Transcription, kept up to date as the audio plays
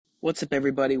What's up,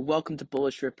 everybody? Welcome to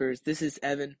Bullish Rippers. This is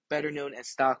Evan, better known as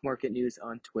Stock Market News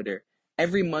on Twitter.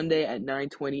 Every Monday at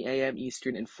 9:20 a.m.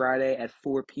 Eastern and Friday at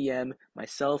 4 p.m.,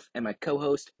 myself and my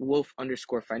co-host,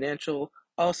 Wolf_Financial,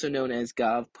 also known as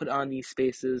Gav, put on these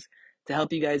spaces to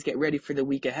help you guys get ready for the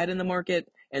week ahead in the market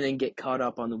and then get caught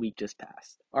up on the week just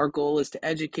past. Our goal is to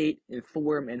educate,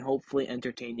 inform, and hopefully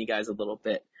entertain you guys a little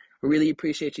bit. We really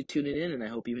appreciate you tuning in, and I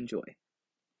hope you enjoy.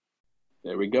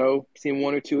 There we go. Seeing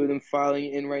one or two of them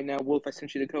filing in right now. Wolf, I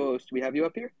sent you the co-host. Do we have you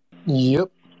up here?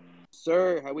 Yep.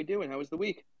 Sir, how we doing? How was the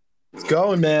week? It's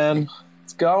going, man.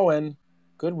 It's going.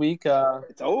 Good week.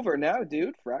 It's over now,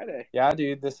 dude. Friday. Yeah,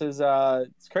 dude. This is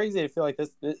it's crazy. I feel like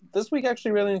this week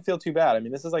actually really didn't feel too bad. I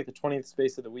mean, this is like the 20th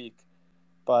space of the week,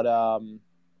 but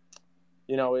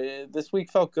this week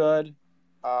felt good.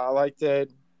 I liked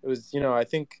it. It was, I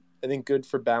think good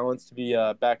for balance to be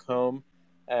back home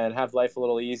and have life a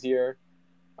little easier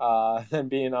than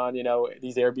being on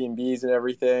these Airbnbs and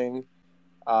everything.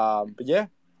 But yeah,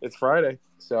 it's Friday,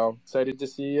 so excited to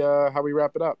see how we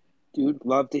wrap it up. Dude,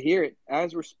 love to hear it.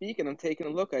 As we're speaking, I'm taking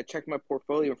a look. I checked my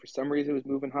portfolio. For some reason, it was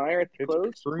moving higher at the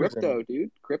close. Crypto,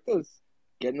 dude. Crypto's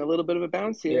getting a little bit of a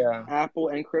bounce here. Yeah. Apple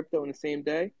and crypto in the same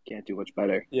day. Can't do much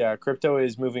better. Yeah, crypto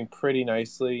is moving pretty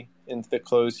nicely into the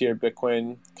close here.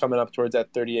 Bitcoin coming up towards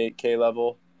that 38K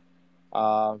level.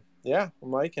 Yeah,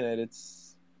 I'm liking it. It's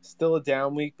still a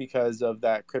down week because of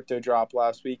that crypto drop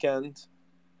last weekend,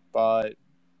 but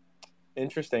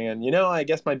interesting. And, I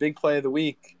guess my big play of the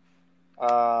week,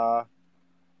 LC,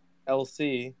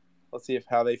 let's see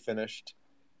how they finished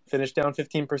down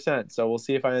 15%. So we'll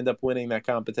see if I end up winning that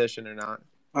competition or not.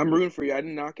 I'm rooting for you. I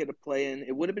did not get a play in.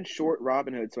 It would have been short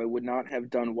Robinhood, so I would not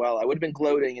have done well. I would have been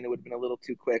gloating, and it would have been a little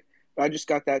too quick. But I just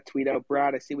got that tweet out.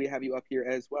 Brad, I see we have you up here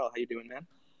as well. How you doing, man?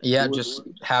 Yeah, just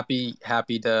happy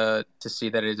to see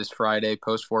that it is Friday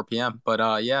post 4 p.m. But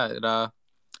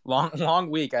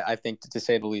long week, I think, to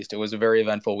say the least. It was a very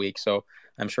eventful week, so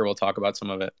I'm sure we'll talk about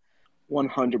some of it.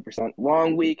 100%.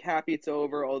 Long week, happy it's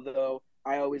over, although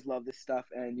I always love this stuff.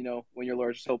 And, when your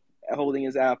largest holding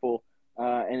is Apple,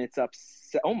 and it's up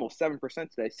almost 7%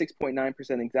 today,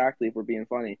 6.9% exactly, if we're being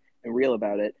funny and real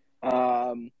about it.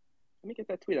 Let me get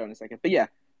that tweet out in a second. But yeah,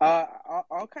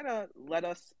 I'll kind of let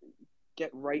us get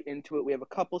right into it. We have a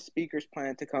couple speakers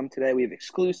planned to come today. We have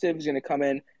Exclusive who's going to come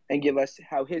in and give us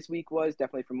how his week was,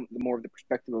 definitely from more of the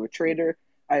perspective of a trader.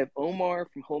 I have Omar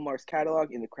from Homar's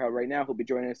Catalog in the crowd right now. He'll be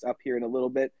joining us up here in a little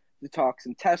bit to talk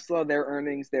some Tesla, their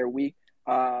earnings, their week,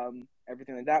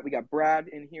 everything like that. We got Brad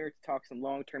in here to talk some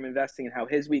long-term investing and how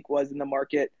his week was in the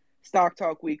market. Stock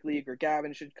Talk Weekly, or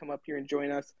Gavin should come up here and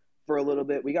join us for a little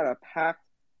bit. We got a packed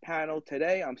panel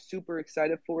today. I'm super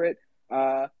excited for it.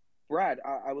 Brad,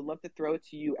 I would love to throw it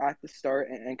to you at the start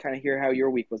and kind of hear how your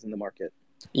week was in the market.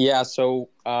 Yeah, so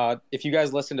if you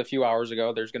guys listened a few hours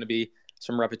ago, there's going to be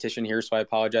some repetition here, so I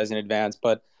apologize in advance.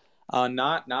 But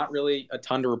not really a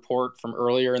ton to report from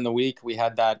earlier in the week. We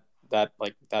had that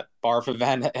BARF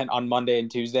event and on Monday and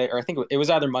Tuesday, or I think it was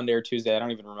either Monday or Tuesday, I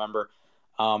don't even remember,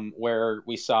 where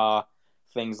we saw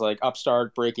things like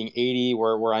Upstart breaking 80,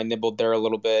 where I nibbled there a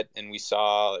little bit, and we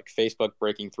saw like Facebook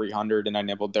breaking 300, and I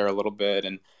nibbled there a little bit,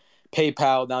 and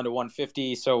PayPal down to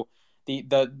 150. So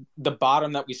the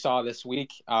bottom that we saw this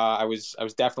week, I was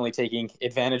definitely taking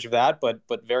advantage of that, but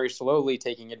very slowly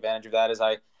taking advantage of that, as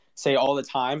I say all the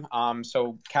time.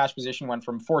 So cash position went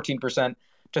from 14%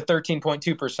 to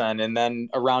 13.2%, and then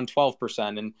around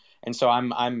 12%, and so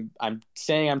I'm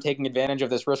saying I'm taking advantage of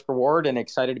this risk reward and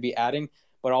excited to be adding,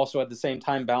 but also at the same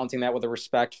time balancing that with a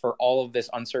respect for all of this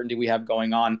uncertainty we have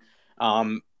going on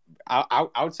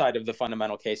outside of the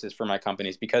fundamental cases for my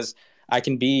companies, because I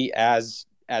can be as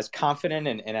confident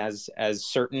and as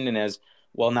certain and as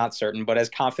well, not certain, but as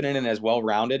confident and as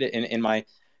well-rounded in my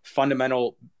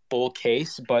fundamental bull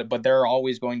case, but there are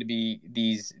always going to be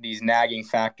these nagging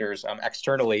factors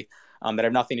externally that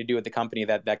have nothing to do with the company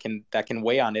that can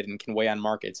weigh on it and can weigh on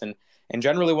markets. And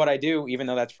generally what I do, even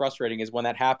though that's frustrating, is when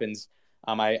that happens,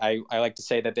 I like to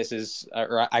say that this is,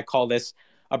 or I call this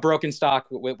a broken stock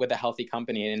with a healthy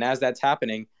company. And as that's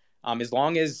happening, as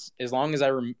long as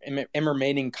I am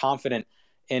remaining confident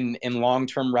in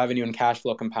long-term revenue and cash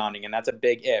flow compounding, and that's a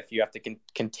big if. You have to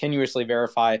continuously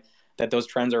verify that those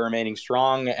trends are remaining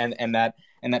strong, and that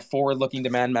forward-looking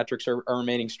demand metrics are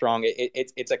remaining strong.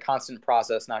 It's a constant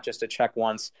process, not just a check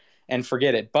once and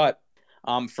forget it. But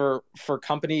for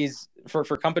companies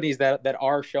that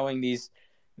are showing these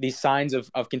signs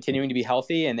of continuing to be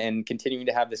healthy and continuing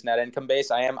to have this net income base,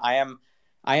 I am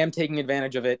taking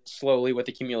advantage of it slowly with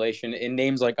accumulation in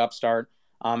names like Upstart,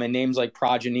 and names like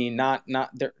Progeny,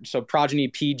 so Progeny,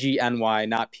 PGNY,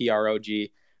 not PROG,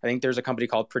 I think there's a company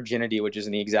called Proginity, which is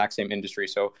in the exact same industry.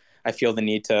 So I feel the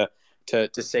need to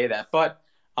say that. But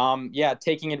yeah,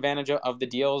 taking advantage of the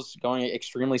deals, going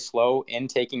extremely slow in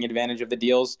taking advantage of the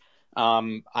deals.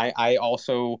 I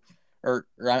also,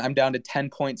 I'm down to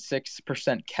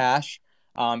 10.6% cash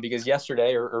because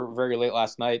yesterday or very late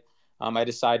last night, I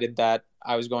decided that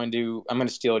I'm going to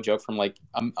steal a joke from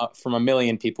from a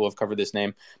million people who have covered this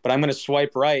name, but I'm going to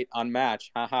swipe right on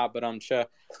Match. Haha, but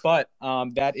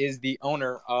that is the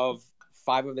owner of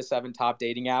 5 of the 7 top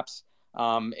dating apps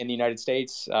in the United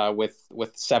States with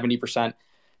 70%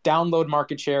 download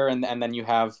market share. And then you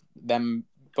have them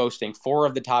boasting 4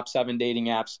 of the top 7 dating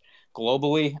apps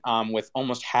globally with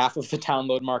almost half of the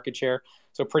download market share.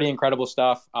 So pretty incredible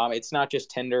stuff. It's not just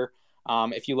Tinder.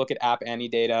 If you look at App Annie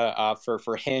data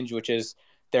for Hinge, which is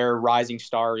their rising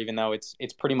star, even though it's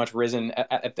pretty much risen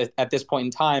at this point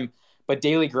in time, but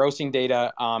daily grossing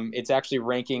data, it's actually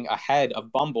ranking ahead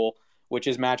of Bumble, which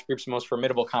is Match Group's most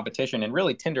formidable competition, and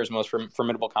really Tinder's most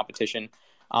formidable competition.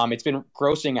 It's been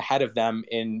grossing ahead of them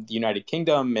in the United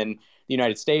Kingdom, and the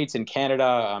United States, and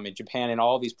Canada, in Japan, and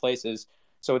all these places.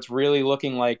 So it's really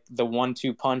looking like the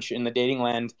 1-2 punch in the dating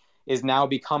land is now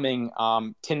becoming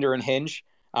Tinder and Hinge,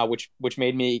 which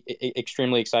made me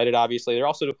extremely excited. Obviously,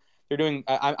 they're doing.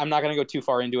 I'm not going to go too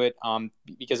far into it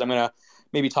because I'm going to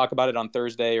maybe talk about it on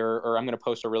Thursday, or I'm going to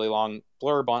post a really long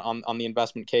blurb on the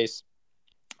investment case.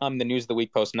 The news of the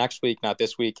week post next week, not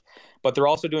this week. But they're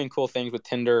also doing cool things with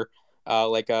Tinder.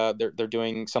 They're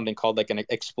doing something called like an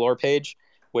explore page,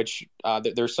 which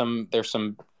there's some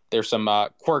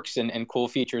quirks and cool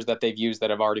features that they've used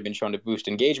that have already been shown to boost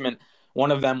engagement.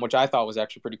 One of them, which I thought was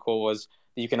actually pretty cool, was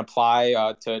that you can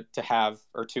apply to have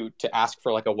or to ask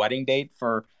for like a wedding date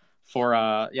for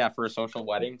a social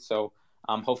wedding. So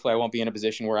hopefully I won't be in a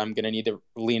position where I'm going to need to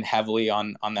lean heavily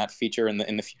on that feature in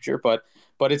the future. But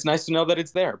it's nice to know that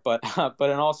it's there. But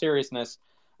in all seriousness,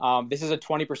 this is a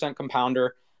 20%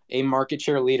 compounder, a market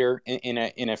share leader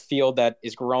in a field that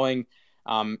is growing,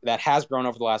 that has grown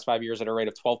over the last 5 years at a rate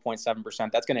of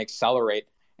 12.7%. That's going to accelerate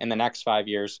in the next 5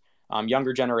 years.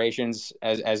 Younger generations,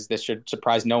 as this should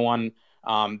surprise no one,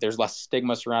 there's less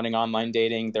stigma surrounding online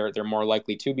dating. They're more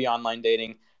likely to be online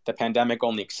dating. The pandemic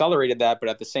only accelerated that, but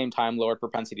at the same time, lowered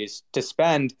propensities to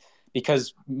spend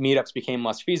because meetups became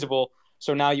less feasible.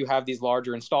 So now you have these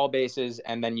larger install bases,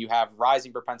 and then you have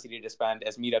rising propensity to spend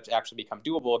as meetups actually become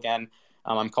doable again.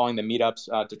 I'm calling them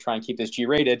meetups to try and keep this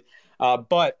G-rated.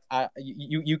 But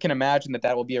you can imagine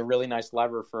that will be a really nice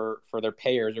lever for their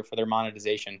payers or for their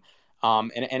monetization.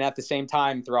 And at the same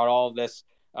time, throughout all of this,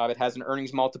 it has an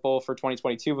earnings multiple for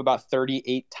 2022 of about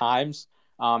 38 times.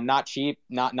 Not cheap,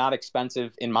 not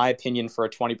expensive, in my opinion, for a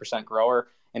 20% grower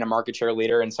and a market share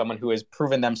leader and someone who has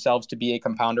proven themselves to be a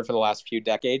compounder for the last few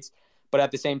decades. But at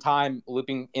the same time,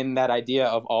 looping in that idea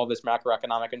of all this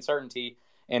macroeconomic uncertainty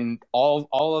and all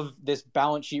of this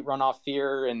balance sheet runoff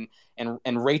fear and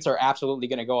rates are absolutely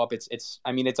going to go up. It's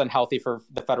unhealthy for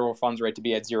the federal funds rate to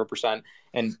be at 0%.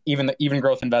 And even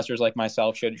growth investors like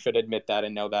myself should admit that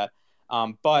and know that.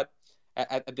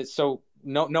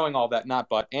 Knowing all of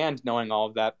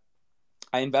that,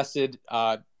 I invested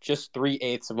just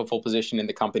 3/8 of a full position in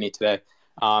the company today.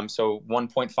 So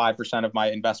 1.5% of my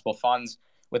investable funds,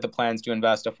 with the plans to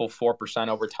invest a full 4%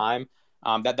 over time.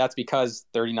 That's because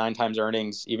 39 times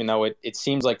earnings, even though it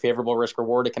seems like favorable risk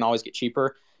reward, it can always get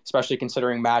cheaper, especially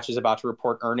considering Match is about to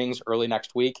report earnings early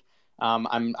next week.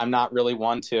 I'm not really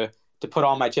one to put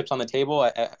all my chips on the table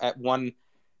at one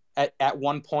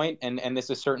point, and this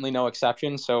is certainly no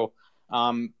exception. So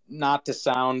not to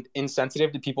sound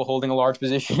insensitive to people holding a large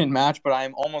position in Match, but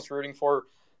I'm almost rooting for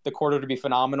the quarter to be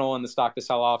phenomenal and the stock to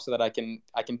sell off so that I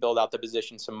can build out the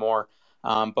position some more.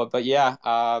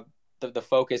 The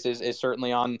focus is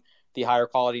certainly on the higher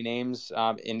quality names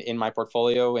in my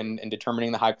portfolio and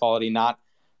determining the high quality, not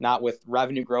with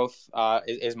revenue growth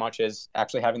as much as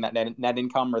actually having that net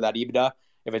income or that EBITDA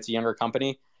if it's a younger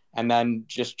company. And then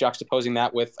just juxtaposing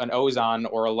that with an Ozon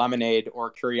or a Lemonade or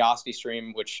a Curiosity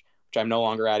Stream, which I'm no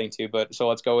longer adding to. But so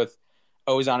let's go with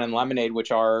Ozon and Lemonade,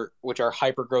 which are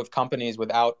hyper growth companies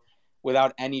without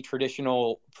any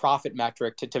traditional profit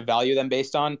metric to value them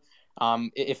based on.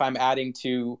 If I'm adding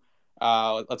to,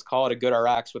 let's call it a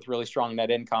GoodRx with really strong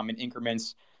net income in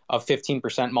increments of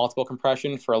 15% multiple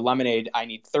compression, for a Lemonade, I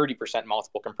need 30%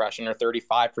 multiple compression or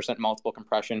 35% multiple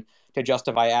compression to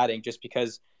justify adding, just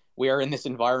because we are in this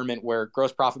environment where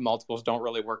gross profit multiples don't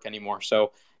really work anymore.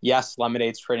 So yes,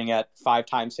 Lemonade's trading at 5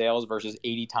 times sales versus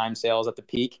 80 times sales at the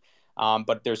peak.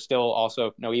 But there's still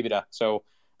also no EBITDA. So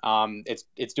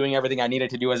it's doing everything I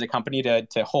needed to do as a company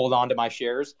to hold on to my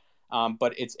shares.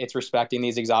 But it's respecting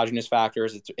these exogenous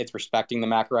factors. It's respecting the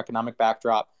macroeconomic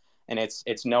backdrop. And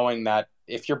it's knowing that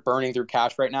if you're burning through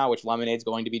cash right now, which Lemonade's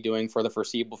going to be doing for the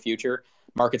foreseeable future,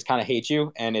 markets kind of hate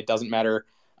you, and it doesn't matter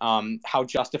how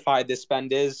justified this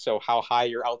spend is, so how high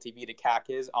your LTV to CAC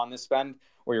is on this spend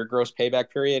or your gross payback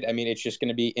period. I mean, it's just going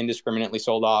to be indiscriminately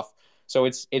sold off. So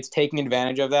it's taking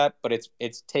advantage of that, but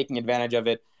it's taking advantage of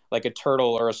it like a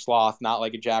turtle or a sloth, not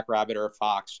like a jackrabbit or a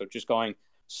fox. So just going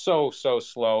so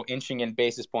slow, inching in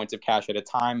basis points of cash at a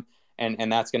time,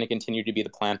 and that's going to continue to be the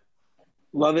plan.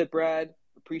 Love it, Brad.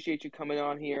 Appreciate you coming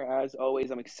on here as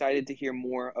always. I'm excited to hear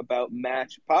more about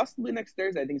Match, possibly next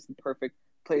Thursday. I think it's the perfect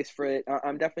place for it.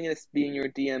 I'm definitely going to be in your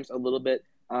DMs a little bit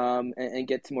and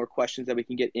get some more questions that we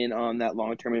can get in on that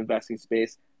long-term investing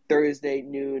space. Thursday,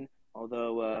 noon,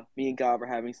 although me and Gav are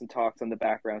having some talks on the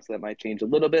background, so that might change a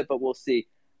little bit, but we'll see.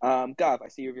 Gav, I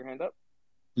see you have your hand up.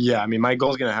 Yeah, I mean, my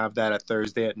goal is going to have that at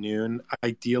Thursday at noon.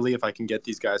 Ideally, if I can get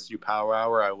these guys to do Power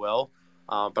Hour, I will.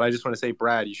 But I just want to say,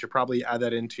 Brad, you should probably add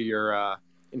that into your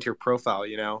profile,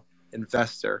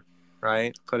 investor,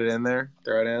 right? Put it in there,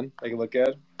 throw it in, make it look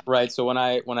good. Right. So when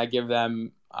I give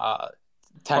them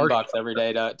 $10 every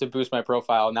day to boost my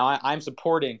profile, now I'm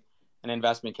supporting an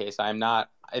investment case. I'm not.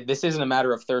 This isn't a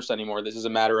matter of thirst anymore. This is a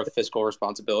matter of fiscal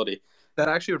responsibility. That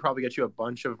actually would probably get you a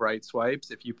bunch of right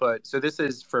swipes if you put. So this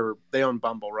is they own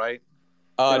Bumble, right?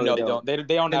 No, they don't.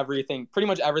 They own everything, pretty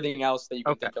much everything else that you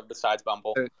can think of besides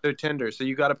Bumble. So Tinder. So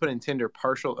you got to put in Tinder,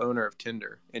 partial owner of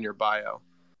Tinder in your bio.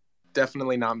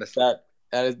 Definitely not mistake.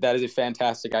 That is a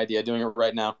fantastic idea. Doing it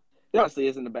right now. It honestly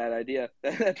isn't a bad idea.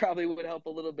 That probably would help a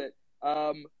little bit.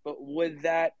 But with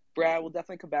that, Brad, we'll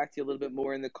definitely come back to you a little bit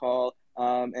more in the call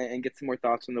and get some more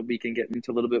thoughts from the week and get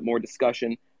into a little bit more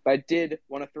discussion. But I did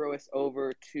want to throw us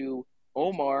over to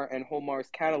Omar and Omar's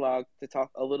catalog to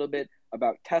talk a little bit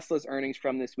about Tesla's earnings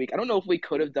from this week. I don't know if we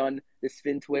could have done this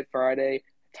FinTwit Friday,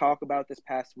 talk about this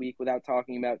past week without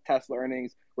talking about Tesla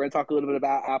earnings. We're going to talk a little bit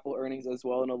about Apple earnings as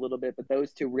well in a little bit, but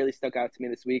those two really stuck out to me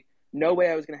this week. No way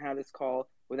I was going to have this call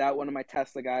without one of my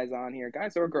Tesla guys on here,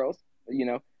 guys or girls,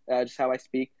 just how I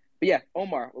speak. But yeah,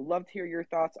 Omar, would love to hear your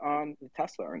thoughts on the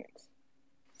Tesla earnings.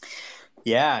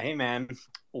 Yeah, hey man,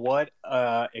 what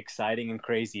exciting and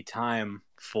crazy time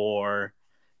for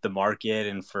the market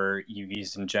and for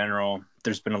EVs in general.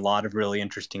 There's been a lot of really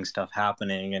interesting stuff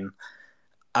happening, and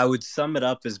I would sum it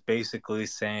up as basically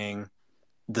saying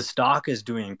the stock is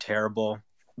doing terrible,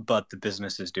 but the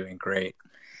business is doing great.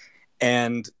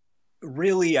 And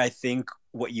really, I think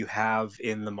what you have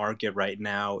in the market right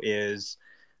now is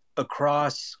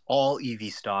across all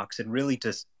EV stocks, and really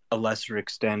to a lesser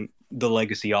extent, the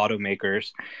legacy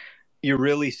automakers, you're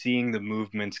really seeing the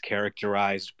movements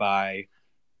characterized by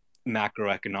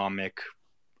macroeconomic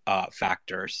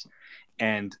factors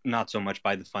and not so much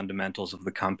by the fundamentals of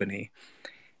the company.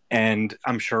 And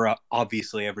I'm sure,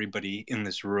 obviously, everybody in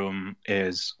this room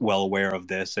is well aware of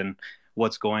this and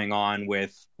what's going on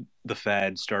with the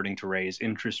Fed starting to raise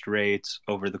interest rates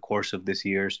over the course of this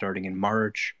year, starting in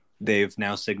March. They've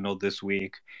now signaled this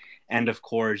week. And of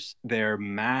course, their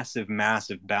massive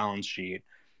balance sheet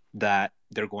that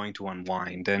they're going to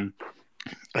unwind. And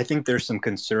I think there's some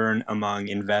concern among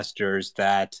investors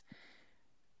that,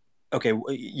 okay,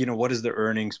 what does the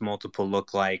earnings multiple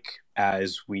look like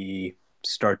as we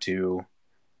start to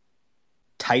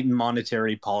tighten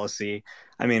monetary policy?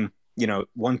 I mean,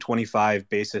 125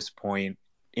 basis point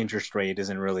interest rate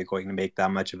isn't really going to make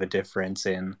that much of a difference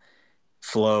in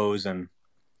flows and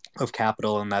of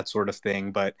capital and that sort of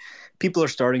thing. But people are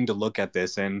starting to look at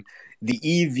this, and the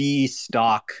EV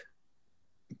stock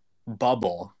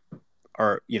bubble,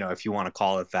 or, if you want to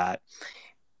call it that,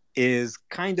 is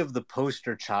kind of the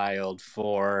poster child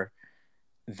for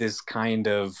this kind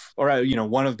of, or,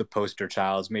 one of the poster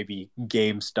childs, maybe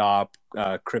GameStop,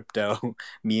 crypto,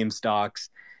 meme stocks.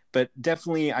 But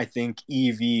definitely, I think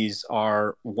EVs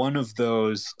are one of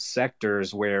those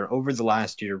sectors where over the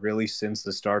last year, really since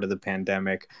the start of the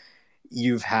pandemic,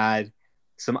 you've had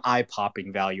some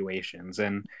eye-popping valuations.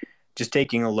 And just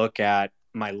taking a look at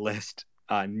my list,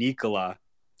 Nikola,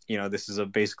 this is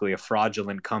basically a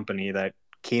fraudulent company that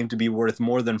came to be worth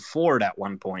more than Ford at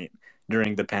one point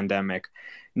during the pandemic.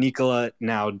 Nikola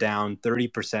now down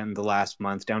 30% in the last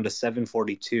month, down to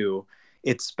 $742.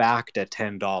 It's SPAC'd at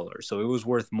 $10. So it was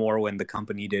worth more when the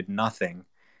company did nothing.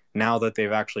 Now that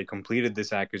they've actually completed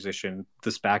this acquisition,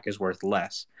 the SPAC is worth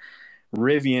less.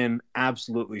 Rivian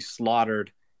absolutely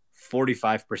slaughtered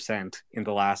 45% in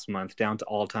the last month, down to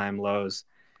all-time lows.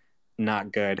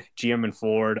 Not good. GM and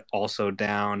Ford also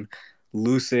down.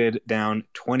 Lucid down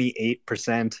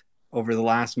 28% over the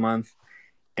last month.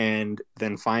 And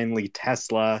then finally,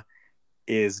 Tesla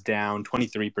is down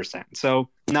 23%. So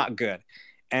not good.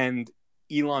 And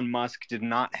Elon Musk did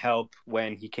not help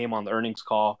when he came on the earnings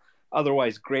call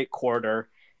otherwise great quarter.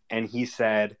 And he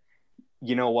said,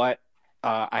 you know what?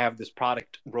 I have this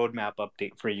product roadmap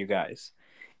update for you guys.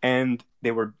 And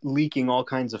they were leaking all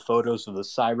kinds of photos of the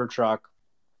Cybertruck.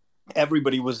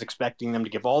 Everybody was expecting them to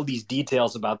give all these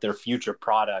details about their future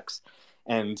products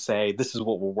and say, this is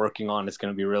what we're working on. It's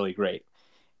going to be really great.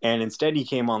 And instead, he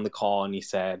came on the call and he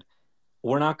said,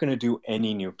 we're not going to do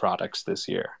any new products this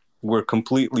year. We're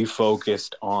completely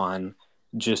focused on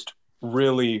just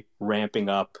really ramping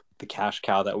up the cash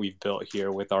cow that we've built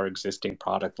here with our existing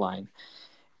product line.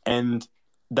 And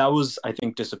that was, I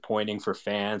think, disappointing for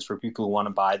fans, for people who want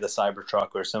to buy the Cybertruck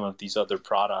or some of these other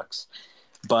products.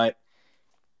 But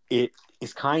it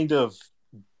is kind of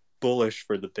bullish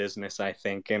for the business, I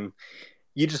think. And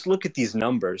you just look at these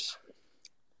numbers.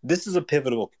 This is a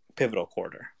pivotal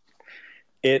quarter.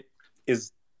 It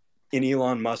is, in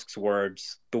Elon Musk's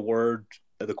words,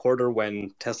 the quarter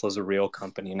when Tesla's a real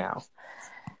company now.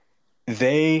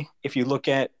 If you look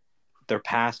at their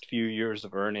past few years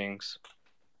of earnings,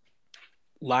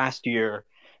 last year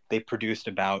they produced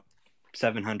about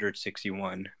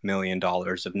 $761 million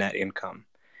of net income.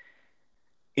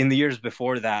 In the years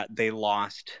before that, they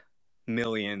lost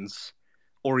millions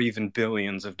or even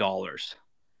billions of dollars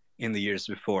in the years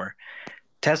before.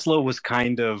 Tesla was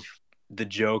kind of the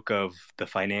joke of the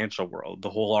financial world. The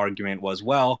whole argument was,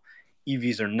 well,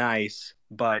 EVs are nice,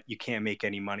 but you can't make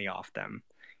any money off them.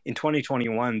 In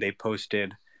 2021, they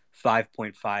posted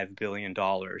 $5.5 billion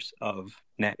of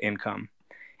net income,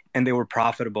 and they were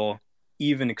profitable,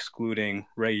 even excluding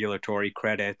regulatory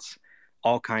credits,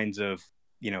 all kinds of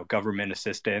government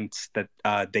assistance that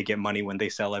they get money when they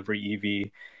sell every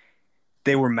EV.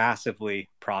 They were massively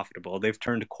profitable. They've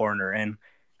turned a corner. And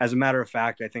as a matter of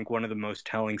fact, I think one of the most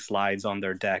telling slides on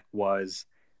their deck was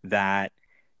that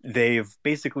they've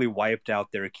basically wiped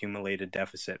out their accumulated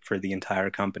deficit for the entire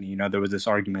company. There was this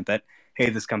argument that, hey,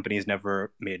 this company has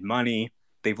never made money.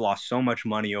 They've lost so much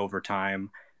money over time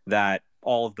that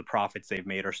all of the profits they've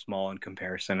made are small in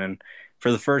comparison. And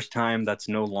for the first time, that's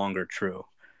no longer true.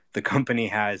 The company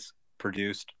has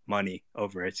produced money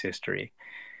over its history.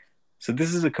 So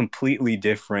this is a completely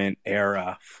different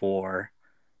era for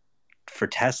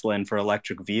Tesla and for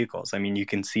electric vehicles. I mean, you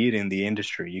can see it in the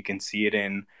industry. You can see it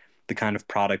in the kind of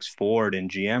products Ford and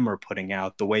GM are putting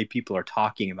out, the way people are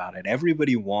talking about it.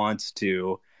 Everybody wants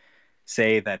to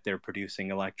say that they're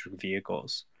producing electric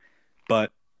vehicles,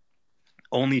 but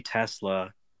only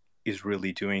Tesla is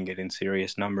really doing it in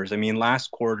serious numbers. I mean,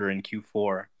 last quarter in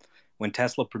Q4, when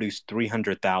Tesla produced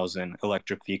 300,000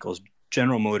 electric vehicles,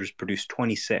 General Motors produced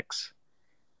 26.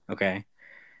 Okay?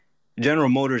 General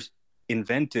Motors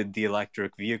invented the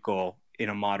electric vehicle in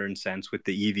a modern sense with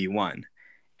the EV1,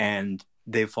 and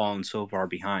they've fallen so far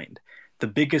behind. The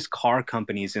biggest car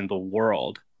companies in the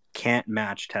world can't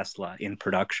match Tesla in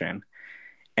production,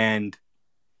 and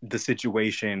the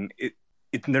situation,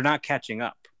 they're not catching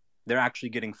up. They're actually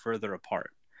getting further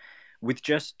apart. With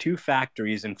just 2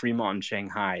 factories in Fremont and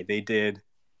Shanghai, they did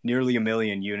nearly 1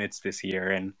 million units this year.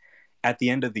 And at the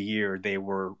end of the year, they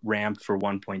were ramped for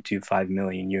 1.25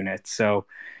 million units. So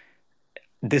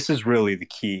this is really the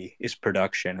key, is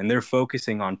production. And they're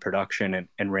focusing on production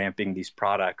and ramping these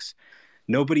products.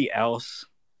 Nobody else,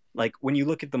 like when you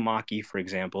look at the Mach-E, for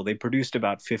example, they produced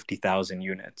about 50,000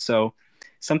 units. So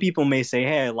some people may say,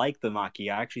 hey, I like the Mach-E.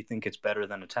 I actually think it's better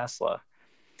than a Tesla.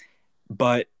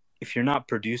 But if you're not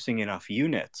producing enough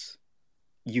units,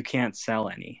 you can't sell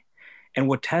any. And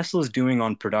what Tesla's doing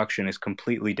on production is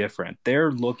completely different.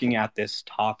 They're looking at this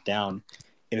top down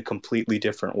in a completely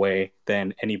different way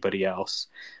than anybody else.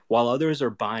 While others are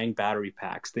buying battery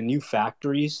packs, the new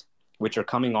factories, which are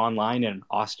coming online in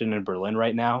Austin and Berlin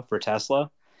right now for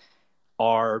Tesla,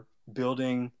 are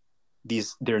building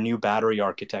their new battery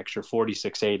architecture,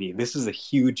 4680. This is a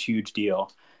huge, huge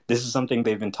deal. This is something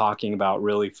they've been talking about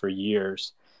really for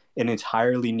years. An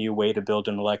entirely new way to build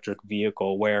an electric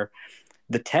vehicle, where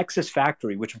the Texas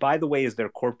factory, which by the way is their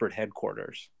corporate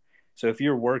headquarters. So if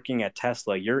you're working at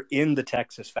Tesla, you're in the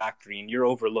Texas factory and you're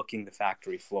overlooking the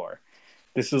factory floor.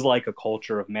 This is like a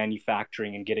culture of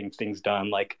manufacturing and getting things done.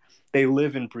 Like they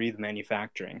live and breathe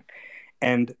manufacturing.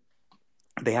 And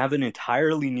they have an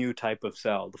entirely new type of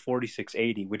cell, the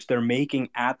 4680, which they're making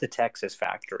at the Texas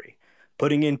factory,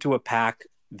 putting into a pack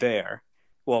there.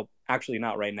 Well, actually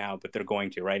not right now, but they're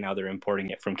going to. Right now they're importing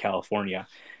it from California.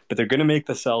 But they're going to make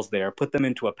the cells there, put them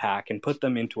into a pack, and put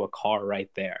them into a car right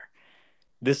there.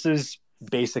 This is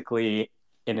basically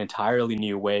an entirely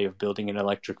new way of building an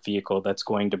electric vehicle that's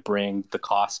going to bring the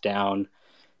cost down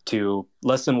to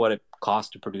less than what it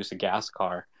costs to produce a gas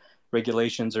car.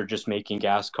 Regulations are just making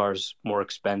gas cars more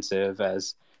expensive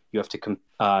as You have to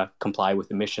comply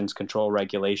with emissions control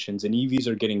regulations, and EVs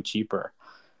are getting cheaper.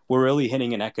 We're really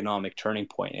hitting an economic turning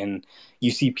point. And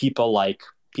you see people like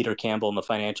Peter Campbell in the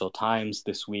Financial Times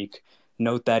this week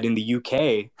note that in the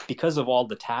UK, because of all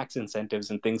the tax incentives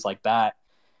and things like that,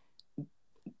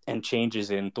 and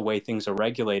changes in the way things are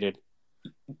regulated,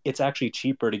 it's actually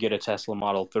cheaper to get a Tesla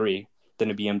Model 3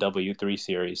 than a BMW 3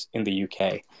 Series in the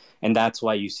UK. And that's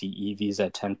why you see EVs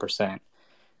at 10%.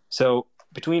 So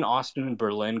between Austin and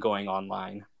Berlin going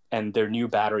online and their new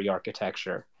battery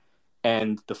architecture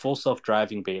and the full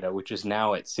self-driving beta, which is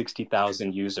now at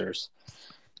 60,000 users,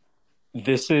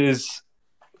 this is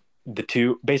the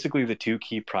two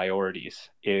key priorities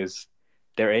is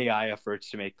their AI efforts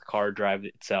to make the car drive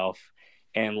itself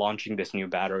and launching this new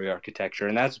battery architecture.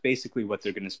 And that's basically what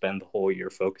they're going to spend the whole year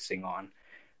focusing on,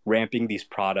 ramping these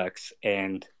products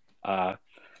and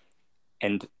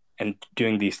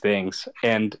doing these things.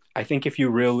 And I think if you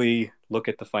really look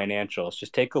at the financials,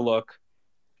 just take a look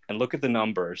and look at the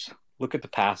numbers, look at the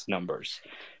past numbers.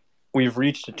 We've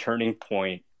reached a turning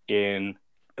point in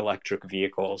electric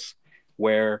vehicles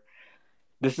where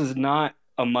this is not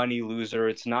a money loser.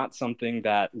 It's not something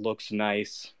that looks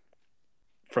nice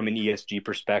from an ESG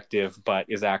perspective, but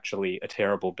is actually a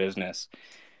terrible business.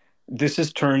 This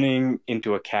is turning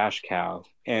into a cash cow,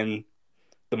 and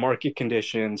the market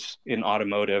conditions in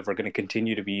automotive are going to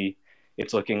continue to be,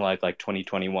 it's looking like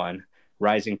 2021,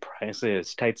 rising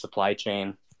prices, tight supply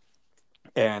chain.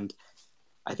 And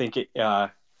I think it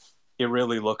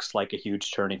really looks like a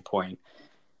huge turning point.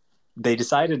 They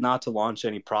decided not to launch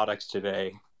any products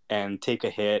today and take a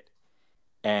hit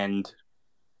and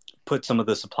put some of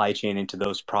the supply chain into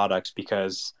those products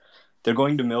because they're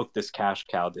going to milk this cash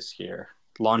cow this year,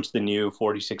 launch the new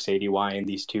 4680Y in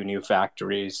these two new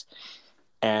factories.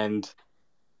 And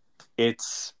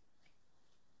it's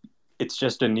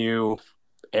just a new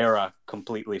era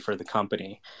completely for the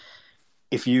company.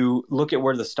 If you look at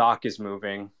where the stock is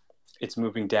moving, it's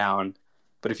moving down.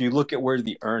 But if you look at where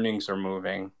the earnings are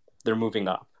moving, they're moving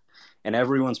up. And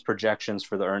everyone's projections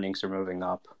for the earnings are moving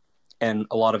up. And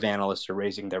a lot of analysts are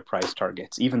raising their price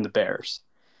targets, even the bears.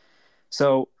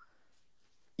 So,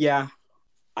 yeah,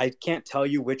 I can't tell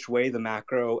you which way the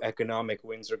macroeconomic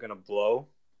winds are going to blow.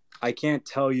 I can't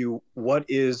tell you what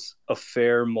is a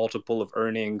fair multiple of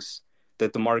earnings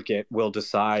that the market will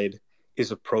decide is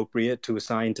appropriate to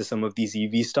assign to some of these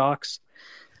EV stocks.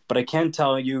 But I can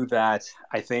tell you that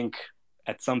I think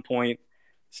at some point,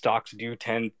 stocks do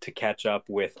tend to catch up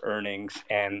with earnings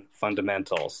and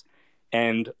fundamentals.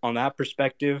 And on that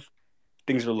perspective,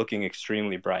 things are looking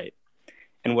extremely bright.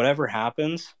 And whatever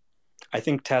happens, I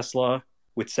think Tesla,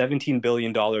 with $17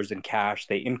 billion in cash,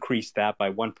 they increased that by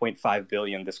 $1.5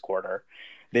 billion this quarter.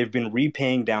 They've been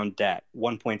repaying down debt,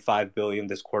 $1.5 billion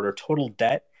this quarter. Total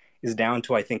debt is down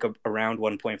to, I think, around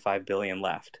 $1.5 billion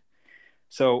left.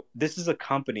 So this is a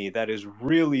company that is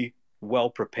really well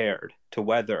prepared to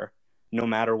weather no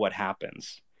matter what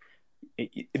happens.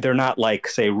 They're not like,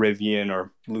 say, Rivian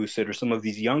or Lucid or some of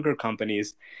these younger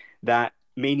companies that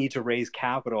may need to raise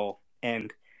capital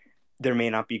and there may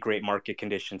not be great market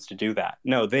conditions to do that.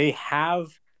 No, they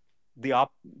have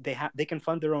they can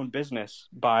fund their own business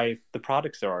by the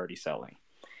products they're already selling.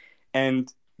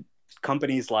 And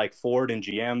companies like Ford and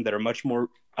GM that are much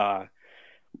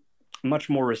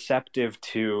more receptive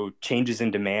to changes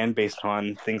in demand based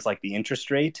on things like the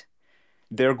interest rate,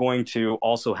 they're going to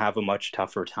also have a much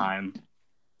tougher time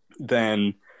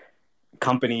than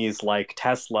companies like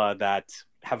Tesla that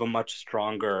have a much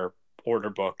stronger order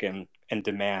book and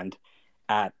demand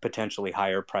at potentially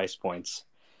higher price points.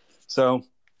 So,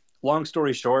 long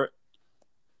story short,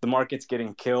 the market's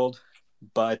getting killed,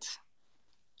 but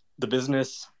the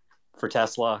business for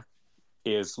Tesla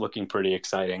is looking pretty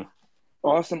exciting.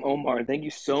 Awesome, Omar. Thank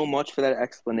you so much for that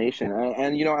explanation.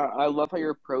 And I love how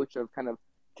your approach of kind of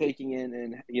taking in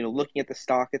and looking at the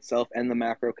stock itself and the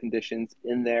macro conditions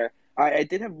in there. I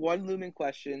did have one looming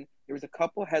question. There was a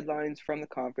couple headlines from the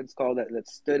conference call that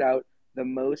stood out the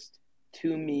most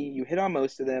to me. You hit on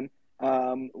most of them,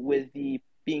 with the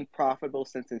being profitable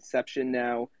since inception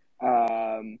now.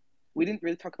 We didn't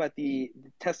really talk about the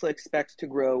Tesla expects to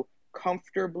grow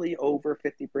comfortably over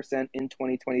 50% in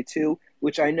 2022,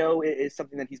 which I know is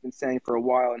something that he's been saying for a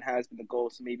while and has been the goal.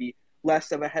 So maybe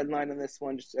less of a headline on this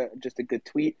one, just a good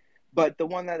tweet. But the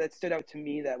one that stood out to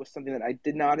me that was something that I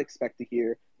did not expect to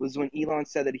hear was when Elon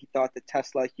said that he thought the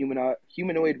Tesla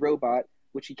humanoid robot,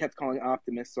 which he kept calling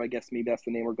Optimus, so I guess maybe that's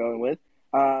the name we're going with,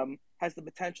 has the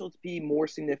potential to be more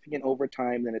significant over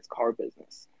time than its car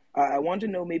business. I wanted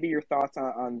to know maybe your thoughts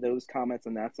on those comments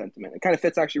and that sentiment. It kind of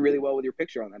fits actually really well with your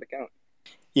picture on that account.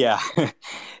 Yeah.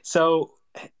 So,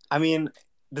 I mean,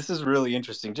 this is really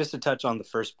interesting. Just to touch on the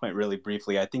first point really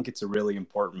briefly, I think it's a really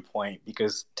important point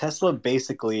because Tesla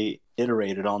basically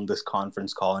iterated on this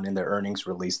conference call and in their earnings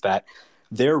release that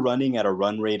they're running at a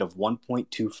run rate of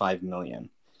 1.25 million.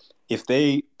 If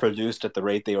they produced at the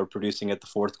rate they were producing at the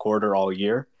fourth quarter all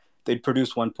year, they'd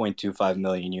produce 1.25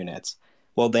 million units.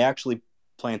 Well, they actually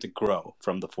plan to grow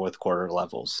from the fourth quarter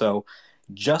levels. So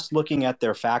just looking at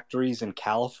their factories in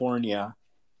California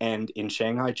and in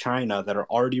Shanghai, China that are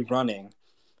already running,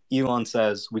 Elon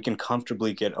says we can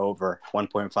comfortably get over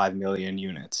 1.5 million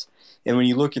units. And when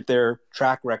you look at their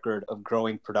track record of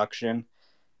growing production,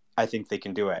 I think they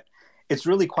can do it. It's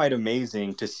really quite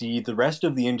amazing to see the rest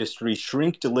of the industry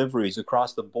shrink deliveries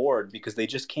across the board because they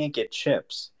just can't get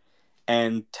chips.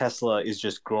 And Tesla is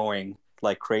just growing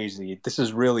like crazy. This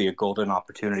is really a golden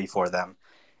opportunity for them.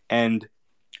 And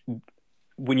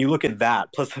when you look at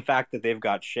that, plus the fact that they've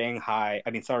got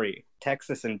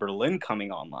Texas and Berlin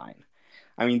coming online,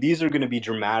 I mean, these are going to be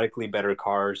dramatically better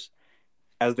cars.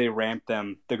 As they ramp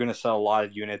them, they're going to sell a lot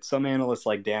of units. Some analysts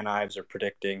like Dan Ives are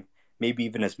predicting maybe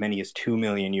even as many as 2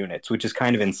 million units, which is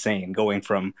kind of insane, going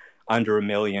from under a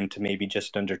million to maybe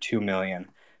just under 2 million.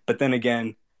 But then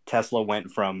again, Tesla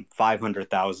went from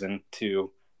 500,000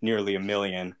 to nearly a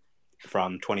million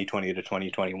from 2020 to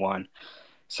 2021.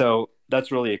 So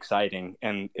that's really exciting,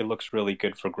 and it looks really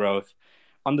good for growth.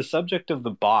 On the subject of the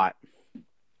bot,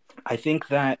 I think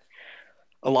that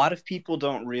a lot of people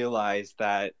don't realize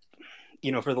that,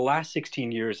 for the last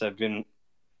 16 years, I've been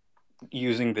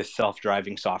using this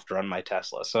self-driving software on my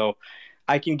Tesla. So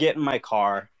I can get in my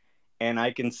car and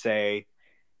I can say,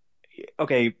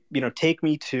 okay, take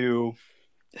me to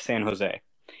San Jose.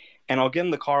 And I'll get in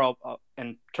the car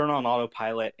and turn on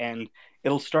autopilot, and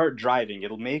it'll start driving.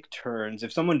 It'll make turns.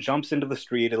 If someone jumps into the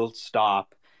street, it'll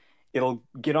stop. It'll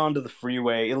get onto the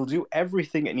freeway. It'll do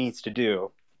everything it needs to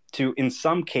do to, in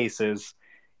some cases,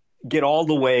 get all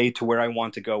the way to where I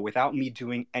want to go without me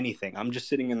doing anything. I'm just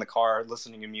sitting in the car,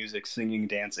 listening to music, singing,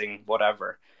 dancing,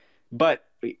 whatever. But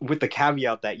with the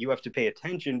caveat that you have to pay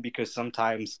attention because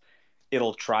sometimes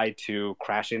it'll try to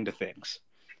crash into things.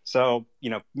 So,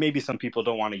 maybe some people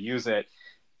don't want to use it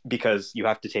because you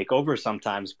have to take over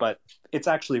sometimes, but it's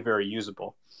actually very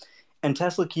usable. And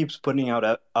Tesla keeps putting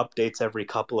out updates every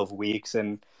couple of weeks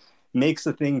and makes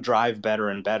the thing drive better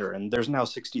and better. And there's now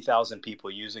 60,000 people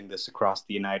using this across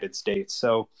the United States.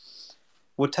 So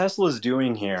what Tesla is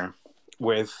doing here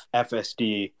with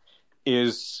FSD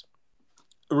is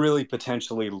really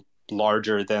potentially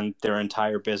larger than their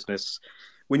entire business.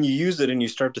 When you use it and you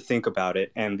start to think about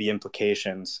it and the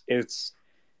implications, it's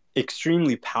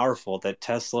extremely powerful that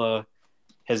Tesla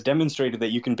has demonstrated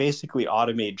that you can basically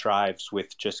automate drives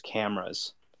with just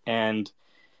cameras. And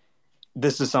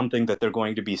this is something that they're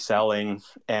going to be selling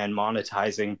and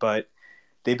monetizing, but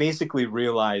they basically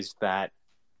realized that,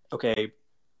 okay,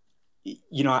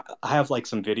 I have like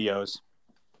some videos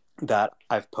that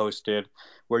I've posted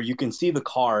where you can see the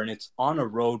car and it's on a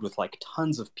road with like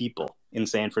tons of people in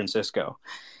San Francisco.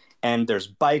 And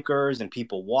there's bikers and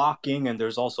people walking, and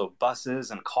there's also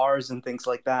buses and cars and things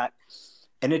like that.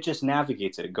 And it just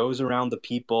navigates it. It goes around the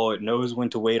people. It knows when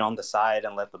to wait on the side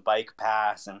and let the bike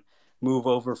pass and move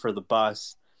over for the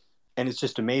bus. And it's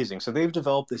just amazing. So they've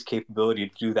developed this capability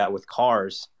to do that with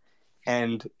cars.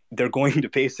 And they're going to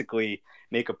basically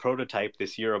make a prototype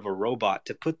this year of a robot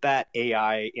to put that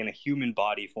AI in a human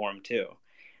body form too.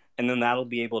 And then that'll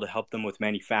be able to help them with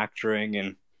manufacturing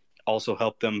and also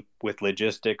help them with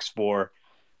logistics for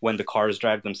when the cars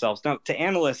drive themselves. Now, to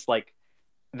analysts, like,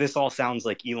 this all sounds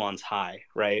like Elon's high,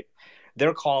 right?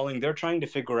 They're trying to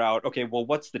figure out, okay, well,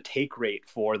 what's the take rate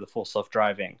for the full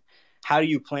self-driving? How do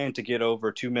you plan to get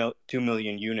over 2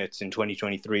 million units in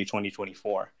 2023,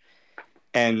 2024?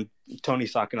 And Tony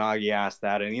Sacconaghi asked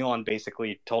that, and Elon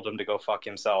basically told him to go fuck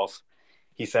himself.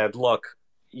 He said, look,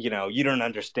 you don't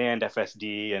understand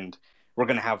FSD, and we're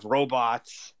going to have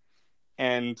robots.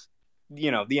 And,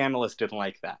 the analyst didn't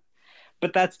like that.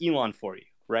 But that's Elon for you,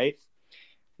 right?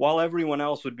 While everyone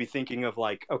else would be thinking of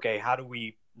like, okay, how do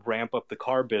we ramp up the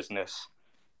car business?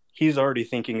 He's already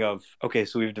thinking of, okay,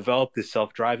 so we've developed this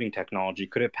self-driving technology.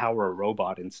 Could it power a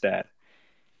robot instead?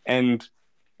 And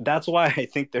that's why I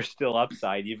think there's still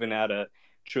upside, even at a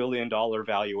 $1 trillion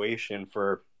valuation,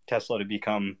 for Tesla to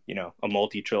become, a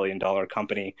multi-trillion-dollar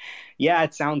company. Yeah,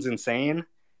 it sounds insane.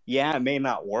 Yeah, it may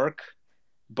not work,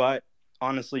 but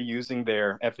honestly, using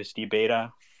their FSD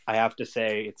beta, I have to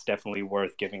say it's definitely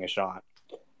worth giving a shot.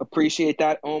 Appreciate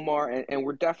that, Omar, and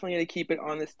we're definitely going to keep it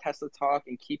on this Tesla talk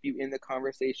and keep you in the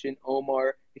conversation,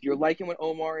 Omar. If you're liking what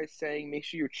Omar is saying, make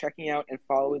sure you're checking out and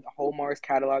following the Whole Mars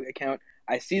Catalog account.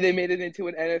 I see they made it into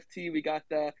an NFT. We got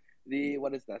the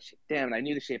what is that? Damn it, I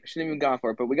knew the shape. I shouldn't have even gone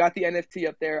for it. But we got the NFT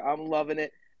up there. I'm loving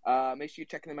it. Make sure you're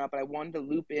checking them out. But I wanted to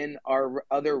loop in our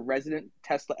other resident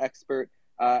Tesla expert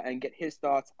and get his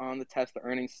thoughts on the Tesla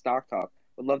earnings stock talk.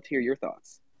 Would love to hear your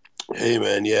thoughts. Hey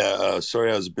man,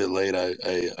 sorry I was a bit late.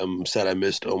 I'm sad I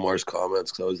missed Omar's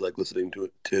comments because I was like listening to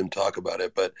him talk about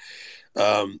it. But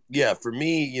for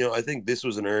me, I think this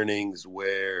was an earnings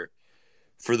where,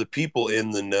 for the people in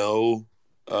the know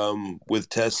with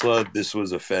Tesla, this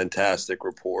was a fantastic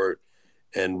report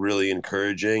and really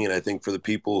encouraging. And I think for the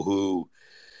people who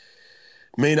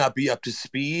may not be up to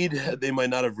speed, they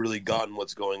might not have really gotten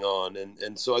what's going on.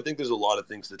 And so I think there's a lot of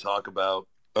things to talk about.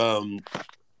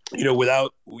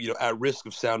 Without, at risk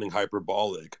of sounding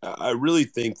hyperbolic, I really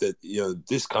think that,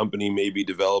 this company may be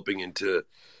developing into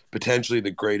potentially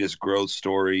the greatest growth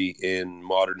story in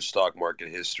modern stock market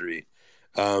history.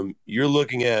 You're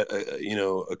looking at,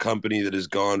 a company that has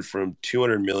gone from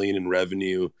 200 million in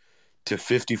revenue to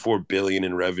 54 billion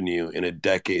in revenue in a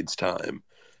decade's time.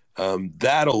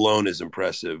 That alone is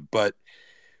impressive. But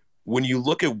when you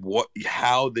look at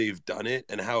how they've done it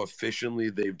and how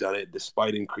efficiently they've done it,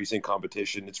 despite increasing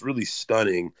competition, it's really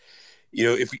stunning.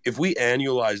 If we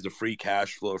annualize the free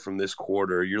cash flow from this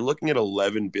quarter, you're looking at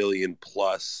 11 billion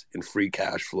plus in free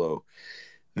cash flow.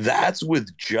 That's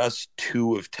with just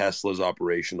 2 of Tesla's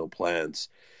operational plants.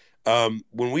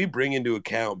 When we bring into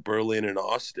account Berlin and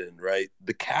Austin, right,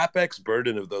 the CapEx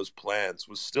burden of those plants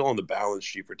was still on the balance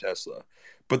sheet for Tesla,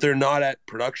 but they're not at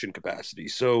production capacity.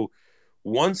 So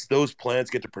once those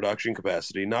plants get to production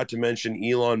capacity, not to mention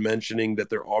Elon mentioning that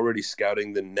they're already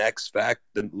scouting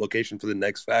the location for the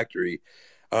next factory,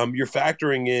 you're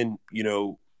factoring in,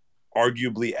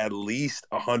 arguably at least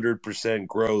 100%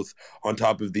 growth on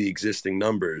top of the existing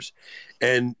numbers.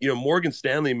 And, Morgan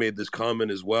Stanley made this comment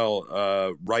as well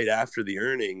right after the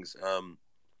earnings.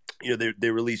 They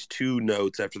released 2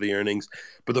 notes after the earnings,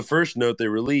 but the first note they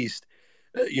released,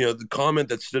 the comment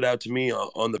that stood out to me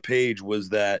on the page was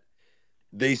that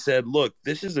they said, look,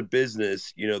 this is a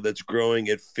business, that's growing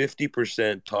at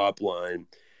 50% top line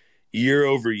year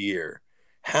over year.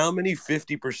 How many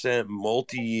 50%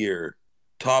 multi-year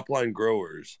top line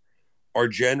growers are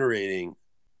generating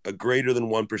a greater than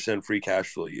 1% free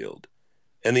cash flow yield?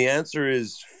 And the answer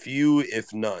is few,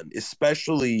 if none,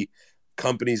 especially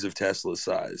companies of Tesla's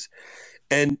size.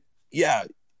 And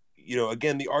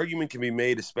again, the argument can be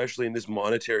made, especially in this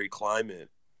monetary climate,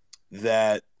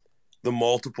 that the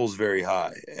multiple's very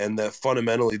high and that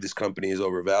fundamentally this company is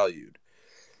overvalued.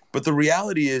 But the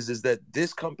reality is that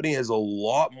this company has a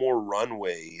lot more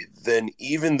runway than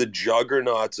even the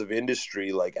juggernauts of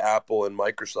industry like Apple and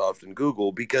Microsoft and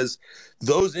Google, because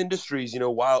those industries,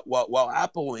 while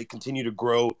Apple may continue to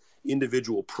grow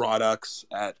individual products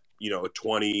at, a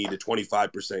 20 to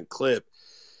 25% clip,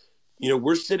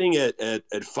 we're sitting at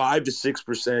 5 to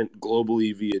 6% global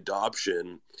EV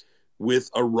adoption,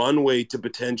 with a runway to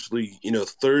potentially,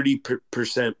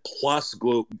 30% plus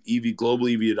global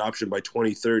EV adoption by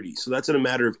 2030. So that's in a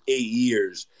matter of 8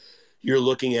 years. You're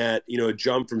looking at, a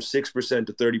jump from 6%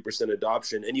 to 30%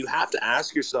 adoption. And you have to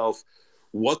ask yourself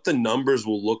what the numbers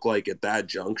will look like at that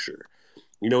juncture.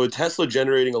 With Tesla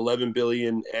generating 11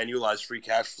 billion annualized free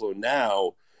cash flow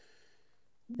now,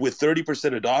 with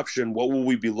 30% adoption, what will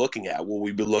we be looking at? Will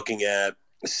we be looking at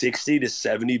 60 to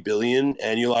 70 billion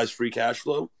annualized free cash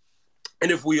flow? And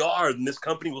if we are, then this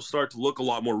company will start to look a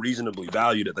lot more reasonably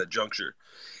valued at that juncture.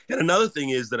 And another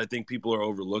thing is that I think people are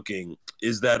overlooking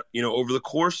is that, over the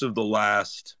course of the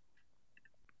last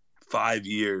 5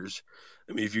 years,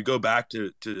 I mean, if you go back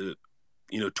to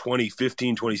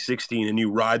 2015, 2016, and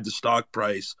you ride the stock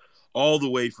price all the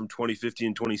way from 2015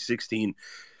 and 2016,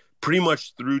 pretty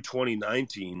much through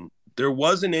 2019, there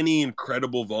wasn't any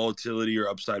incredible volatility or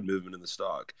upside movement in the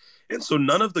stock. And so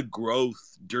none of the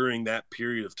growth during that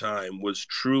period of time was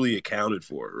truly accounted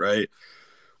for, right?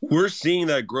 We're seeing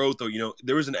that growth, though.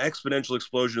 There was an exponential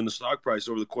explosion in the stock price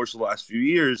over the course of the last few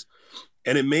years,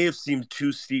 and it may have seemed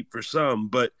too steep for some,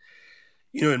 but,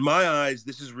 in my eyes,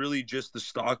 this is really just the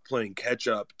stock playing catch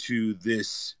up to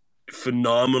this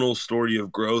phenomenal story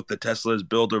of growth that Tesla has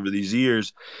built over these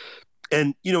years.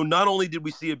 And, not only did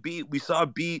we see a beat, we saw a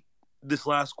beat this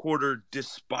last quarter,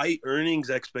 despite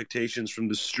earnings expectations from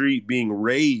the street being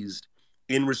raised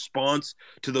in response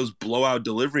to those blowout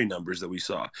delivery numbers that we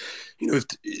saw.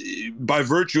 By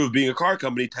virtue of being a car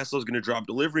company, Tesla is going to drop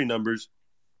delivery numbers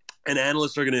and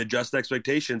analysts are going to adjust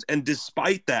expectations. And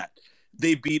despite that,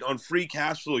 they beat on free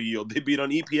cash flow yield. They beat on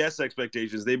EPS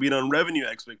expectations. They beat on revenue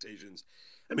expectations.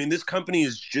 I mean, this company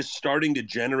is just starting to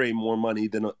generate more money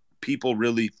than people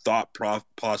really thought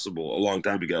possible a long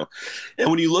time ago.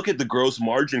 And when you look at the gross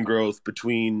margin growth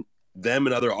between them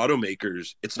and other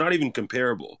automakers, it's not even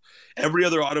comparable. Every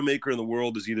other automaker in the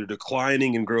world is either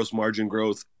declining in gross margin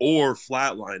growth or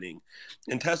flatlining.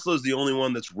 And Tesla is the only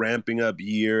one that's ramping up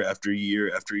year after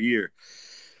year after year.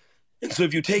 And so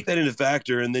if you take that into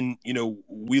factor, and then,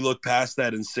 we look past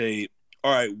that and say,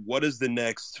 all right, what does the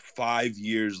next 5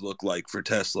 years look like for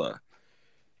Tesla?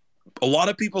 A lot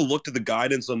of people looked at the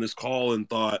guidance on this call and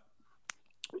thought,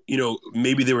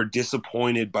 maybe they were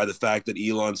disappointed by the fact that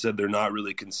Elon said they're not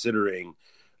really considering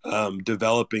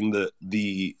developing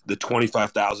the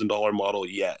 $25,000 model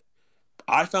yet.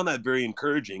 I found that very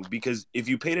encouraging, because if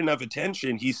you paid enough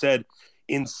attention, he said,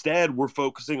 instead, we're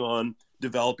focusing on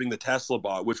developing the Tesla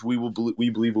bot, which we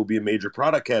believe will be a major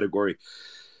product category.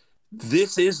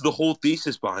 This is the whole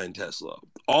thesis behind Tesla.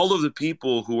 All of the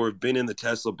people who have been in the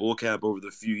Tesla bull camp over the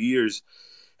few years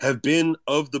have been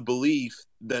of the belief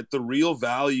that the real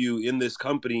value in this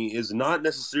company is not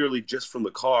necessarily just from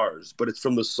the cars, but it's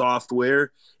from the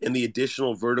software and the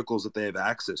additional verticals that they have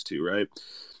access to, right?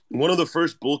 One of the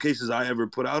first bull cases I ever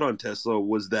put out on Tesla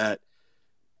was that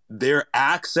their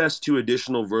access to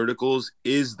additional verticals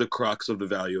is the crux of the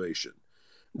valuation.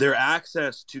 Their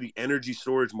access to the energy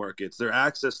storage markets, their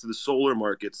access to the solar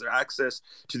markets, their access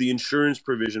to the insurance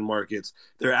provision markets,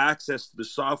 their access to the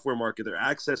software market, their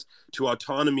access to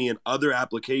autonomy and other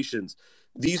applications.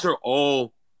 These are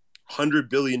all $100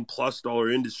 billion plus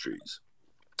industries.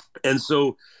 And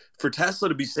so for Tesla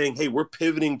to be saying, hey, we're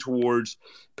pivoting towards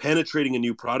penetrating a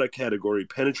new product category,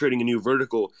 penetrating a new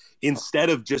vertical, instead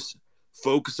of just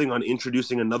focusing on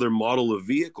introducing another model of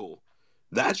vehicle,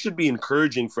 that should be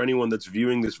encouraging for anyone that's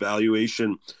viewing this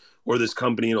valuation or this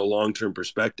company in a long-term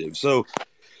perspective. So,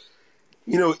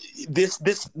 this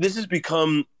has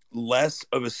become less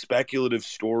of a speculative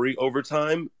story over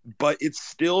time, but it's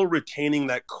still retaining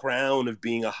that crown of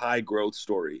being a high growth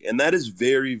story. And that is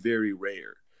very, very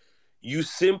rare. You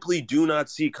simply do not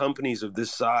see companies of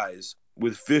this size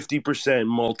with 50%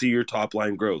 multi-year top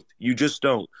line growth. You just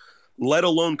don't, let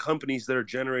alone companies that are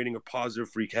generating a positive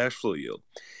free cash flow yield.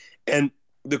 And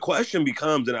the question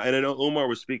becomes, and I know Omar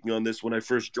was speaking on this when I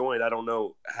first joined, I don't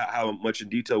know how much in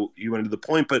detail you went into the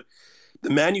point, but the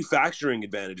manufacturing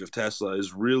advantage of Tesla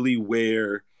is really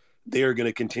where they are going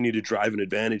to continue to drive an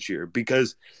advantage here,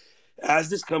 because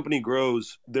as this company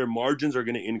grows, their margins are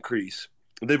going to increase.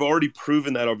 They've already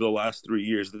proven that over the last 3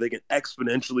 years, that they can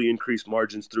exponentially increase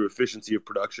margins through efficiency of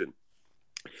production.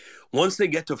 Once they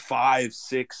get to 5,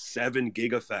 6, 7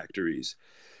 gigafactories,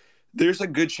 there's a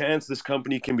good chance this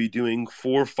company can be doing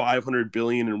 $400-500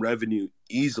 billion in revenue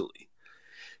easily.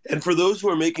 And for those who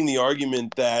are making the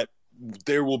argument that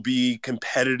there will be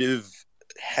competitive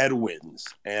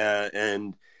headwinds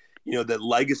and that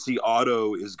legacy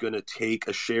auto is going to take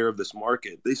a share of this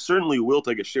market, they certainly will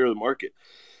take a share of the market.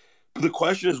 But the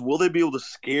question is, will they be able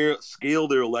to scale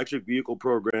their electric vehicle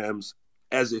programs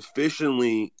as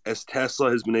efficiently as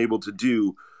Tesla has been able to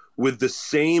do, with the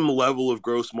same level of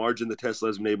gross margin that Tesla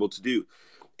has been able to do?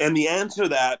 And the answer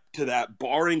to that,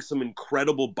 barring some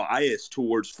incredible bias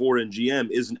towards Ford and GM,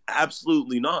 is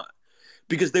absolutely not.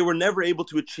 Because they were never able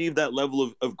to achieve that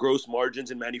level of gross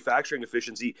margins and manufacturing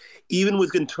efficiency, even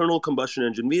with internal combustion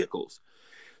engine vehicles.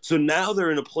 So now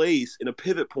they're in a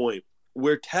pivot point,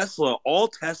 where all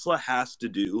Tesla has to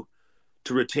do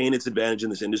to retain its advantage in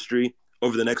this industry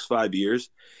over the next 5 years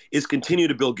is continue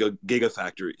to build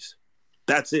gigafactories.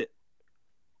 That's it.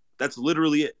 That's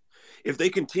literally it. If they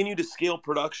continue to scale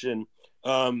production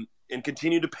and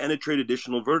continue to penetrate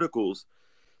additional verticals,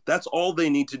 that's all they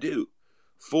need to do.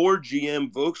 Ford,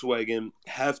 GM, Volkswagen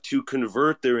have to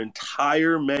convert their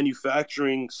entire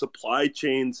manufacturing supply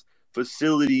chains,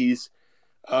 facilities,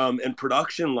 and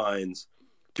production lines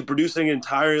to producing an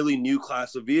entirely new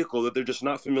class of vehicle that they're just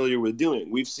not familiar with doing.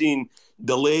 We've seen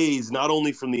delays not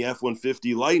only from the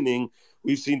F-150 Lightning,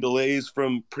 we've seen delays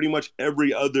from pretty much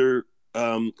every other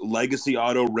legacy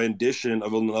auto rendition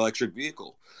of an electric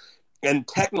vehicle. And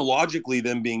technologically,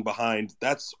 them being behind,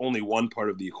 that's only one part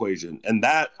of the equation. And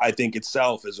that, I think,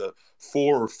 itself is a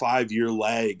 4 or 5 year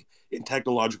lag in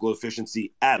technological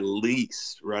efficiency, at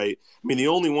least, right? I mean, the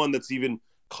only one that's even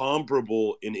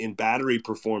comparable in battery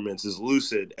performance is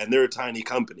Lucid, and they're a tiny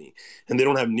company, and they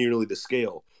don't have nearly the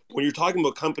scale. When you're talking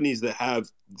about companies that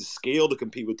have the scale to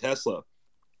compete with Tesla,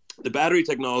 the battery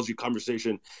technology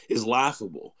conversation is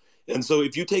laughable. And so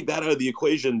if you take that out of the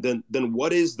equation, then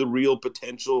what is the real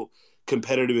potential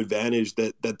competitive advantage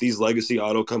that these legacy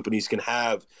auto companies can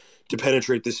have to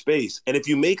penetrate this space? And if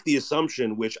you make the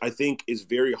assumption, which I think is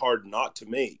very hard not to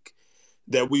make,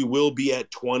 that we will be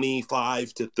at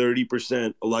 25 to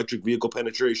 30% electric vehicle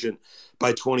penetration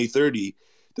by 2030,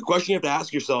 the question you have to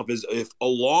ask yourself is, if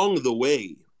along the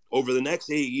way over the next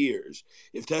 8 years,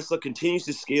 if Tesla continues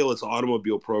to scale its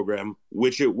automobile program,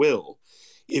 which it will,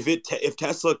 if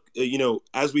Tesla,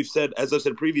 as I've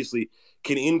said previously,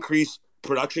 can increase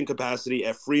production capacity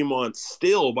at Fremont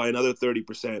still by another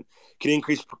 30%, can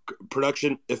increase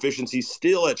production efficiency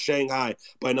still at Shanghai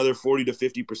by another 40 to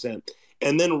 50%,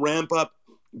 and then ramp up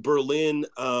Berlin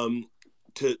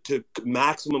to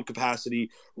maximum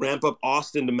capacity, ramp up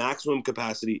Austin to maximum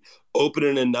capacity, open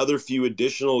in another few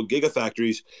additional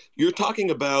gigafactories, you're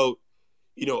talking about,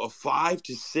 a 5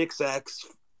 to 6x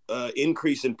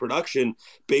increase in production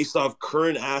based off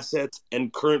current assets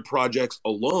and current projects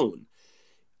alone.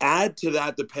 Add to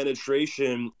that the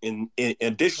penetration in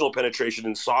additional penetration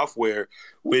in software,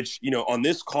 which, on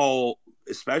this call,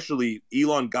 especially,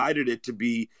 Elon guided it to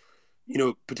be,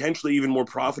 potentially even more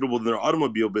profitable than their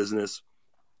automobile business.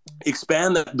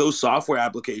 Expand those software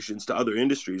applications to other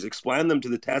industries, expand them to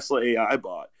the Tesla AI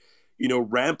bot,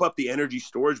 ramp up the energy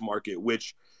storage market,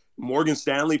 which Morgan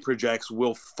Stanley projects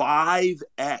will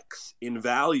 5x in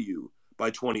value by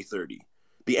 2030.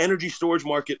 The energy storage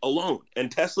market alone,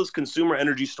 and Tesla's consumer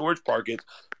energy storage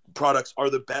products are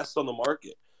the best on the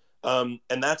market.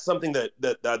 And that's something that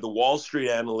the Wall Street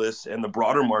analysts and the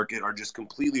broader market are just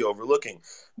completely overlooking.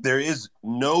 There is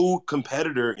no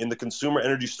competitor in the consumer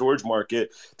energy storage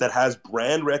market that has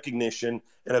brand recognition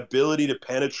and ability to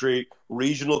penetrate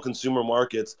regional consumer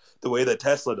markets the way that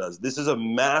Tesla does. This is a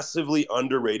massively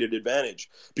underrated advantage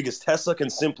because Tesla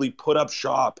can simply put up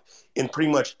shop in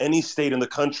pretty much any state in the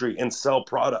country and sell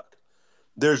product.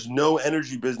 There's no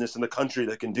energy business in the country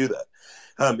that can do that,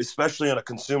 especially on a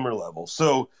consumer level.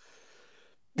 So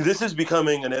this is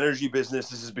becoming an energy business.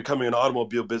 This is becoming an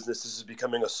automobile business. This is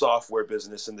becoming a software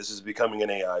business, and this is becoming an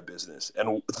AI business.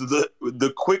 And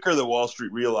the quicker the Wall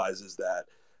Street realizes that,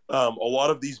 a lot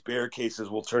of these bear cases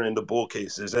will turn into bull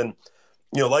cases. And,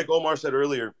 like Omar said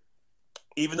earlier,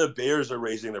 even the bears are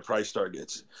raising their price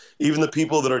targets. Even the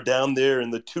people that are down there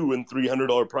in the $200 and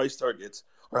 $300 price targets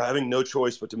are having no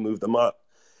choice but to move them up.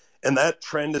 And that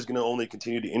trend is going to only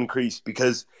continue to increase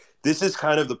because this is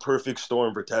kind of the perfect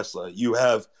storm for Tesla. You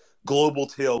have global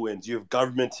tailwinds, you have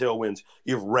government tailwinds,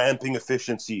 you have ramping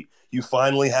efficiency. You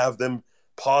finally have them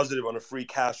positive on a free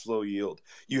cash flow yield.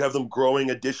 You have them growing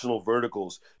additional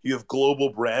verticals. You have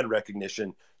global brand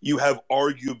recognition. You have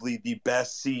arguably the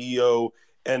best CEO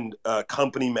and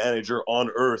company manager on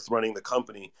earth running the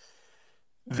company.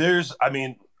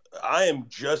 I am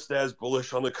just as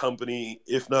bullish on the company,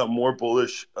 if not more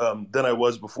bullish, than I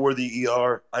was before the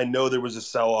ER. I know there was a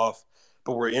sell-off,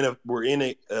 but we're in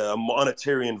a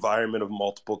monetary environment of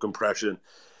multiple compression.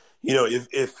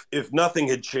 If nothing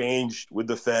had changed with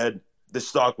the Fed, the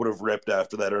stock would have ripped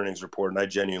after that earnings report, and I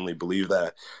genuinely believe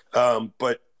that.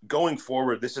 But going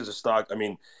forward, this is a stock.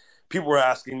 People were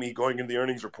asking me going into the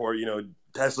earnings report,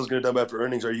 Tesla's going to dump after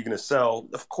earnings. Are you going to sell?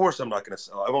 Of course I'm not going to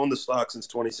sell. I've owned the stock since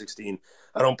 2016.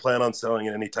 I don't plan on selling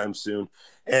it anytime soon.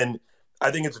 And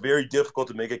I think it's very difficult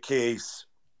to make a case,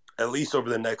 at least over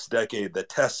the next decade, that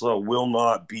Tesla will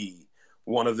not be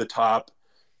one of the top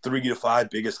 3 to 5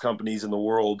 biggest companies in the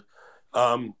world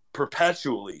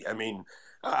perpetually.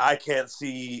 I can't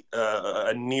see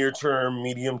a near-term,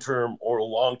 medium-term, or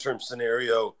long-term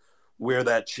scenario where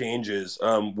that changes.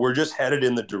 We're just headed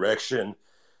in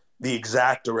the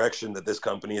exact direction that this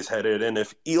company is headed. And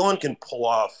if Elon can pull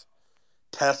off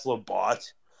Tesla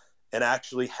bot and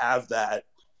actually have that,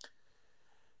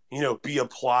 be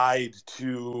applied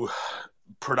to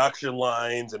production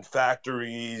lines and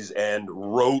factories and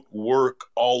rote work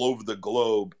all over the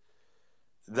globe,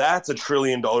 that's a $1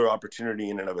 trillion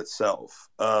opportunity in and of itself.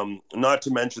 Not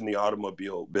to mention the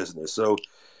automobile business. So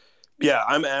yeah,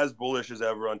 I'm as bullish as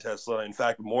ever on Tesla. In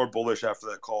fact, more bullish after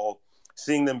that call.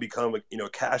 Seeing them become a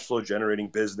cash flow generating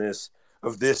business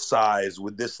of this size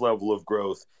with this level of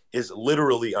growth is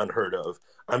literally unheard of.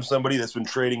 I'm somebody that's been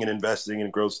trading and investing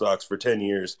in growth stocks for 10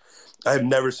 years. I have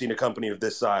never seen a company of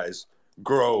this size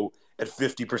grow at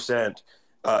 50%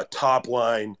 top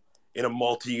line in a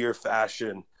multi-year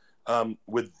fashion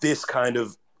with this kind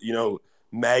of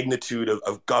magnitude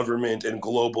of government and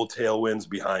global tailwinds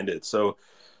behind it. So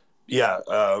yeah,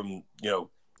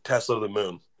 Tesla to the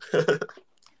moon.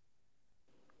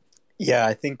 Yeah,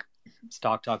 I think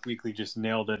Stock Talk Weekly just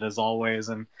nailed it as always.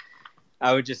 And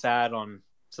I would just add on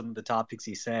some of the topics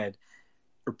he said.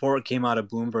 Report came out of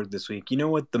Bloomberg this week. You know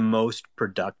what the most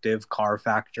productive car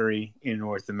factory in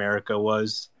North America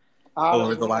was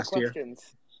over the last year?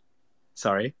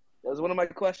 Sorry? That was one of my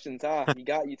questions.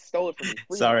 You stole it from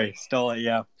me. Sorry, stole it,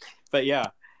 yeah. But yeah,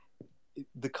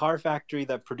 the car factory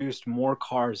that produced more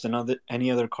cars than any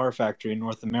other car factory in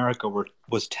North America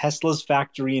was Tesla's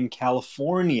factory in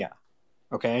California.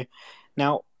 Okay?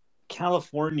 Now,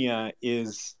 California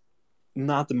is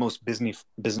not the most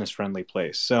business friendly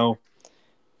place. So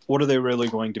what are they really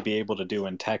going to be able to do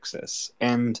in Texas?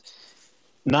 And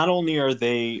not only are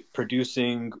they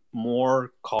producing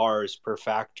more cars per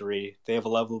factory, they have a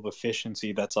level of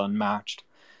efficiency that's unmatched,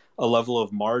 a level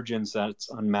of margins that's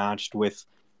unmatched with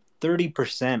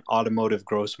 30% automotive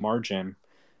gross margin,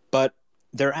 but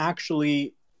they're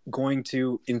actually going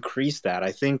to increase that.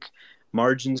 I think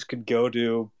margins could go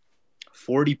to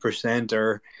 40%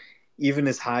 or even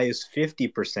as high as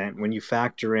 50% when you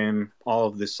factor in all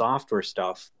of the software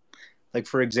stuff. Like,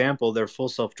 for example, their full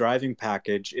self-driving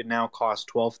package, it now costs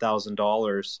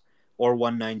 $12,000 or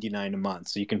 $199 a month.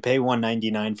 So you can pay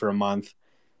 $199 for a month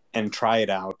and try it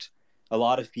out. A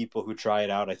lot of people who try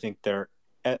it out, I think they're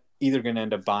either going to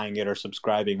end up buying it or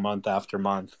subscribing month after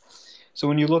month. So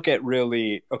when you look at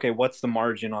really, okay, what's the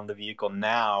margin on the vehicle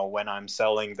now when I'm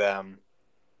selling them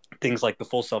things like the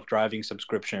full self-driving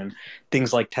subscription,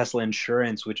 things like Tesla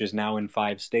Insurance, which is now in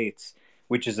 5 states,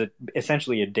 which is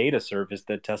essentially a data service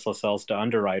that Tesla sells to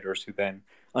underwriters who then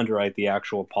underwrite the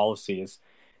actual policies.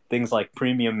 Things like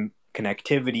premium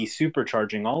connectivity,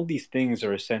 supercharging, all these things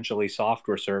are essentially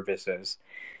software services.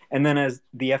 And then as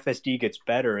the FSD gets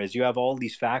better, as you have all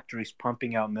these factories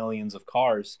pumping out millions of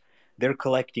cars, they're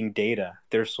collecting data.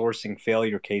 They're sourcing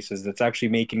failure cases that's actually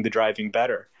making the driving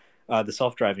better, the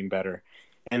self-driving better.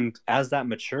 And as that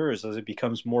matures, as it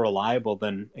becomes more reliable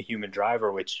than a human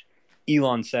driver, which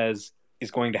Elon says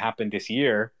is going to happen this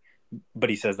year, but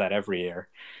he says that every year.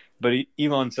 But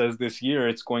Elon says this year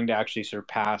it's going to actually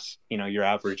surpass, your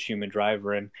average human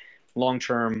driver. And long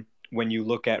term, when you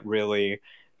look at really,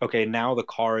 okay, now the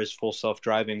car is full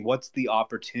self-driving, what's the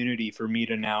opportunity for me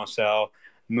to now sell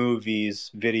movies,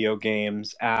 video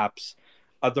games, apps,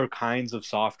 other kinds of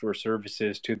software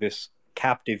services to this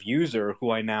captive user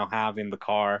who I now have in the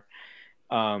car?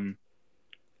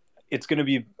 It's going to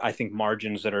be, I think,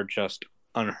 margins that are just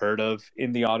unheard of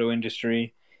in the auto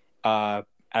industry at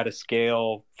a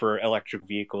scale for electric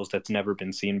vehicles that's never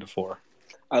been seen before.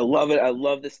 I love it. I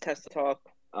love this Tesla talk.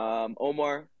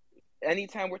 Omar,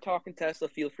 anytime we're talking Tesla,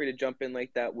 feel free to jump in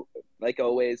like that. Like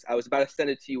always, I was about to send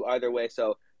it to you either way,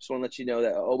 so just want to let you know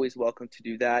that always welcome to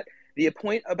do that. The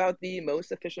point about the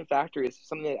most efficient factory is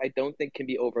something that I don't think can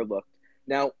be overlooked.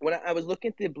 Now, when I was looking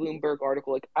at the Bloomberg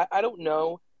article, I don't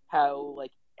know how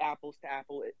apples to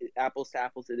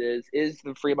apples it is. Is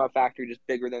the Fremont factory just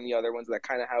bigger than the other ones? That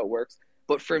kind of how it works.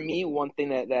 But for me, one thing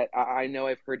that I know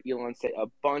I've heard Elon say a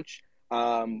bunch.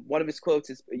 One of his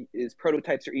quotes is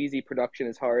prototypes are easy, production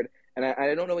is hard. And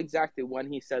I don't know exactly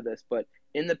when he said this, but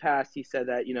in the past he said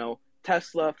that,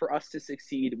 Tesla, for us to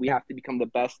succeed, we have to become the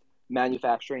best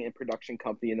manufacturing and production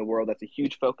company in the world. That's a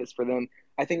huge focus for them.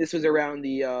 I think this was around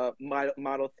the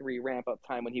Model 3 ramp up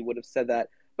time when he would have said that.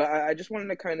 But I just wanted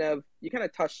to you kind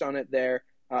of touched on it there.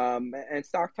 And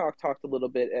Stock Talk talked a little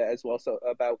bit as well, so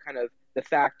about kind of the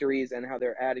factories and how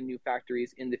they're adding new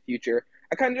factories in the future.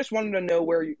 I kind of just wanted to know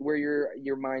where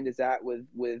your mind is at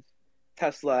with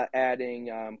Tesla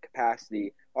adding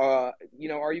capacity. Are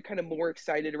you kind of more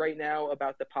excited right now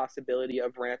about the possibility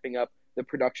of ramping up the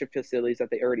production facilities that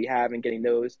they already have and getting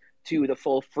those to the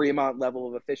full Fremont level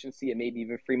of efficiency and maybe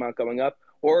even Fremont going up?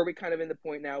 Or are we kind of in the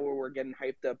point now where we're getting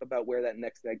hyped up about where that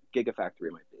next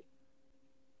gigafactory might be?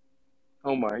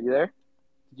 Omar, you there?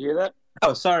 Did you hear that?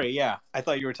 Oh, sorry. Yeah. I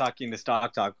thought you were talking to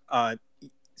Stock Talk.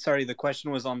 Sorry, the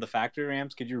question was on the factory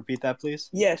ramps. Could you repeat that, please?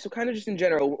 Yeah. So kind of just in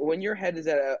general, when your head is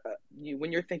at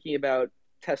when you're thinking about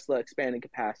Tesla expanding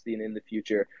capacity and in the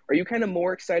future, are you kind of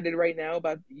more excited right now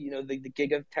about, the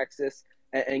Giga of Texas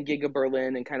and Giga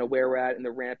Berlin and kind of where we're at in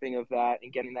the ramping of that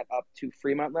and getting that up to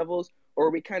Fremont levels? Or are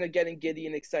we kind of getting giddy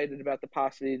and excited about the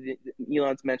possibility that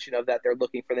Elon's mention of that they're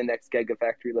looking for the next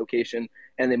Gigafactory location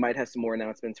and they might have some more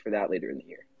announcements for that later in the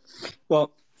year?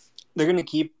 Well, they're going to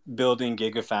keep building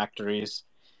Gigafactories.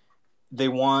 They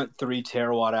want 3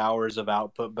 terawatt hours of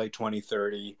output by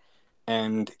 2030.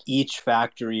 And each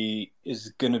factory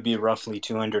is going to be roughly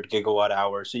 200 gigawatt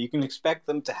hours. So you can expect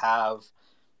them to have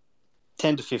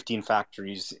 10 to 15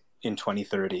 factories in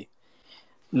 2030.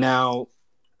 Now,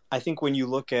 I think when you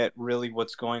look at really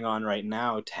what's going on right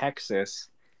now, Texas,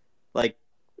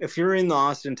 if you're in the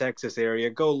Austin, Texas area,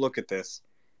 go look at this.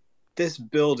 This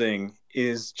building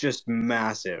is just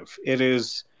massive.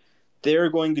 They're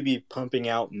going to be pumping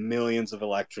out millions of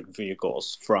electric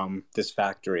vehicles from this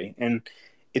factory. And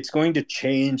it's going to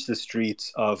change the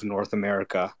streets of North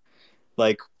America.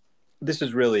 This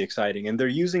is really exciting. And they're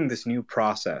using this new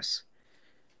process.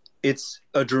 It's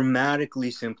a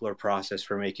dramatically simpler process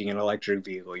for making an electric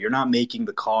vehicle. You're not making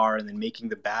the car and then making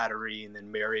the battery and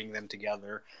then marrying them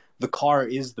together. the car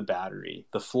is the battery.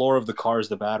 The floor of the car is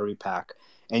the battery pack,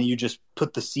 and you just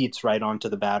put the seats right onto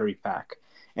the battery pack.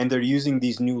 And they're using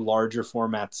these new larger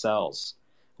format cells,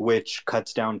 which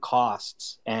cuts down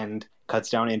costs and cuts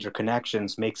down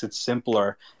interconnections, makes it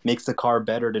simpler, makes the car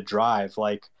better to drive.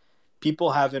 Like,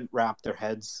 people haven't wrapped their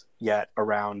heads yet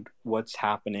around what's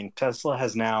happening. Tesla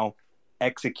has now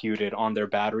executed on their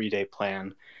battery day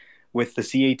plan, with the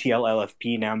CATL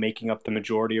LFP now making up the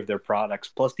majority of their products,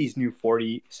 plus these new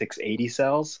 4680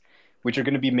 cells, which are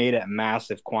going to be made at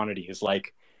massive quantities.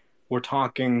 Like, we're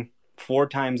talking 4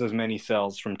 times as many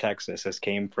cells from Texas as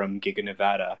came from Giga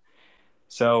Nevada.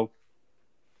 So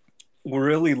we're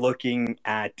really looking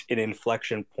at an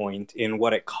inflection point in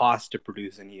what it costs to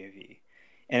produce an EV.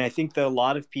 And I think that a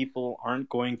lot of people aren't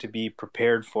going to be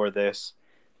prepared for this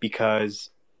because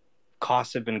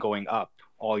costs have been going up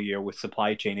all year with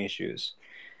supply chain issues.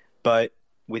 But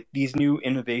with these new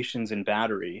innovations in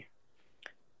battery,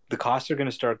 the costs are going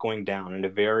to start going down in a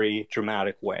very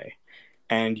dramatic way.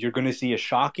 And you're going to see a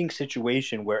shocking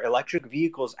situation where electric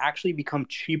vehicles actually become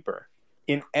cheaper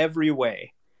in every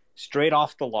way, straight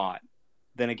off the lot,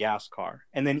 than a gas car.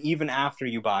 And then even after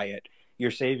you buy it,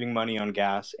 you're saving money on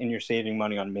gas and you're saving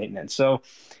money on maintenance. So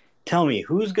tell me,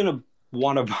 who's going to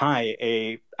want to buy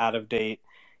a out-of-date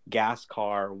gas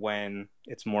car when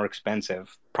it's more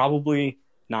expensive? Probably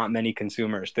not many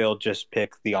consumers. They'll just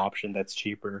pick the option that's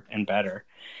cheaper and better.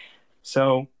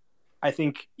 So I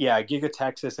think, yeah, Giga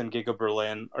Texas and Giga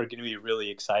Berlin are going to be really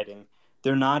exciting.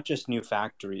 They're not just new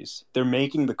factories. They're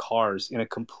making the cars in a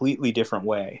completely different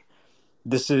way.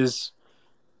 This is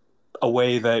a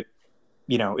way that,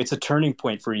 it's a turning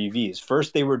point for EVs.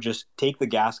 First, they were just take the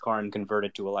gas car and convert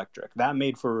it to electric. That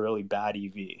made for a really bad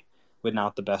EV with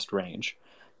not the best range.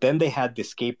 Then they had the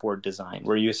skateboard design,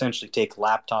 where you essentially take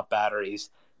laptop batteries,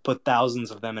 put thousands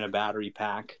of them in a battery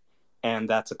pack, and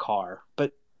that's a car.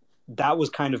 But that was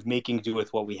kind of making do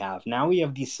with what we have. Now we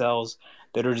have these cells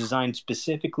that are designed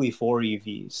specifically for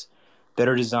EVs, that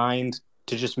are designed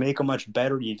to just make a much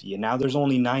better EV. And now there's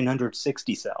only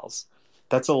 960 cells.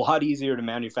 That's a lot easier to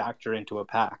manufacture into a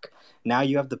pack. Now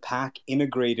you have the pack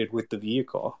integrated with the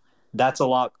vehicle. That's a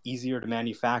lot easier to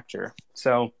manufacture.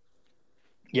 So,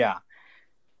 yeah,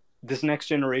 this next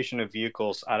generation of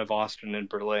vehicles out of Austin and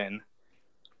Berlin,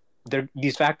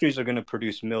 these factories are going to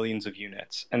produce millions of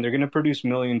units. And they're going to produce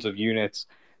millions of units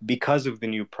because of the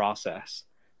new process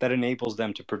that enables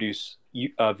them to produce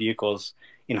vehicles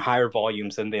in higher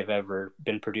volumes than they've ever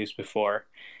been produced before.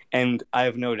 And I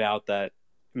have no doubt that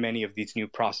many of these new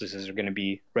processes are going to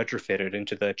be retrofitted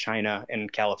into the China and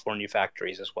California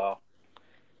factories as well.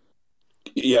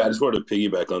 Yeah, I just wanted to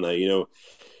piggyback on that.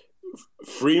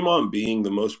 Fremont being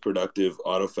the most productive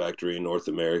auto factory in North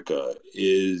America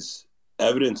is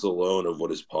evidence alone of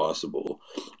what is possible.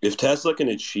 If Tesla can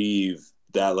achieve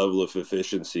that level of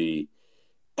efficiency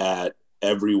at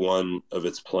every one of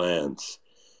its plants,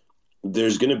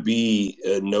 there's going to be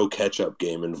no catch-up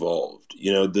game involved.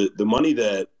 The money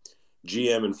that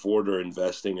GM and Ford are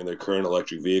investing in their current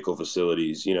electric vehicle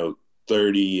facilities,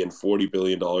 $30 and $40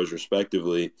 billion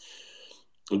respectively,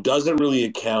 doesn't really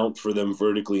account for them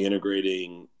vertically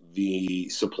integrating the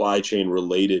supply chain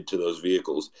related to those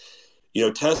vehicles.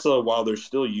 Tesla, while they're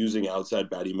still using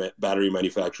outside battery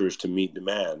manufacturers to meet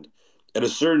demand, at a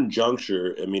certain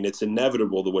juncture, it's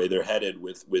inevitable the way they're headed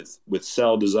with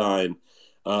cell design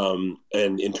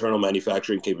and internal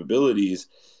manufacturing capabilities,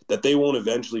 that they won't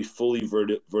eventually fully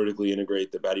vertically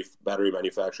integrate the battery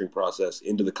manufacturing process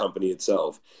into the company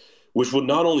itself, which will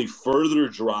not only further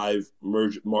drive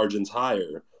margins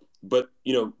higher, but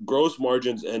gross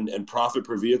margins and profit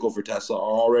per vehicle for Tesla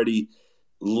are already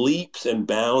leaps and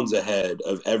bounds ahead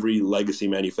of every legacy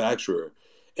manufacturer.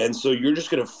 And so you're just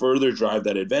going to further drive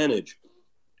that advantage.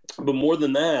 But more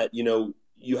than that,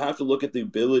 you have to look at the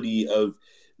ability of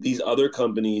these other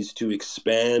companies to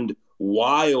expand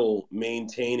while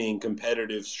maintaining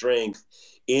competitive strength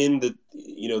in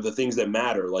the things that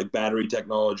matter, like battery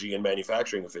technology and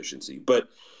manufacturing efficiency. But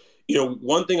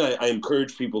one thing I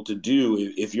encourage people to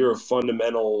do, if you're a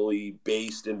fundamentally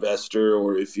based investor,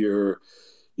 or if you're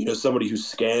somebody who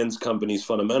scans companies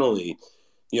fundamentally,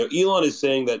 Elon is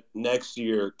saying that next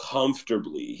year,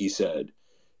 comfortably, he said,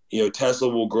 Tesla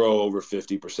will grow over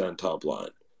 50% top line.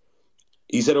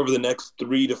 He said over the next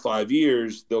 3 to 5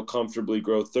 years, they'll comfortably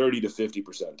grow 30 to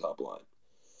 50% top line.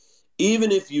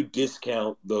 Even if you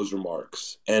discount those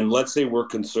remarks, and let's say we're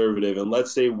conservative, and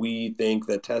let's say we think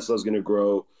that Tesla is going to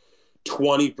grow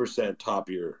 20%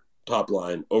 top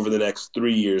line over the next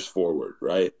 3 years forward,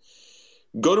 right?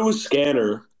 Go to a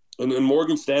scanner, and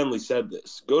Morgan Stanley said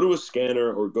this. Go to a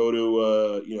scanner or go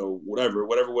to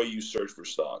whatever way you search for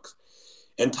stocks,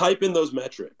 and type in those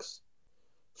metrics.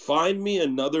 Find me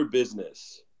another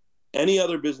business, any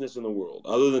other business in the world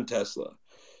other than Tesla,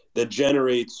 that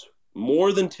generates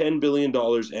more than $10 billion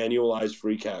annualized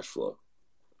free cash flow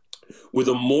with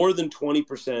a more than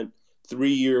 20%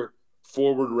 3-year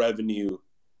forward revenue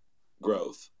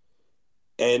growth.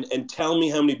 And tell me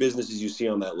how many businesses you see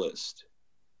on that list.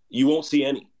 You won't see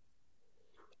any.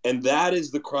 And that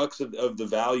is the crux of the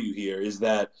value here, is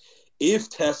that if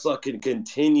Tesla can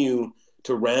continue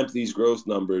to ramp these growth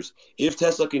numbers, if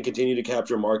Tesla can continue to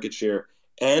capture market share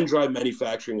and drive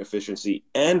manufacturing efficiency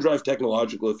and drive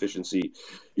technological efficiency,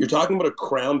 you're talking about a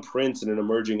crown prince in an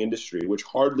emerging industry, which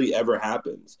hardly ever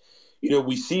happens.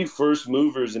 We see first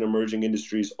movers in emerging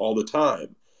industries all the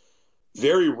time.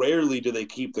 Very rarely do they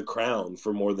keep the crown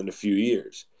for more than a few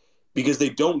years because they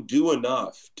don't do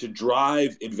enough to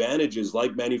drive advantages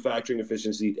like manufacturing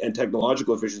efficiency and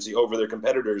technological efficiency over their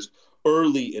competitors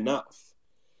early enough.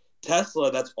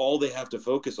 Tesla, that's all they have to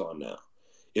focus on now.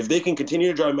 If they can continue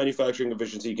to drive manufacturing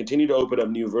efficiency, continue to open up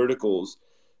new verticals,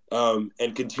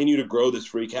 and continue to grow this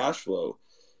free cash flow,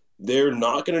 they're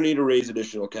not going to need to raise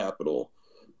additional capital.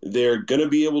 They're going to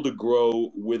be able to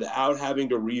grow without having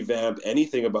to revamp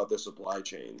anything about their supply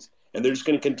chains. And they're just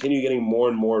going to continue getting more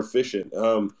and more efficient.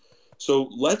 So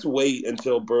let's wait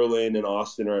until Berlin and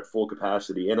Austin are at full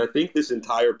capacity. And I think this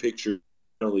entire picture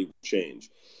will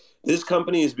change. This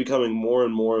company is becoming more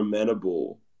and more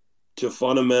amenable to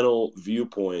fundamental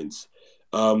viewpoints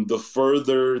the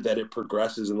further that it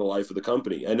progresses in the life of the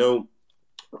company. I know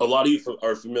a lot of you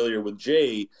are familiar with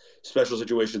Jay, Special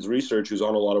Situations Research, who's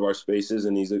on a lot of our spaces,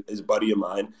 and he's a buddy of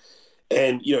mine.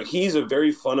 And, he's a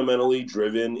very fundamentally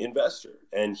driven investor,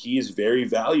 and he's very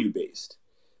value-based.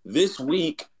 This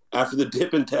week, after the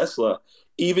dip in Tesla,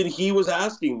 even he was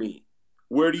asking me,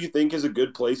 where do you think is a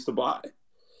good place to buy?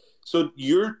 So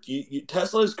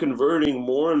Tesla is converting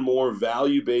more and more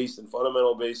value-based and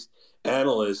fundamental-based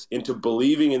analysts into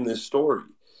believing in this story.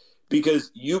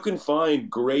 Because you can find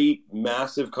great,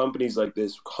 massive companies like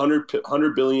this,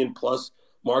 100 billion plus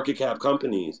market cap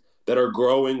companies that are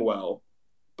growing well.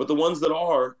 But the ones that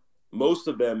are, most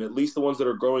of them, at least the ones that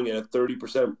are growing at a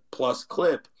 30% plus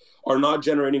clip, are not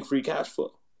generating free cash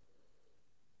flow.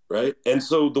 Right? And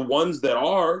so the ones that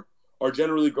are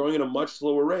generally growing at a much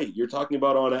slower rate. You're talking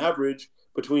about, on average,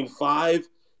 between 5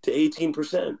 to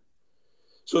 18%.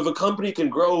 So if a company can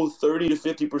grow 30 to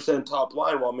 50% top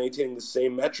line while maintaining the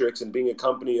same metrics and being a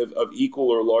company of equal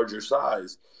or larger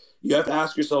size, you have to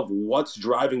ask yourself, what's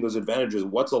driving those advantages?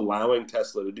 What's allowing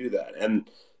Tesla to do that? And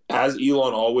as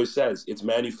Elon always says, it's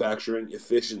manufacturing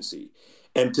efficiency.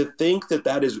 And to think that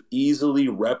that is easily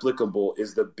replicable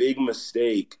is the big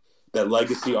mistake that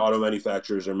legacy auto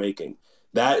manufacturers are making.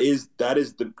 That is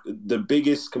the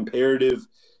biggest comparative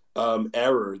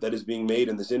error that is being made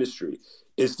in this industry,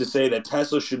 is to say that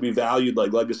Tesla should be valued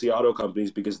like legacy auto companies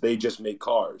because they just make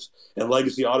cars, and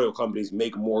legacy auto companies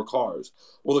make more cars.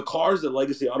 Well, the cars that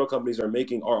legacy auto companies are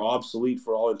making are obsolete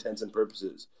for all intents and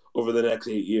purposes over the next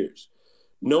 8 years.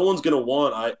 No one's going to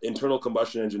want internal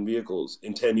combustion engine vehicles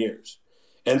in 10 years.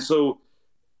 And so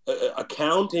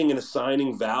accounting and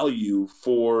assigning value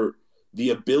for the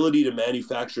ability to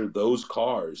manufacture those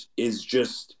cars is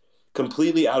just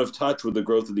completely out of touch with the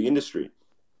growth of the industry.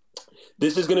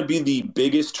 This is going to be the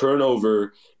biggest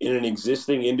turnover in an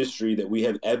existing industry that we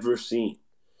have ever seen.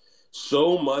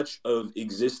 So much of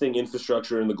existing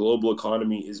infrastructure in the global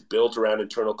economy is built around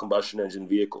internal combustion engine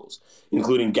vehicles,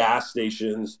 including gas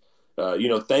stations.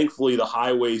 Thankfully, the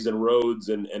highways and roads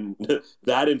and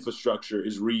that infrastructure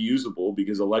is reusable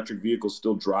because electric vehicles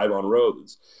still drive on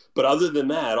roads. But other than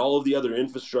that, all of the other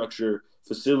infrastructure,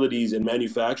 facilities, and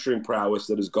manufacturing prowess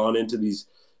that has gone into these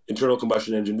internal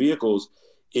combustion engine vehicles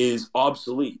is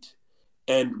obsolete.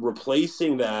 And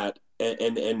replacing that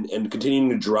and continuing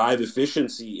to drive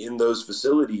efficiency in those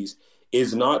facilities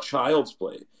is not child's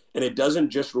play. And it doesn't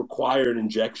just require an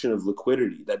injection of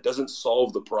liquidity. That doesn't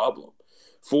solve the problem.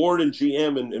 Ford and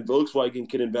GM and Volkswagen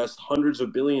can invest hundreds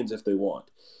of billions if they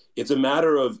want. It's a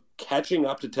matter of catching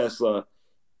up to Tesla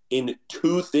in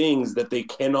two things that they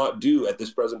cannot do at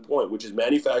this present point, which is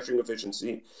manufacturing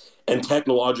efficiency and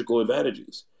technological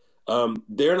advantages.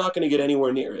 They're not going to get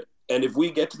anywhere near it. And if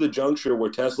we get to the juncture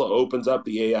where Tesla opens up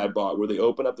the AI bot, where they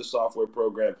open up the software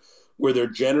program, where they're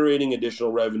generating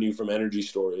additional revenue from energy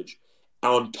storage,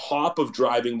 on top of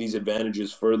driving these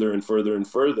advantages further and further and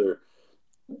further,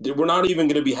 we're not even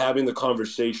going to be having the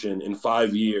conversation in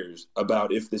 5 years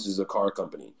about if this is a car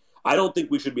company. I don't think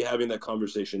we should be having that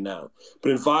conversation now.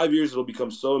 But in 5 years, it'll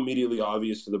become so immediately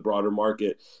obvious to the broader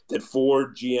market that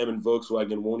Ford, GM, and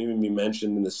Volkswagen won't even be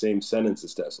mentioned in the same sentence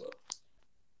as Tesla.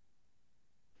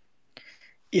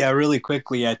 Yeah, really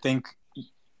quickly, I think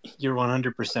You're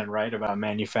 100% right about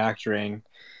manufacturing.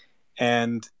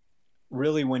 And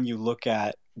really, when you look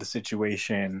at the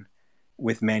situation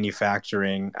with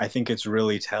manufacturing, I think it's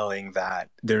really telling that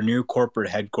their new corporate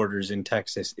headquarters in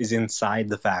Texas is inside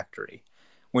the factory.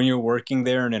 When you're working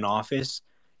there in an office,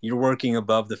 you're working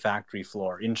above the factory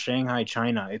floor. In Shanghai,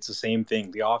 China, it's the same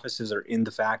thing. The offices are in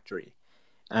the factory,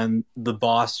 and the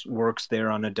boss works there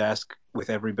on a desk with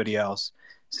everybody else.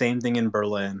 Same thing in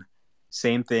Berlin.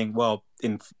 Same thing. Well,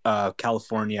 in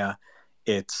California,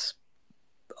 it's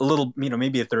a little,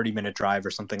 maybe a 30-minute drive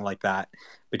or something like that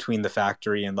between the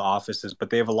factory and the offices. But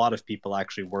they have a lot of people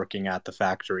actually working at the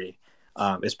factory,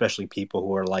 especially people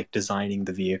who are like designing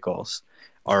the vehicles,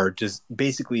 are just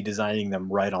basically designing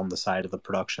them right on the side of the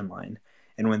production line.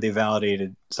 And when they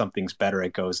validated something's better,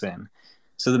 it goes in.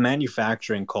 So the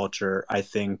manufacturing culture, I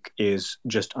think, is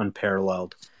just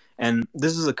unparalleled. And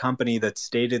this is a company that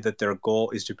stated that their goal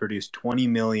is to produce 20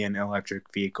 million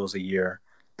electric vehicles a year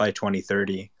by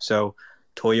 2030. So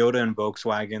Toyota and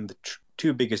Volkswagen, the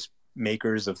two biggest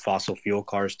makers of fossil fuel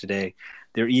cars today,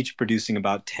 they're each producing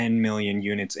about 10 million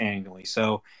units annually.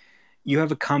 So you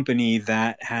have a company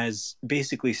that has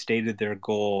basically stated their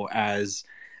goal as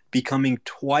becoming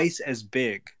twice as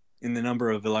big in the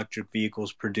number of electric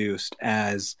vehicles produced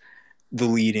as the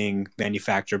leading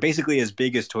manufacturer, basically as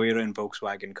big as Toyota and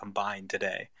Volkswagen combined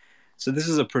today. So this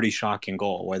is a pretty shocking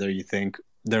goal, whether you think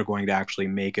they're going to actually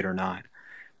make it or not.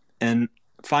 And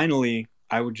finally,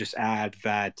 I would just add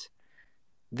that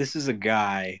this is a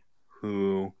guy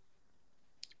who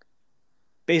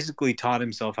basically taught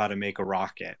himself how to make a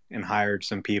rocket and hired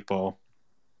some people.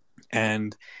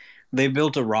 And they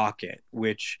built a rocket,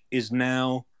 which is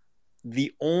now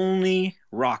the only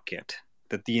rocket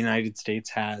that the United States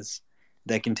has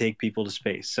that can take people to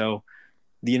space. So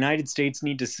the United States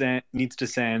needs to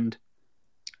send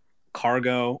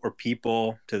cargo or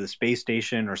people to the space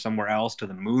station or somewhere else, to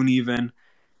the moon even.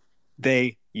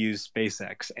 They use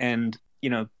SpaceX. And,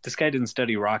 this guy didn't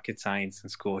study rocket science in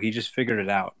school. He just figured it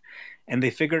out. And they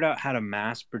figured out how to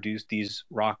mass produce these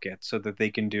rockets so that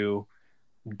they can do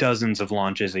dozens of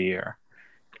launches a year.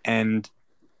 And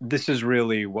this is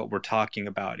really what we're talking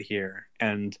about here.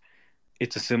 And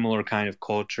it's a similar kind of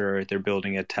culture they're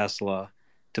building at Tesla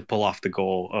to pull off the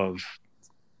goal of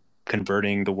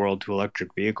converting the world to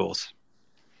electric vehicles.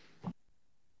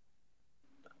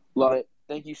 Love it.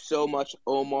 Thank you so much,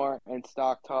 Omar and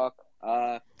Stock Talk.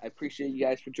 I appreciate you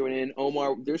guys for joining in.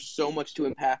 Omar, there's so much to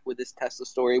unpack with this Tesla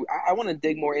story. I want to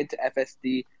dig more into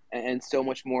FSD and so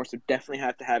much more, so definitely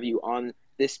have to have you on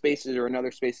this Spaces or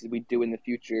another Spaces we do in the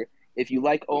future. If you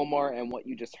like Omar and what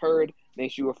you just heard,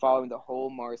 make sure you're following the whole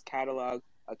Mars Catalog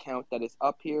account that is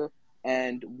up here.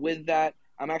 And with that,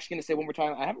 I'm actually going to say one more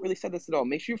time, I haven't really said this at all.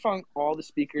 Make sure you're following all the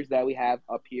speakers that we have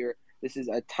up here. This is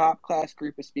a top-class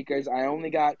group of speakers. I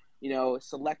only got,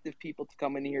 selective people to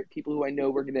come in here, people who I know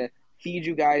we're going to feed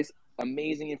you guys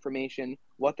amazing information.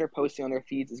 What they're posting on their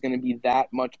feeds is going to be that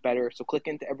much better. So click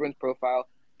into everyone's profile,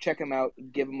 check them out,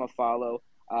 give them a follow.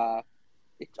 I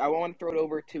want to throw it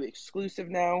over to Exclusive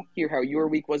now, hear how your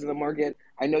week was in the market.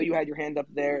 I know you had your hand up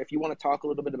there. If you want to talk a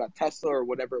little bit about Tesla or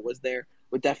whatever it was there,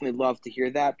 would definitely love to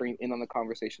hear that, bring in on the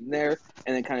conversation there,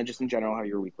 and then kind of just in general how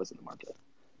your week was in the market.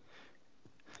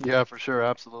 Yeah, for sure.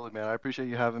 Absolutely, man. I appreciate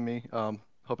you having me.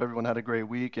 Hope everyone had a great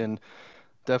week, and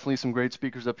definitely some great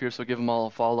speakers up here, so give them all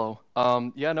a follow.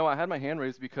 I had my hand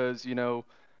raised because,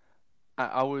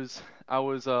 I was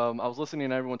listening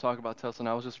to everyone talk about Tesla, and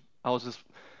I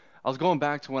was going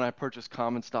back to when I purchased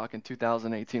common stock in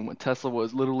 2018 when Tesla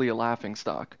was literally a laughing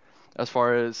stock as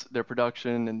far as their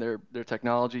production and their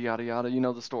technology, yada, yada. You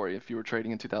know the story if you were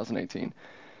trading in 2018.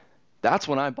 That's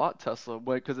when I bought Tesla,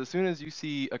 because as soon as you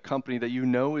see a company that you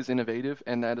know is innovative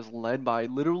and that is led by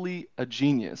literally a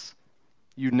genius,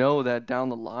 you know that down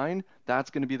the line, that's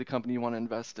going to be the company you want to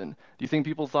invest in. Do you think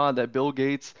people thought that Bill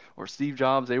Gates or Steve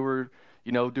Jobs, they were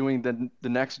doing the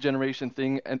next generation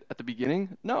thing at the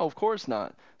beginning? No, of course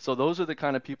not. So those are the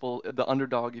kind of people, the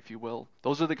underdog, if you will.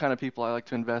 Those are the kind of people I like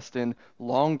to invest in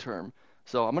long term.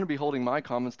 So I'm going to be holding my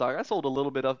common stock. I sold a little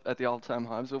bit up at the all-time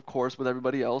highs, of course, with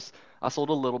everybody else. I sold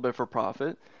a little bit for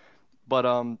profit. But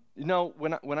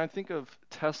when I think of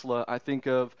Tesla, I think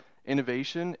of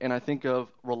innovation and I think of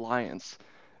reliance.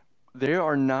 They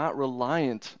are not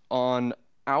reliant on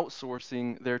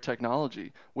outsourcing their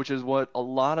technology, which is what a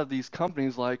lot of these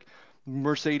companies like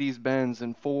Mercedes-Benz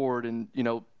and Ford and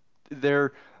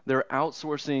they're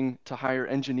outsourcing to hire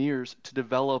engineers to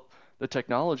develop the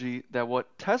technology that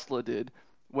what Tesla did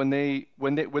when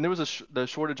there was the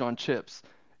shortage on chips.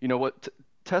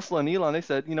 Tesla and Elon, they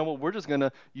said, we're just going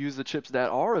to use the chips that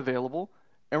are available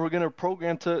and we're going to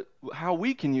program to how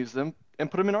we can use them and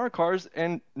put them in our cars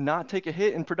and not take a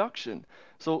hit in production.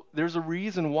 So there's a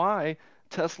reason why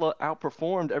Tesla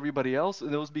outperformed everybody else,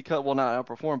 and it was because, well, not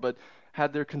outperformed, but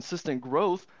had their consistent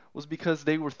growth was because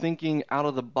they were thinking out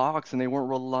of the box and they weren't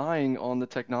relying on the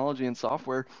technology and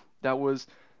software that was,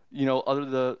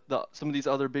 other some of these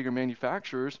other bigger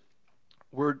manufacturers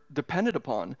were dependent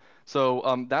upon.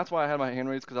 So that's why I had my hand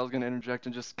raised, because I was going to interject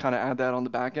and just kind of add that on the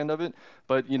back end of it.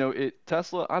 But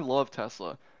Tesla, I love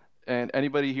Tesla, and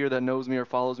anybody here that knows me or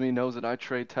follows me knows that I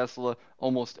trade Tesla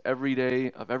almost every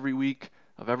day of every week,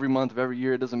 of every month, of every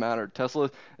year. It doesn't matter.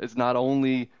 Tesla is not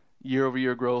only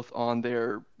year-over-year growth on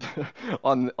their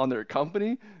on their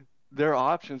company. Their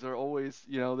options are always,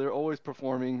 they're always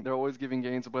performing. They're always giving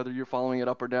gains, whether you're following it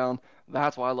up or down.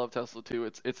 That's why I love Tesla too.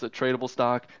 It's a tradable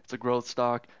stock. It's a growth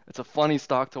stock. It's a funny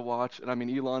stock to watch. And I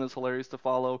mean, Elon is hilarious to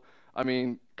follow. I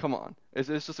mean, come on. It's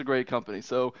just a great company.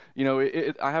 So,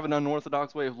 I have an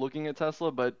unorthodox way of looking at Tesla,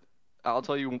 but I'll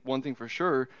tell you one thing for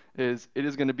sure is it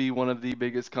is going to be one of the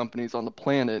biggest companies on the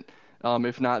planet,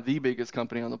 if not the biggest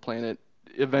company on the planet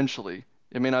eventually.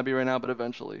 It may not be right now, but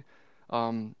eventually.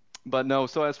 But no,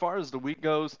 so as far as the week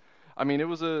goes, I mean,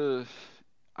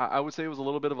 I would say it was a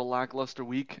little bit of a lackluster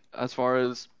week as far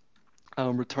as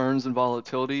returns and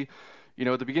volatility.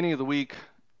 At the beginning of the week,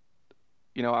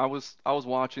 I was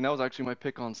watching. That was actually my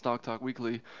pick on Stock Talk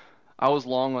Weekly. I was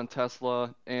long on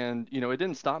Tesla, and it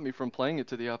didn't stop me from playing it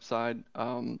to the upside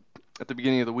at the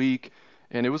beginning of the week,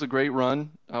 and it was a great run.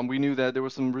 We knew that there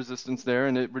was some resistance there,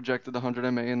 and it rejected the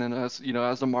 100 MA, and then as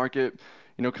the market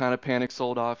kind of panic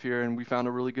sold off here, and we found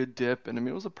a really good dip. And I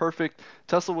mean,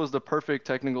 Tesla was the perfect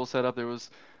technical setup. There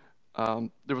was a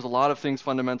lot of things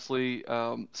fundamentally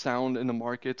sound in the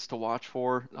markets to watch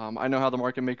for. I know how the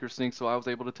market makers think, so I was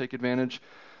able to take advantage.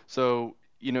 So,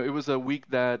 it was a week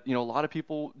that, a lot of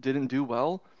people didn't do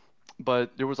well,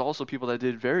 but there was also people that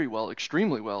did very well,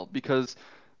 extremely well, because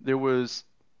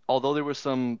although there were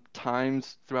some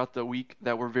times throughout the week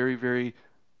that were very, very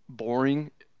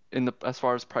boring as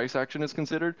far as price action is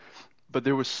considered, but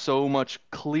there was so much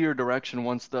clear direction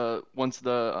once the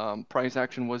price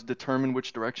action was determined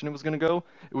which direction it was going to go.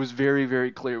 It was very,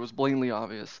 very clear. It was blatantly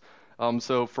obvious.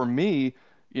 So for me,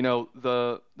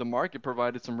 the market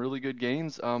provided some really good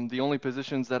gains. The only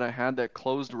positions that I had that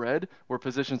closed red were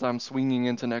positions I'm swinging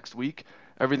into next week.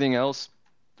 Everything else,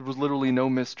 there was literally no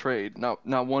missed trade. Not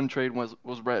one trade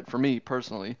was red for me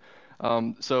personally.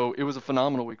 So it was a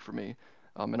phenomenal week for me.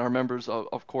 And our members,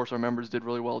 of course, our members did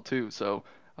really well too. So,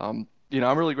 I'm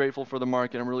really grateful for the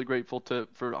market. I'm really grateful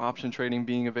for option trading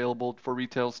being available for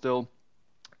retail still.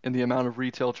 And the amount of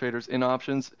retail traders in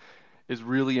options is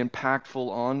really impactful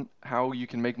on how you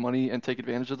can make money and take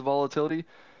advantage of the volatility.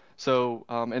 So,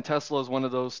 and Tesla is one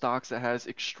of those stocks that has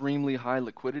extremely high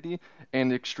liquidity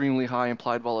and extremely high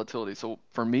implied volatility. So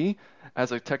for me,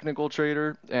 as a technical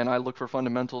trader, and I look for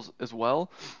fundamentals as well,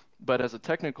 but as a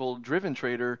technical driven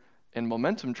trader and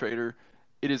momentum trader,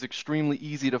 it is extremely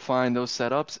easy to find those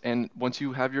setups. And once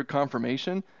you have your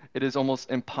confirmation, it is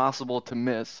almost impossible to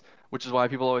miss, which is why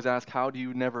people always ask, how do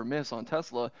you never miss on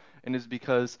Tesla? And it's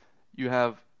because you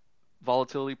have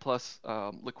volatility plus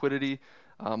liquidity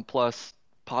plus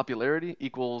popularity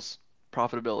equals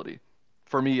profitability,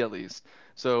 for me at least.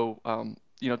 So,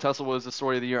 Tesla was the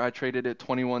story of the year. I traded it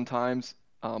 21 times,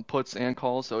 puts and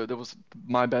calls. So that was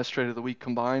my best trade of the week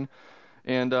combined.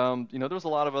 And, there was a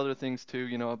lot of other things too.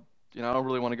 I don't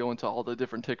really want to go into all the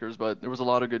different tickers, but there was a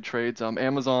lot of good trades.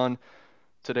 Amazon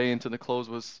today into the close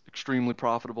was extremely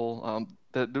profitable.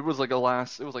 There was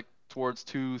it was like towards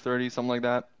 230, something like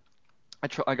that.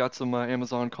 I got some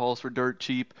Amazon calls for dirt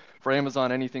cheap. For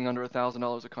Amazon, anything under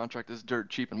 $1,000 a contract is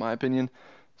dirt cheap in my opinion.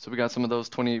 So we got some of those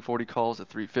 2840 calls at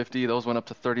 350. Those went up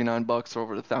to $39 for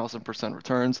over 1,000%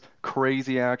 returns.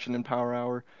 Crazy action in Power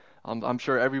Hour. I'm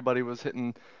sure everybody was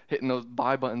hitting those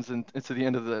buy buttons into the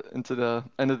end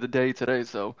of the day today.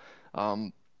 So,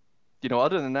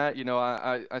 other than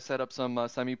that, I set up some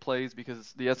semi plays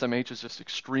because the SMH is just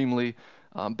extremely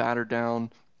battered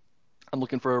down. I'm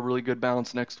looking for a really good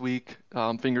bounce next week.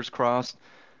 Fingers crossed.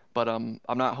 But I'm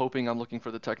not hoping. I'm looking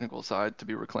for the technical side to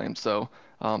be reclaimed. So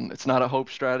it's not a hope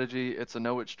strategy. It's a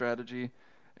know it strategy.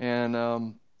 And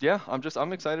I'm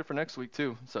excited for next week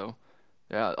too. So.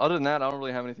 Yeah, other than that, I don't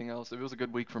really have anything else. It was a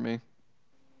good week for me.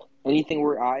 Anything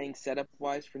we're eyeing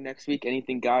setup-wise for next week?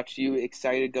 Anything got you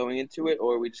excited going into it,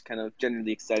 or are we just kind of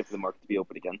generally excited for the market to be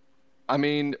open again? I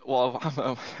mean, well,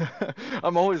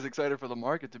 I'm always excited for the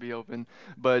market to be open,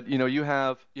 but I'm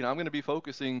going to be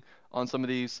focusing on some of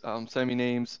these semi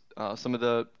names, some of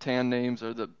the TAN names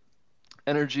or the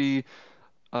energy,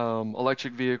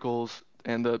 electric vehicles,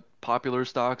 and the popular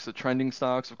stocks, the trending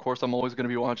stocks. Of course, I'm always going to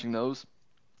be watching those.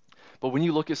 But when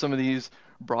you look at some of these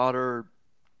broader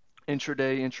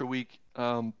intraday, intra-week,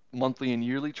 monthly and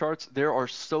yearly charts, there are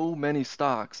so many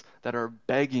stocks that are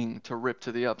begging to rip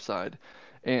to the upside.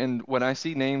 And when I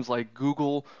see names like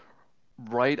Google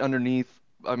right underneath,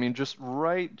 I mean, just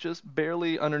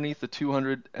barely underneath the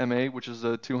 200 MA, which is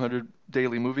the 200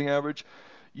 daily moving average,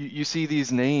 you see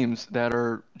these names that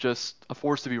are just a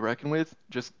force to be reckoned with,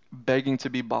 just begging to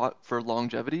be bought for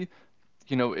longevity.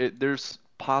 There's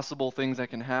possible things that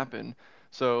can happen.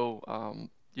 So,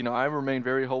 I remain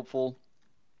very hopeful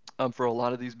for a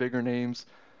lot of these bigger names.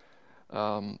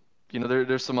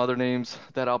 There's some other names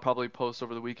that I'll probably post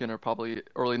over the weekend or probably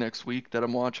early next week that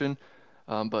I'm watching.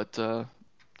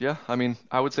 Yeah, I mean,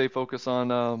 I would say focus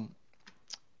on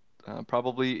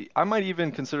probably. I might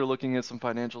even consider looking at some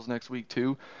financials next week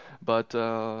too, but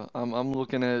I'm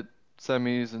looking at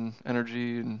semis and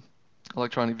energy and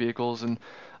electronic vehicles, and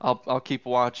I'll keep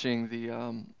watching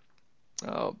the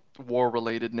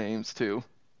war-related names too.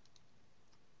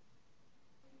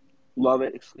 Love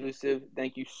it, exclusive.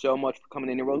 Thank you so much for coming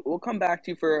in here. We'll come back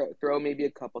to you throw maybe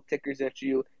a couple tickers at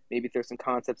you, maybe throw some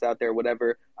concepts out there,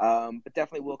 whatever. But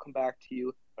definitely we'll come back to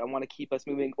you. But I want to keep us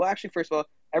moving. Well, actually, first of all,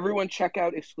 everyone check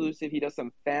out Exclusive. He does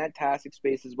some fantastic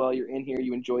spaces while you're in here.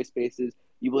 You enjoy spaces.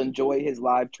 You will enjoy his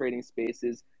live trading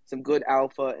spaces. Some good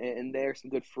alpha in there,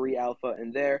 some good free alpha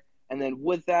in there. And then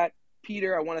with that,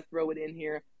 Peter, I want to throw it in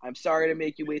here. I'm sorry to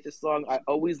make you wait this long. I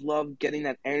always love getting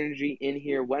that energy in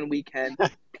here when we can.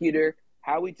 Peter,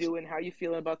 how we doing? How you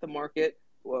feeling about the market?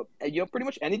 Well, pretty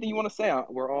much anything you want to say,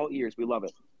 we're all ears. We love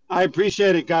it. I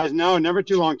appreciate it, guys. No, never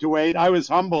too long to wait. I was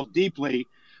humbled deeply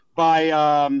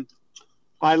by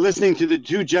listening to the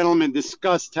two gentlemen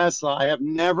discuss Tesla. I have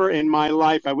never in my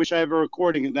life, I wish I have a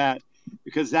recording of that,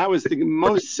 because that was the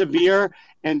most severe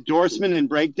endorsement and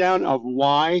breakdown of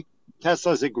why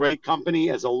Tesla is a great company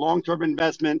as a long-term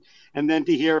investment. And then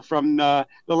to hear from the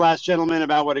last gentleman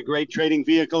about what a great trading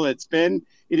vehicle it's been,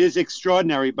 it is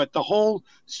extraordinary. But the whole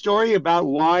story about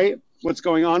what's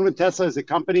going on with Tesla as a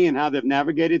company and how they've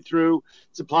navigated through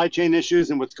supply chain issues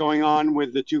and what's going on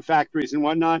with the two factories and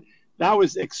whatnot, that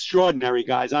was extraordinary,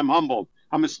 guys. I'm humbled.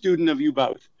 I'm a student of you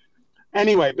both.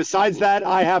 Anyway, besides that,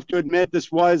 I have to admit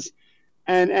this was,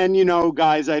 and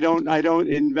guys, I don't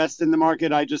invest in the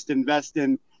market. I just invest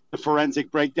in the forensic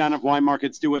breakdown of why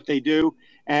markets do what they do.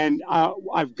 And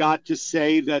I've got to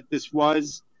say that this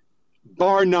was,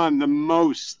 bar none, the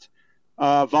most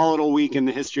volatile week in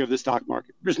the history of the stock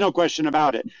market. There's no question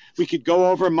about it. We could go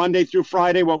over Monday through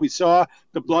Friday what we saw.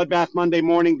 The bloodbath Monday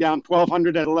morning down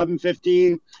 1,200 at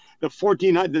 11:15.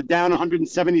 The down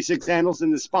 176 handles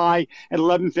in the SPY at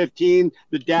 11:15.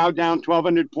 The Dow down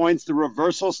 1,200 points. The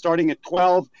reversal starting at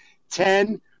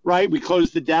 12:10. Right, we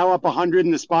closed the Dow up 100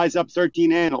 and the SPY's up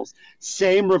 13 handles.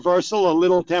 Same reversal, a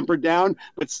little tempered down,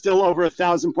 but still over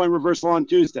 1,000-point reversal on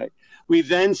Tuesday. We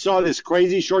then saw this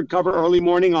crazy short cover early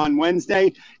morning on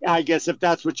Wednesday. I guess if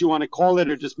that's what you want to call it,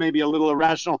 or just maybe a little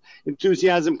irrational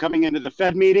enthusiasm coming into the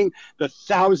Fed meeting. The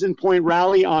 1,000-point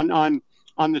rally on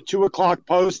the 2 o'clock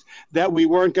post that we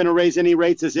weren't going to raise any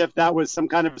rates, as if that was some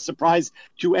kind of a surprise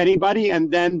to anybody. And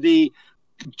then the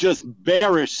just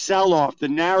bearish sell-off, the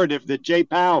narrative that Jay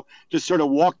Powell just sort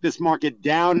of walked this market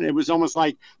down. It was almost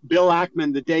like Bill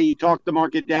Ackman the day he talked the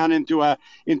market down into a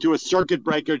circuit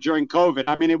breaker during COVID.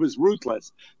 I mean, it was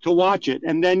ruthless to watch it.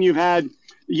 And then you had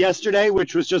yesterday,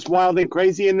 which was just wild and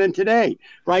crazy, and then today,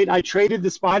 right? I traded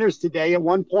the spiders today. At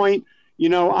one point,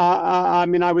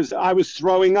 I was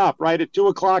throwing up, right? At 2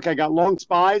 o'clock, I got long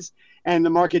SPYs, and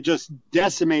the market just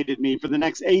decimated me for the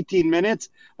next 18 minutes.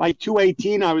 By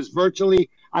 2:18,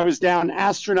 I was down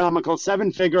astronomical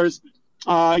 7 figures,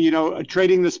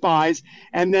 trading the SPYs.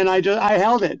 And then I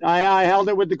held it. I held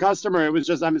it with the customer. It was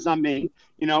just, it's not me.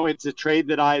 It's a trade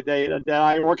that I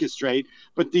orchestrate.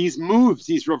 But these moves,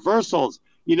 these reversals,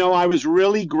 I was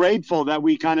really grateful that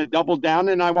we kind of doubled down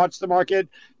and I watched the market,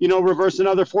 reverse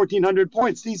another 1,400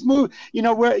 points. These moves,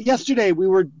 yesterday we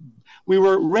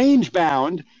were range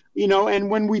bound. And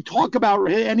when we talk about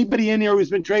anybody in here who's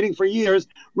been trading for years,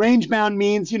 range bound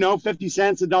means, 50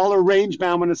 cents, $1 range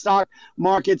bound when a stock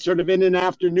market sort of in an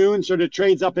afternoon sort of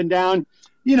trades up and down,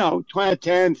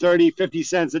 10, 30, 50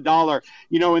 cents, $1,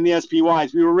 in the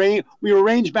SPYs. We were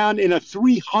range bound in a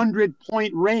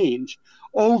 300-point range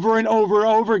over and over and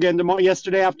over again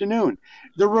yesterday afternoon.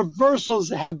 The reversals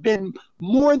have been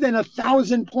more than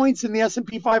 1,000 points in the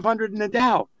S&P 500 and the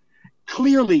Dow.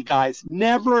 Clearly, guys,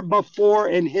 never before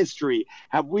in history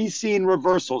have we seen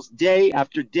reversals day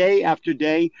after day after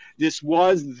day. This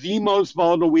was the most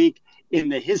volatile week in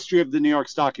the history of the New York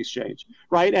Stock Exchange,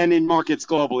 right? And in markets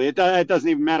globally. It doesn't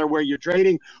even matter where you're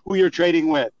trading, who you're trading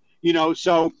with.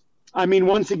 So I mean,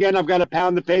 once again, I've got to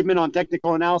pound the pavement on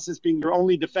technical analysis being your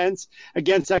only defense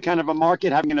against that kind of a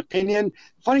market, having an opinion.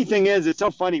 Funny thing is, it's so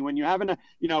funny when you have and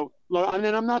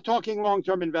then I'm not talking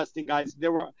long-term investing, guys.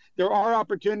 There are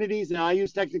opportunities, and I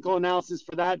use technical analysis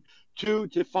for that too,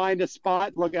 to find a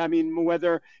spot. Look, I mean,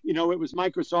 whether, it was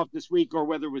Microsoft this week or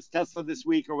whether it was Tesla this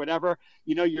week or whatever,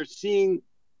 you're seeing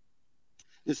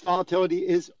this volatility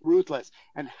is ruthless.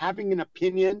 And having an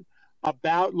opinion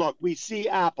about, look, we see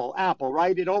Apple,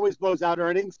 right? It always blows out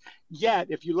earnings. Yet,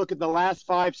 if you look at the last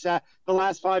five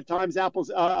times Apple's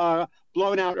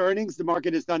blown out earnings, the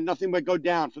market has done nothing but go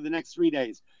down for the next 3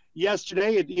 days.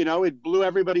 Yesterday, it blew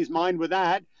everybody's mind with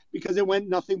that because it went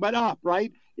nothing but up,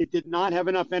 right? It did not have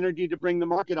enough energy to bring the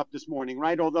market up this morning,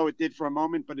 right? Although it did for a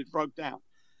moment, but it broke down.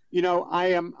 I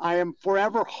am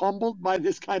forever humbled by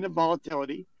this kind of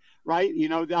volatility, right?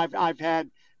 I've had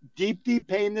deep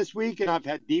pain this week, and I've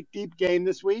had deep gain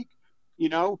this week.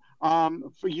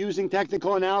 For using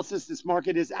technical analysis, this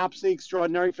market is absolutely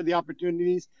extraordinary for the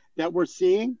opportunities that we're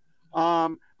seeing.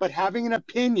 But having an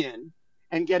opinion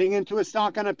and getting into a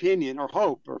stock on opinion or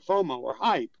hope or FOMO or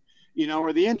hype,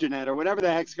 or the internet or whatever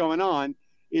the heck's going on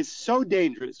is so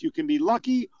dangerous. You can be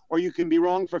lucky or you can be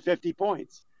wrong for 50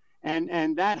 points.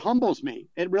 And that humbles me.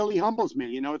 It really humbles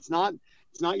me. It's not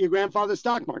your grandfather's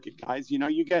stock market, guys. You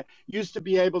used to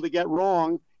be able to get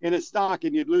wrong in a stock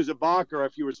and you'd lose a buck, or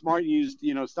if you were smart, you used,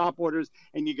 stop orders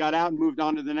and you got out and moved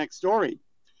on to the next story.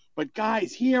 But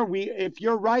guys, here if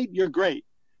you're right, you're great.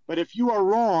 But if you are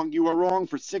wrong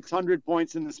for 600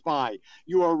 points in the SPY.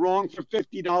 You are wrong for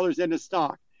 $50 in a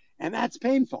stock. And that's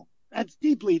painful. That's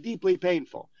deeply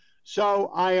painful.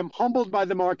 So I am humbled by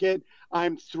the market.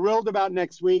 I'm thrilled about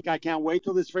next week. I can't wait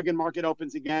till this friggin' market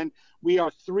opens again. We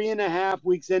are 3.5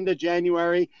 weeks into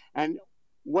January. And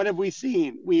what have we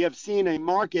seen? We have seen a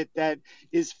market that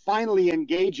is finally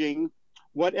engaging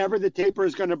whatever the taper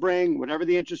is going to bring, whatever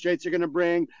the interest rates are going to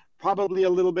bring, probably a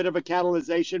little bit of a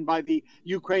catalyzation by the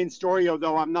Ukraine story,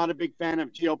 although I'm not a big fan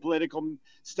of geopolitical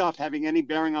stuff having any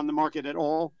bearing on the market at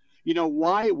all.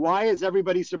 Why is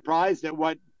everybody surprised at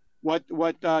what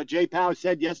Jay Powell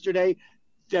said yesterday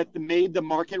that made the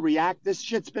market react? This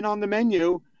shit's been on the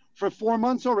menu for 4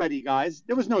 months already, guys.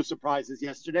 There was no surprises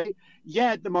yesterday.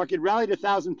 Yet the market rallied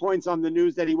 1,000 points on the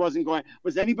news that he wasn't going.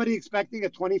 Was anybody expecting a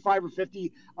 25 or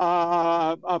 50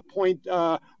 point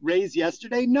raise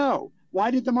yesterday? No.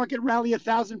 Why did the market rally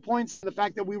 1,000 points? The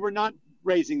fact that we were not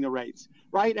raising the rates,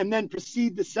 right? And then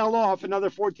proceed to sell off another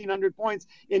 1,400 points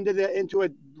into a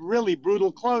really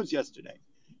brutal close yesterday.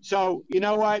 So, you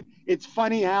know what? It's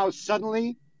funny how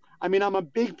suddenly, I'm a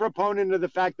big proponent of the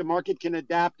fact the market can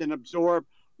adapt and absorb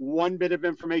one bit of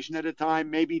information at a time,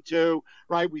 maybe two,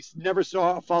 right? We never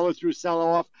saw a follow-through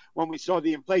sell-off when we saw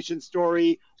the inflation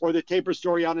story or the taper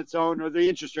story on its own or the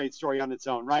interest rate story on its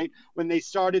own, right? When they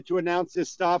started to announce this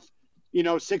stuff,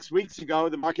 6 weeks ago,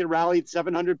 the market rallied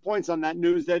 700 points on that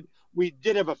news that we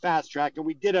did have a fast track and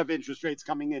we did have interest rates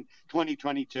coming in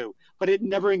 2022, but it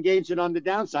never engaged it on the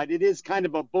downside. It is kind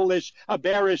of a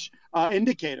bearish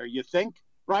indicator, you think,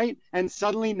 right? And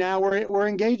suddenly now we're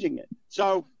engaging it.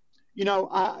 So,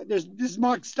 this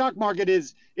stock market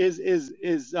is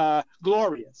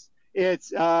glorious.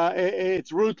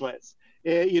 It's ruthless,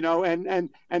 and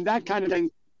that kind of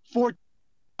thing 4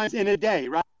 times in a day,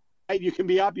 right? You can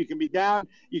be up, you can be down,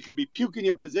 you can be puking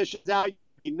your positions out, you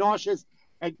can be nauseous,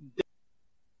 and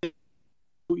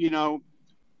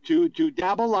to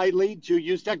dabble lightly, to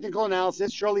use technical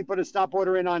analysis, surely put a stop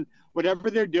order in on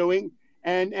whatever they're doing,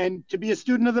 and to be a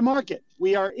student of the market.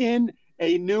 We are in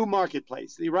a new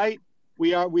marketplace, right?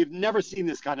 We've never seen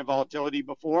this kind of volatility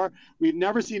before. We've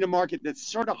never seen a market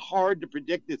that's sort of hard to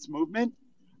predict its movement,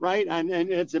 right? And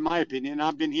it's in my opinion.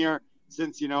 I've been here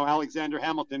since Alexander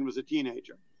Hamilton was a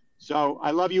teenager. So I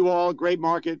love you all. Great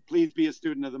market. Please be a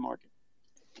student of the market.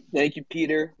 Thank you,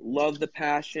 Peter. Love the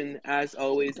passion, as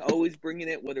always. Always bringing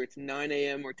it, whether it's 9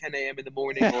 a.m. or 10 a.m. in the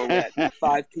morning or at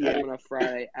 5 p.m. on a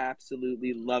Friday.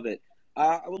 Absolutely love it.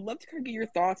 I would love to kind of get your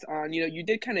thoughts on, you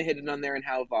did kind of hit it on there and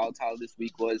how volatile this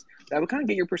week was. But I would kind of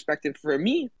get your perspective. For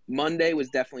me, Monday was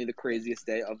definitely the craziest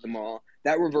day of them all.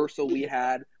 That reversal we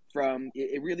had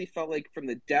it really felt like from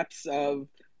the depths of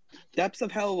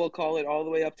hell, we'll call it, all the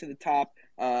way up to the top.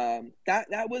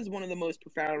 That was one of the most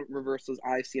profound reversals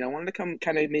I've seen. I wanted to come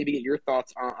kind of maybe get your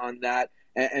thoughts on that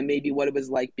and maybe what it was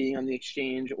like being on the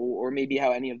exchange or maybe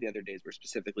how any of the other days were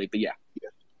specifically. But yeah.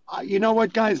 You know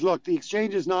what, guys? Look, the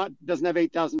exchange doesn't have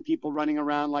 8,000 people running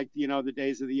around like, the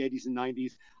days of the 80s and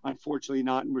 90s. Unfortunately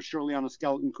not. And we're surely on a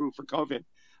skeleton crew for COVID.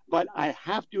 But I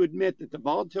have to admit that the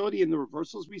volatility and the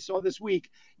reversals we saw this week,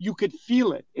 you could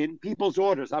feel it in people's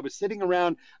orders. I'm sitting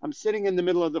in the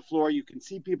middle of the floor. You can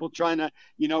see people trying to,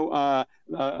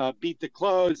 beat the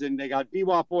close, and they got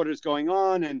VWAP orders going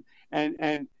on.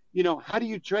 And how do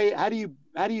you trade? How do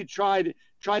you try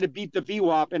to beat the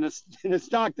VWAP in a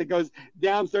stock that goes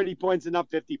down 30 points and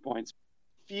up 50 points?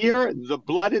 Fear, the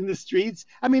blood in the streets.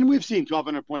 I mean, we've seen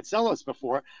 1,200 point sell-offs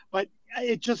before, but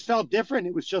it just felt different.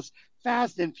 It was just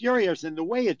fast and furious, and the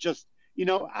way it just,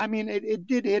 it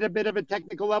did hit a bit of a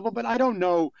technical level, but I don't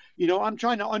know. I'm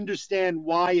trying to understand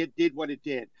why it did what it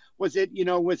did. Was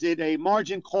it a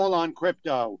margin call on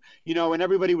crypto, and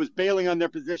everybody was bailing on their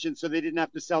positions so they didn't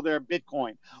have to sell their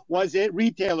Bitcoin? Was it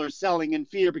retailers selling in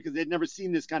fear because they'd never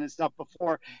seen this kind of stuff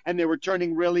before, and they were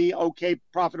turning really okay,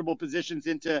 profitable positions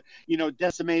into,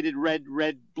 decimated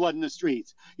red blood in the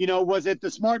streets? Was it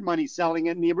the smart money selling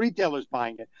it and the retailers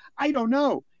buying it? I don't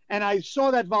know. And I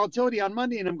saw that volatility on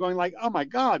Monday, and I'm going like, oh, my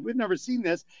God, we've never seen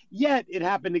this. Yet it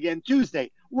happened again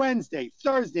Tuesday, Wednesday,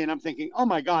 Thursday. And I'm thinking, oh,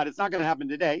 my God, it's not going to happen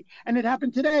today. And it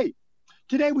happened today.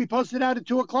 Today, we posted out at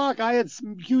 2 o'clock. I had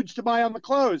some huge to buy on the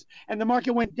close, and the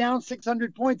market went down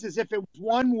 600 points as if it was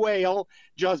one whale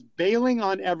just bailing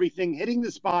on everything, hitting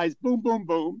the spies, boom, boom,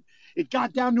 boom. It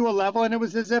got down to a level, and it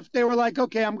was as if they were like,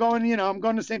 okay, I'm going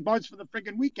to St. Bart's for the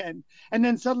friggin' weekend. And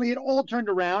then suddenly it all turned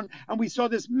around, and we saw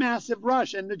this massive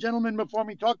rush. And the gentleman before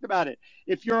me talked about it.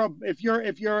 If you're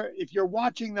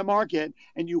watching the market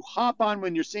and you hop on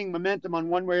when you're seeing momentum on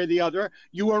one way or the other,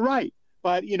 you are right.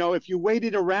 But, if you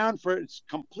waited around for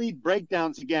complete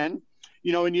breakdowns again,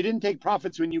 and you didn't take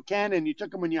profits when you can and you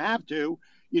took them when you have to,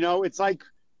 it's like,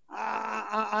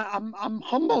 I'm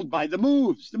humbled by the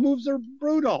moves. The moves are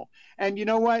brutal. And you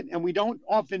know what? And we don't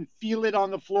often feel it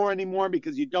on the floor anymore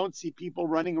because you don't see people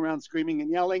running around screaming and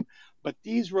yelling. But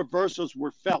these reversals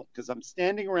were felt because I'm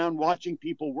standing around watching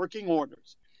people working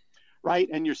orders, right?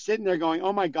 And you're sitting there going,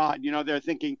 oh, my God, they're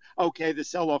thinking, okay, the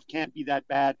sell-off can't be that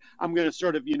bad. I'm going to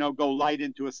sort of, go light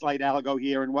into a slight algo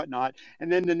here and whatnot.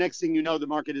 And then the next thing you know, the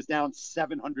market is down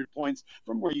 700 points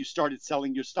from where you started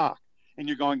selling your stock. And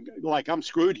you're going like, I'm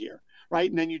screwed here, right?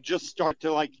 And then you just start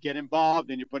to like get involved,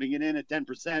 and you're putting it in at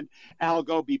 10%,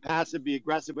 algo, be passive, be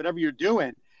aggressive, whatever you're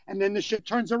doing. And then the shit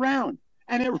turns around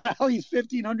and it rallies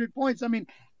 1,500 points. I mean,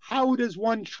 how does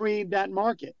one trade that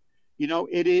market? It's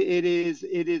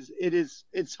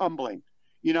humbling.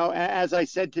 As I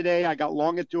said today, I got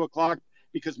long at 2 o'clock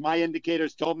because my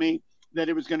indicators told me that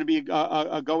it was going to be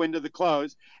a go into the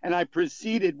close. And I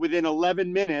proceeded within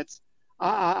 11 minutes.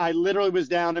 I literally was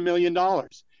down $1 million,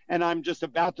 and I'm just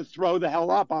about to throw the hell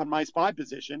up on my SPY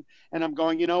position. And I'm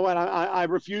going, you know what? I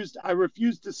refused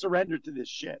to surrender to this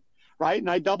shit. Right. And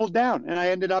I doubled down, and I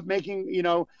ended up making,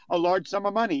 a large sum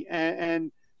of money.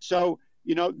 And so,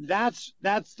 that's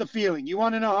the feeling. You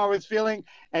want to know how I was feeling?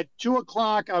 At 2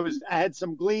 o'clock, I had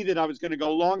some glee that I was going to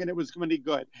go long and it was going to be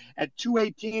good. At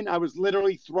 2:18, I was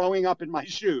literally throwing up in my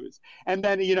shoes. And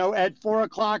then, at 4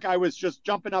 o'clock, I was just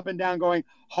jumping up and down going,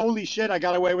 holy shit, I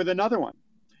got away with another one.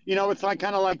 It's like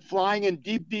kind of like flying in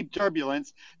deep, deep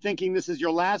turbulence, thinking this is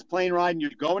your last plane ride and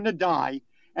you're going to die.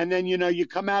 And then, you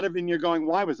come out of it and you're going,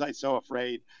 why was I so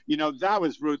afraid? That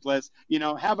was ruthless.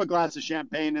 Have a glass of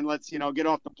champagne and let's, get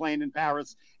off the plane in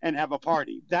Paris and have a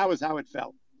party. That was how it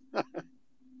felt.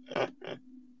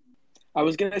 I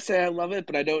was going to say I love it,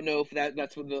 but I don't know if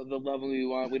that's what the level we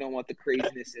want. We don't want the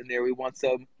craziness in there. We want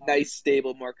some nice,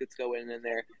 stable markets going in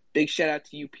there. Big shout out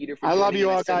to you, Peter. I love you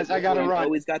all, guys. I got to run.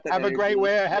 Always got that Have a great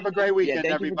weekend,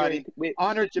 everybody.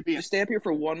 Honored to be here. Just stay up here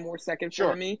for one more second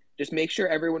for me. Just make sure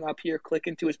everyone up here, click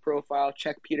into his profile,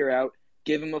 check Peter out,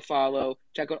 give him a follow,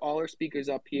 check out all our speakers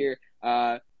up here.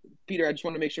 Peter, I just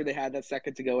want to make sure they had that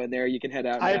second to go in there. You can head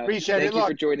out now. I appreciate it. Thank you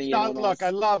for joining in. Look,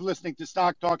 I love listening to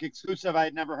Stock Talk exclusive. I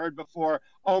had never heard before.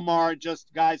 Omar,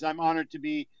 guys, I'm honored to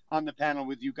be on the panel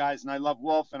with you guys. And I love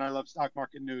Wolf and I love Stock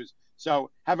Market News. So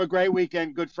have a great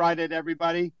weekend. Good Friday to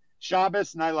everybody.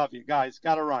 Shabbos, and I love you guys.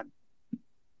 Got to run.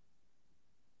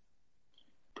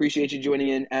 Appreciate you joining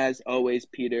in as always,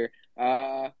 Peter.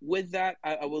 With that,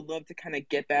 I would love to kind of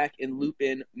get back and loop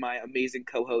in my amazing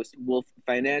co-host, Wolf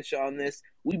Financial, on this.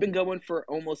 We've been going for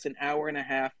almost an hour and a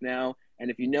half now. And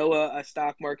if you know a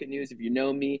stock market news, if you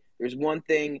know me, there's one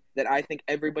thing that I think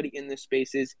everybody in this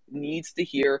spaces needs to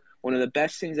hear. One of the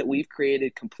best things that we've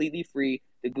created completely free,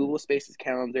 the Google Spaces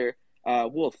calendar.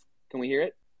 Wolf, can we hear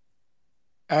it?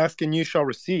 Ask and you shall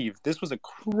receive. This was a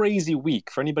crazy week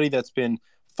for anybody that's been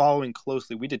following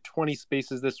closely. We did 20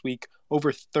 spaces this week,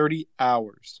 over 30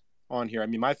 hours on here. I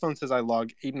mean, my phone says I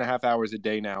log 8.5 hours a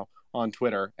day now on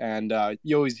Twitter, and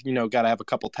you always, got to have a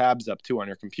couple tabs up too on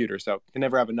your computer, so you can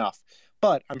never have enough.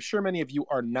 But I'm sure many of you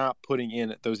are not putting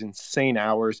in those insane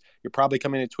hours. You're probably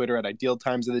coming to Twitter at ideal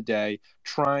times of the day,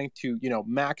 trying to,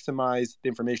 maximize the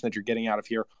information that you're getting out of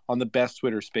here on the best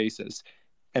Twitter spaces.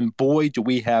 And boy, do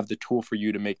we have the tool for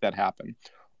you to make that happen.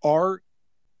 Our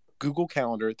Google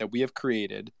Calendar that we have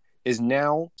created is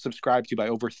now subscribed to by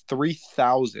over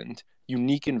 3,000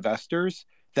 unique investors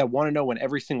that want to know when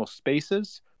every single space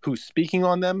is, who's speaking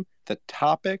on them, the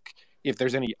topic, if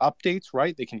there's any updates,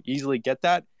 right? They can easily get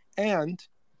that. And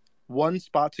one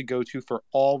spot to go to for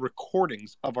all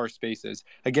recordings of our spaces.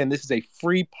 Again, this is a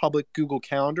free public Google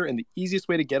Calendar, and the easiest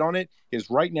way to get on it is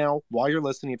right now while you're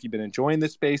listening. If you've been enjoying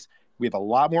this space, we have a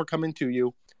lot more coming to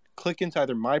you. Click into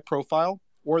either my profile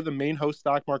or the main host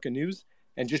Stock Market News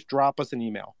and just drop us an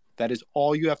email. That is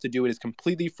all you have to do. It is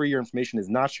completely free. Your information is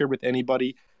not shared with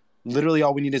anybody. Literally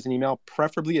all we need is an email,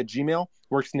 preferably a Gmail,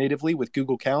 works natively with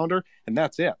Google Calendar, and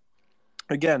that's it.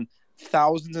 Again,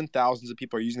 thousands and thousands of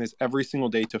people are using this every single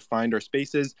day to find our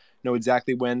spaces, know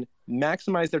exactly when,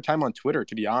 maximize their time on Twitter,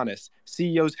 to be honest.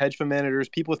 CEOs, hedge fund managers,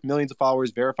 people with millions of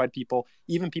followers, verified people,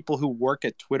 even people who work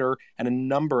at Twitter and a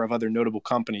number of other notable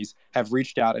companies have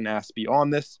reached out and asked to be on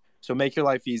this. So make your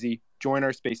life easy. Join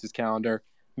our spaces calendar.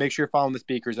 Make sure you're following the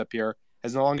speakers up here.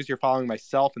 As long as you're following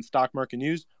myself and Stock Market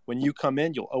News, when you come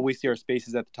in, you'll always see our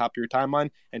spaces at the top of your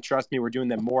timeline. And trust me, we're doing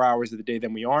them more hours of the day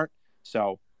than we aren't.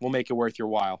 So we'll make it worth your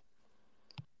while.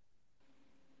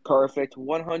 Perfect.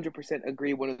 100%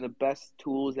 agree. One of the best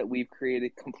tools that we've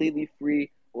created, completely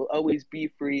free, will always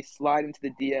be free. Slide into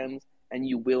the DMs and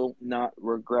you will not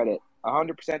regret it.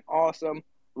 100% awesome.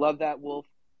 Love that, Wolf.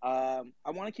 I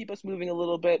want to keep us moving a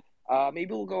little bit.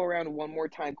 Maybe we'll go around one more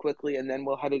time quickly and then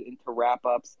we'll head it into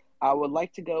wrap-ups. I would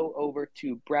like to go over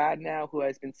to Brad now, who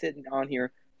has been sitting on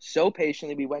here so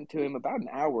patiently. We went to him about an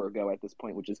hour ago at this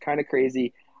point, which is kind of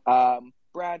crazy.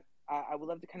 Brad, I would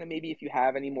love to kind of maybe if you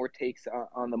have any more takes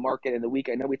on the market and the week.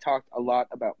 I know we talked a lot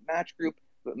about Match Group,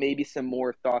 but maybe some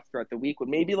more thoughts throughout the week. Would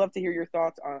maybe love to hear your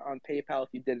thoughts on PayPal if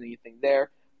you did anything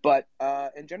there. But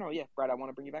in general, yeah, Brad, I want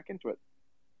to bring you back into it.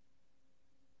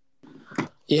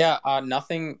 Yeah,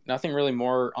 nothing really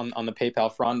more on the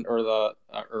PayPal front or the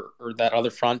or that other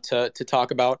front to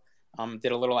talk about.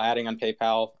 Did a little adding on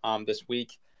PayPal this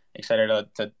week. Excited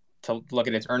to look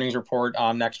at its earnings report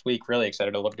next week. Really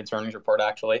excited to look at its earnings report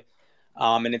actually.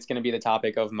 And it's going to be the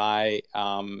topic of my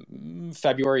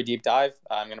February deep dive.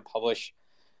 I'm going to publish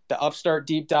the Upstart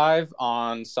deep dive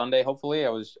on Sunday. Hopefully, I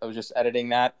was just editing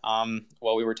that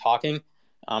while we were talking.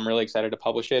 I'm really excited to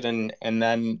publish it, and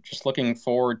then just looking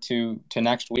forward to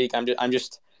next week.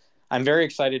 I'm very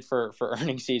excited for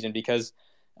earnings season because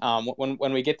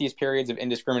when we get these periods of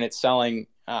indiscriminate selling,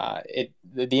 the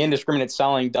indiscriminate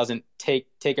selling doesn't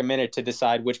take a minute to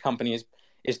decide which company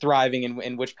is thriving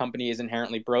and which company is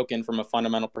inherently broken from a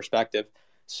fundamental perspective.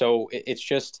 So it's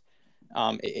just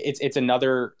it's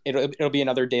another it'll be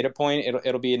another data point.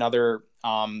 It'll be another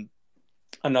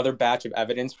batch of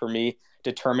evidence for me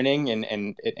determining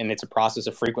and it's a process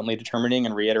of frequently determining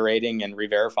and reiterating and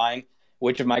re-verifying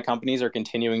which of my companies are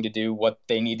continuing to do what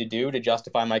they need to do to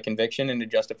justify my conviction and to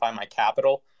justify my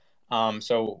capital.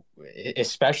 So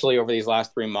especially over these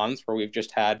last 3 months where we've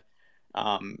just had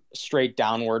straight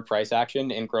downward price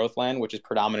action in growth land, which is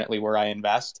predominantly where I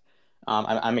invest.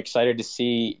 I'm excited to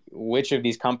see which of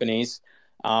these companies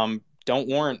don't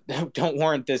warrant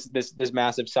this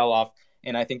massive sell-off.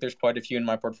 And I think there's quite a few in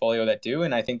my portfolio that do.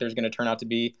 And I think there's going to turn out to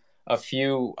be a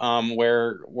few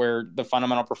where the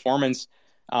fundamental performance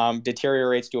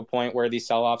deteriorates to a point where these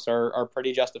sell-offs are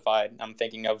pretty justified. I'm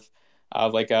thinking of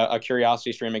like a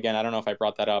Curiosity Stream again. I don't know if I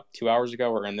brought that up 2 hours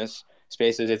ago or in this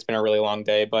spaces. It's been a really long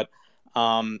day, but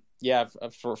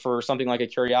for something like a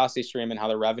Curiosity Stream and how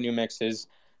the revenue mix has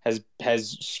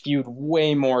skewed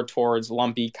way more towards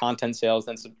lumpy content sales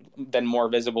than more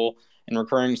visible and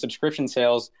recurring subscription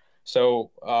sales. So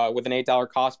with an $8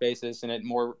 cost basis and at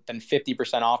more than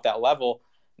 50% off that level,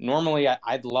 normally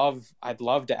I'd love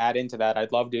to add into that.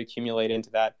 I'd love to accumulate into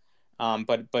that.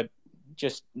 But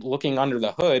just looking under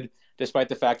the hood, despite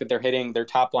the fact that they're hitting their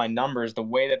top line numbers, the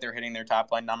way that they're hitting their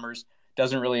top line numbers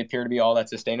doesn't really appear to be all that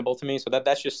sustainable to me. So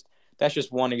that's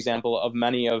just one example of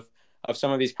many of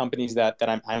some of these companies that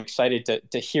I'm excited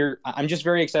to hear. I'm just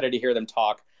very excited to hear them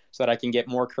talk so that I can get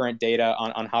more current data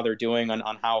on how they're doing,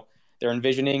 on how they're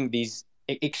envisioning these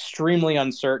extremely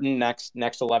uncertain next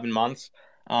 11 months.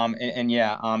 I'm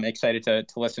excited to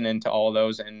listen into all of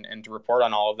those and to report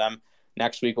on all of them.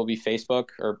 Next week will be Facebook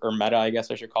or Meta, I guess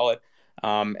I should call it.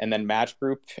 And then Match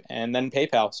Group and then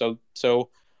PayPal. So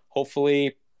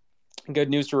hopefully good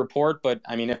news to report, but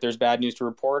I mean, if there's bad news to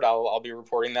report, I'll be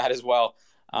reporting that as well.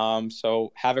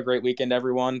 So have a great weekend,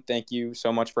 everyone. Thank you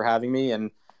so much for having me, and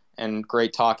and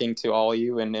great talking to all of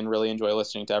you, and really enjoy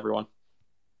listening to everyone.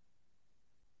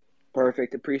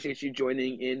 Perfect. Appreciate you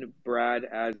joining in, Brad,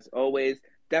 as always.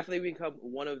 Definitely become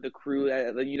one of the crew,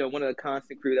 one of the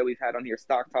constant crew that we've had on here,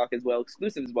 Stock Talk as well,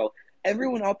 exclusive as well.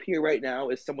 Everyone up here right now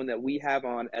is someone that we have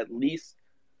on at least,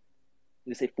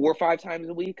 let's say, 4 or 5 times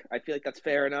a week. I feel like that's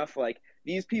fair enough. Like,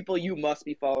 these people you must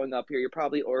be following up here. You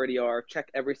probably already are. Check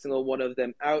every single one of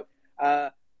them out.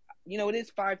 It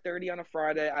is 5:30 on a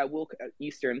Friday. I will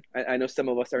Eastern. I know some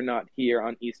of us are not here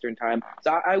on Eastern time,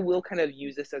 so I will kind of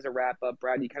use this as a wrap up.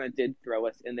 Brad, you kind of did throw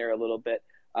us in there a little bit.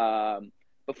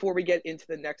 Before we get into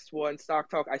the next one, Stock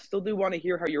Talk, I still do want to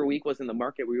hear how your week was in the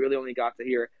market. We really only got to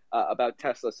hear about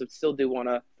Tesla, so still do want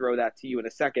to throw that to you in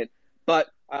a second. But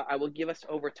I will give us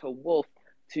over to Wolf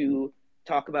to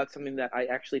talk about something that I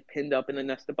actually pinned up in the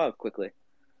nest above quickly.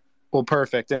 Well,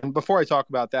 perfect. And before I talk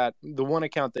about that, the one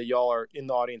account that y'all are in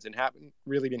the audience and haven't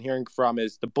really been hearing from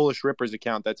is the Bullish Rippers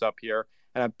account that's up here.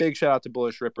 And a big shout out to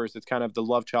Bullish Rippers. It's kind of the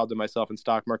love child to myself in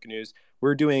stock market news.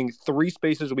 We're doing 3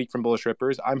 spaces a week from Bullish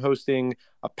Rippers. I'm hosting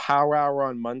a power hour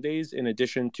on Mondays in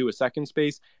addition to a second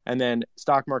space. And then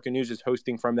Stock Market News is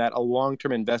hosting from that a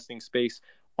long-term investing space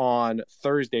on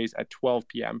Thursdays at 12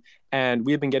 p.m. And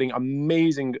we have been getting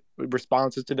amazing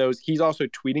responses to those. He's also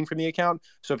tweeting from the account.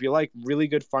 So if you like really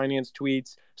good finance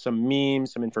tweets, some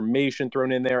memes, some information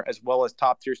thrown in there, as well as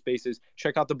top tier spaces,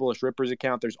 check out the Bullish Rippers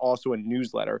account. There's also a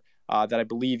newsletter that I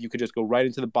believe you could just go right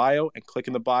into the bio and click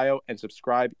in the bio and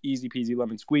subscribe. Easy peasy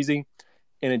lemon squeezy.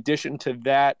 In addition to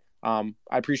that, I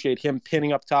appreciate him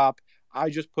pinning up top. I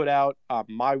just put out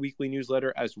my weekly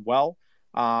newsletter as well.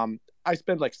 I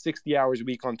spend like 60 hours a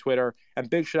week on Twitter, and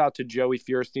big shout out to Joey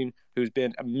Fierstein, who's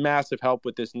been a massive help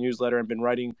with this newsletter and been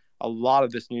writing a lot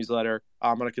of this newsletter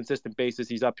on a consistent basis.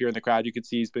 He's up here in the crowd. You can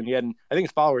see he's been getting, I think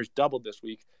his followers doubled this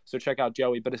week. So check out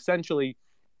Joey. But essentially,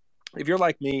 if you're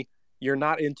like me, you're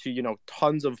not into,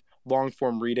 tons of long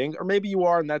form reading, or maybe you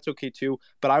are, and that's okay too.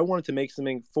 But I wanted to make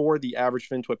something for the average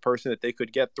FinTwit person that they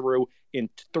could get through in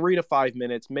 3 to 5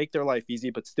 minutes, make their life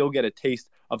easy, but still get a taste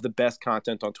of the best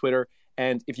content on Twitter.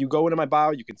 And if you go into my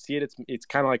bio, you can see it. It's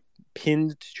kind of like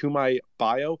pinned to my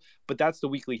bio, but that's the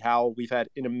weekly howl. We've had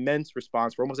an immense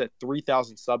response. We're almost at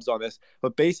 3,000 subs on this.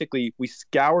 But basically, we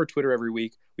scour Twitter every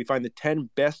week. We find the 10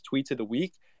 best tweets of the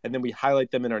week, and then we highlight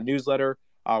them in our newsletter.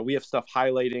 We have stuff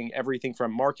highlighting everything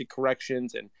from market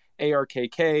corrections and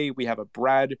ARKK. We have a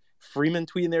Brad Freeman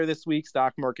tweet in there this week,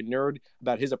 Stock Market Nerd,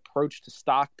 about his approach to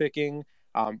stock picking.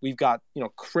 We've got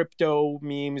crypto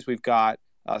memes. We've got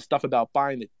stuff about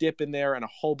buying the dip in there and a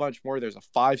whole bunch more. There's a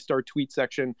 5-star tweet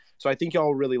section. So I think y'all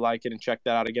will really like it and check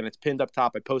that out. Again, it's pinned up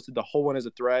top. I posted the whole one as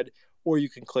a thread, or you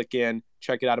can click in,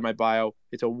 check it out in my bio.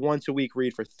 It's a once a week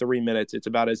read for 3 minutes. It's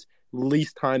about as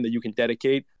least time that you can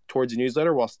dedicate towards a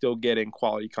newsletter while still getting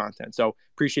quality content. So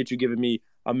appreciate you giving me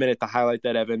a minute to highlight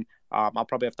that, Evan. I'll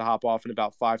probably have to hop off in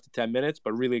about 5 to 10 minutes,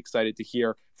 but really excited to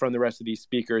hear from the rest of these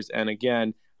speakers. And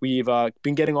again, we've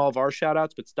been getting all of our shout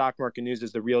outs, but Stock Market News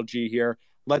is the real G here.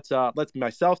 Let's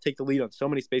myself take the lead on so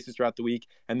many spaces throughout the week,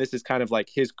 and this is kind of like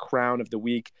his crown of the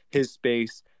week, his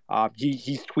space.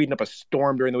 He's tweeting up a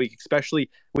storm during the week, especially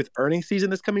with earnings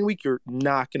season this coming week. You're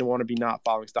not going to want to be not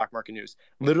following Stock Market News.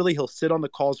 Literally, he'll sit on the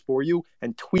calls for you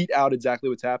and tweet out exactly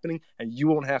what's happening, and you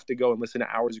won't have to go and listen to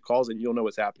hours of calls, and you'll know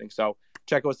what's happening. So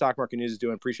check out what Stock Market News is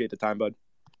doing. Appreciate the time, bud.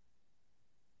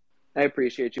 I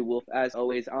appreciate you, Wolf. As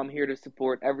always, I'm here to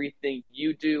support everything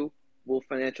you do, Wolf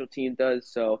Financial Team does,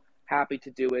 so happy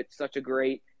to do it. Such a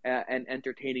great and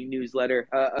entertaining newsletter.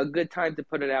 A good time to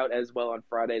put it out as well on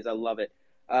Fridays. I love it.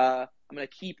 I'm going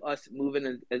to keep us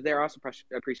moving as there. I also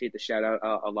appreciate the shout out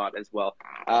a lot as well.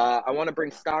 I want to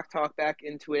bring Stock Talk back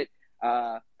into it.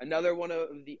 Another one of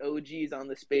the OGs on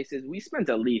the spaces. We spent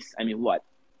at least,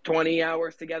 20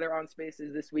 hours together on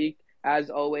spaces this week. As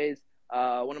always,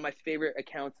 one of my favorite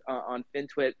accounts on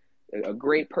FinTwit. A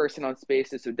great person on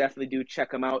spaces, so definitely do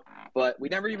check them out. But we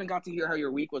never even got to hear how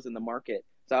your week was in the market.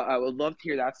 So I would love to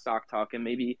hear that Stock Talk and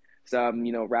maybe some,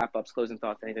 wrap-ups, closing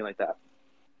thoughts, anything like that.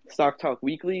 Stock Talk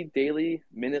weekly, daily,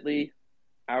 minutely,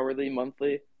 hourly,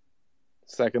 monthly?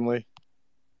 Secondly.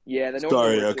 Yeah.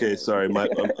 Sorry.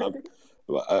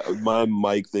 My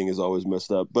mic thing is always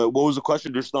messed up. But what was the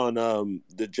question just on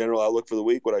the general outlook for the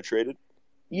week, what I traded?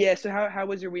 Yeah, so how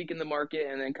was your week in the market,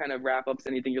 and then kind of wrap-ups,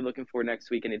 anything you're looking for next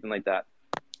week, anything like that?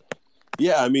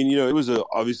 Yeah, it was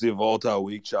obviously a volatile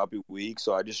week, choppy week,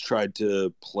 so I just tried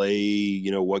to play,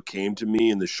 what came to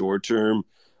me in the short term.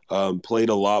 Played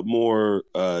a lot more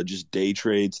just day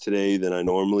trades today than I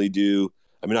normally do.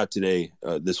 Not today,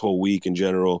 this whole week in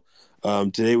general.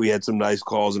 Today we had some nice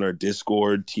calls in our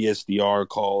Discord. TSDR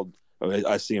called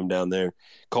I see them down there.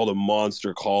 Called a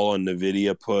monster call on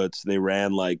NVIDIA puts. They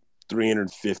ran like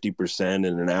 350%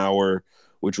 in an hour,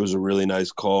 which was a really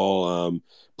nice call.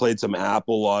 Played some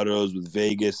Apple autos with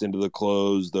Vegas into the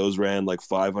close. Those ran like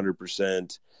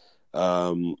 500%.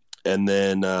 And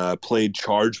then played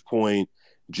ChargePoint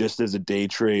just as a day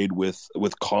trade with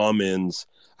Commons.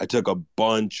 I took a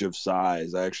bunch of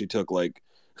size. I actually took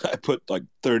I put like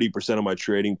 30% of my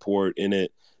trading port in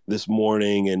it this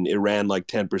morning, and it ran like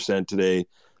 10% today.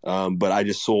 But I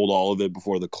just sold all of it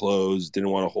before the close. Didn't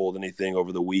want to hold anything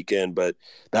over the weekend, but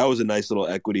that was a nice little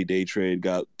equity day trade.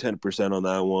 Got 10% on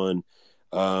that one.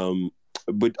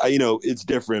 But it's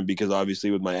different because obviously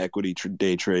with my equity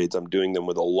day trades, I'm doing them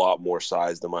with a lot more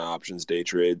size than my options day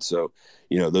trades. So,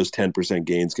 those 10%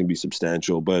 gains can be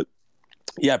substantial. But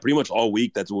yeah, pretty much all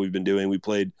week, that's what we've been doing. We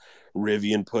played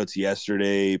Rivian puts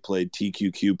yesterday, played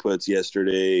TQQ puts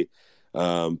yesterday,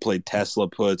 played Tesla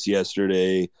puts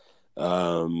yesterday,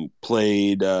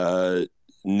 played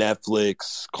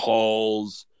Netflix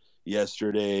calls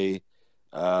yesterday.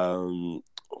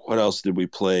 What else did we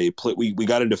play? We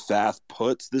got into FAF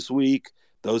puts this week.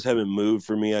 Those haven't moved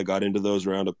for me. I got into those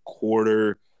around a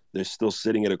quarter. They're still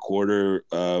sitting at a quarter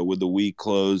with the week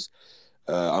close.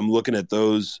 I'm looking at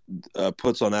those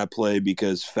puts on that play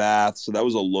because FAF, so that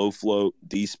was a low float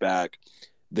DSPAC.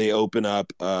 They open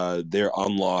up their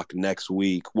unlock next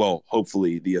week. Well,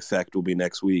 hopefully the effect will be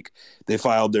next week. They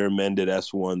filed their amended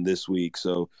S1 this week,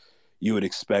 so you would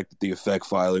expect that the effect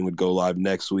filing would go live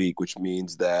next week, which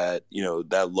means that,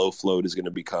 that low float is going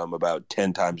to become about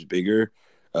 10 times bigger,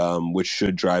 which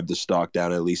should drive the stock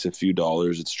down at least a few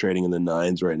dollars. It's trading in the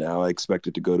 9s right now. I expect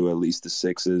it to go to at least the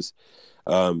 6s.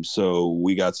 So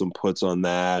we got some puts on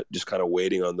that, just kind of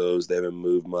waiting on those. They haven't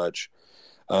moved much.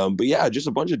 But yeah, just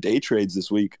a bunch of day trades this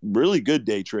week, really good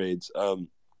day trades,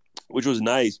 which was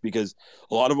nice because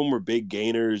a lot of them were big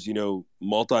gainers,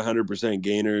 multi-100%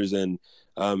 gainers. And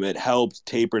it helped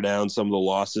taper down some of the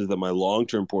losses that my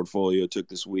long-term portfolio took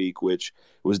this week, which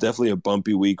was definitely a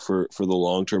bumpy week for the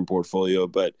long-term portfolio.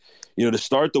 But, to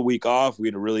start the week off, we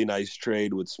had a really nice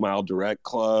trade with Smile Direct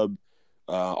Club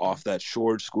off that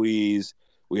short squeeze.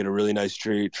 We had a really nice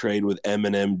trade with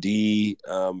MNMD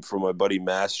from my buddy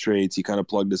Mass Trades. He kind of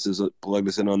plugged us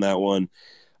in on that one.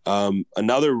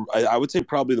 Another, I would say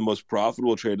probably the most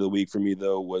profitable trade of the week for me,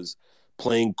 though, was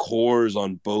playing cores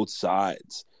on both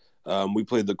sides. We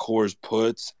played the cores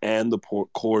puts and the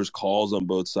cores calls on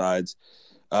both sides.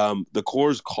 The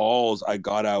cores calls, I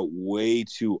got out way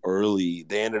too early.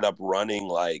 They ended up running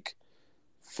like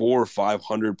 400 or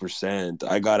 500%.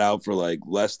 I got out for like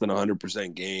less than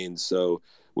 100% gains. So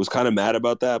was kind of mad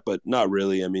about that, but not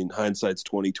really. I mean, hindsight's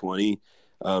 2020.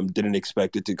 Didn't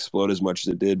expect it to explode as much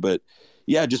as it did, but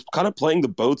yeah, just kind of playing the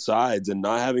both sides and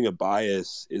not having a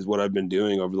bias is what I've been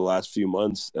doing over the last few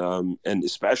months, and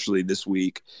especially this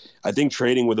week. I think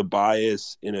trading with a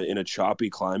bias in a choppy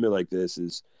climate like this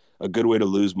is a good way to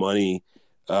lose money.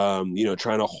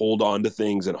 Trying to hold on to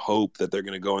things and hope that they're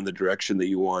going to go in the direction that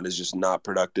you want is just not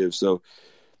productive. So,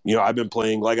 I've been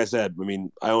playing, like I said,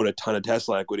 I own a ton of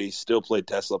Tesla equity, still played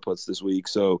Tesla puts this week.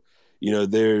 So,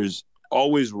 there's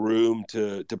always room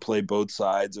to play both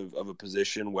sides of a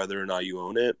position, whether or not you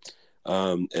own it.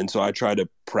 And so I try to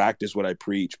practice what I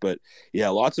preach. But yeah,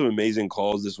 lots of amazing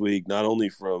calls this week, not only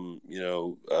from,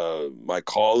 my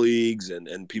colleagues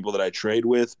and people that I trade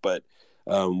with, but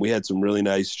we had some really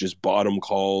nice just bottom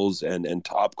calls and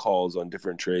top calls on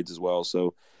different trades as well.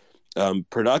 So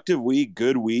productive week,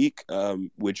 good week,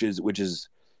 which is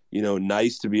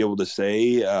nice to be able to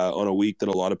say on a week that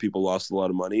a lot of people lost a lot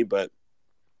of money. But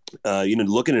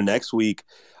looking at next week,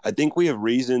 I think we have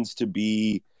reasons to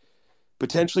be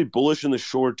potentially bullish in the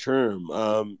short term.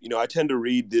 I tend to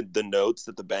read the notes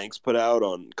that the banks put out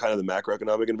on kind of the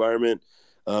macroeconomic environment.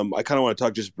 I kind of want to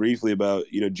talk just briefly about,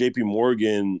 JP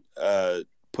Morgan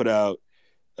put out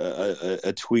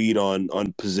a tweet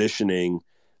on positioning,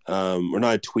 or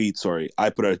not a tweet, sorry. I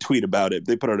put out a tweet about it.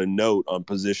 They put out a note on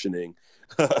positioning.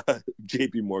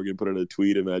 JP Morgan put out a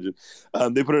tweet, imagine.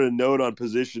 They put out a note on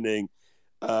positioning,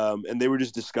 and they were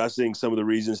just discussing some of the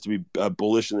reasons to be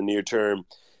bullish in the near term.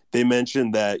 They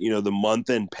mentioned that, the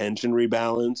month-end pension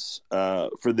rebalance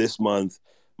for this month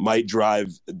might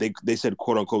drive, they said,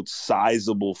 quote unquote,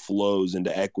 sizable flows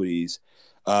into equities,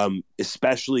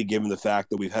 especially given the fact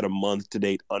that we've had a month to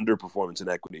date underperformance in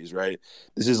equities, right?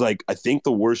 This is I think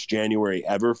the worst January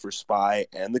ever for SPY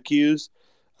and the Qs.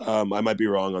 I might be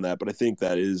wrong on that, but I think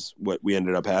that is what we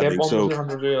ended up having. Yep,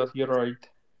 so you're right.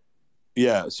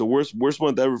 Yeah, so worst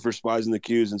month ever for SPYs and the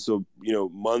Qs. And so,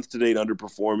 month to date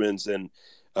underperformance, and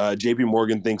JP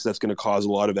Morgan thinks that's going to cause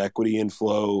a lot of equity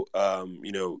inflow,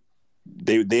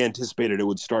 they anticipated it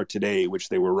would start today, which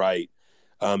they were right.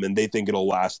 And they think it'll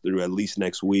last through at least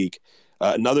next week.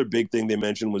 Another big thing they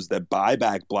mentioned was that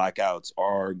buyback blackouts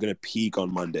are going to peak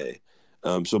on Monday.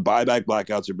 So buyback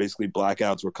blackouts are basically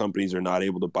blackouts where companies are not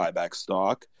able to buy back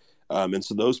stock. And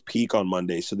so those peak on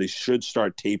Monday. So they should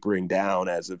start tapering down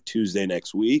as of Tuesday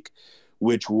next week,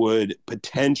 which would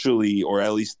potentially, or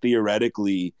at least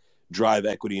theoretically, drive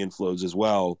equity inflows as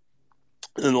well.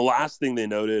 And the last thing they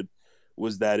noted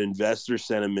was that investor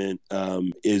sentiment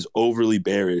is overly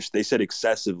bearish. They said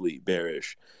excessively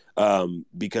bearish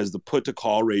because the put to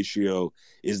call ratio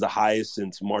is the highest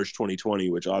since March 2020,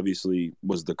 which obviously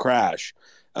was the crash.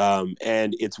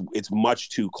 And it's much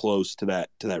too close to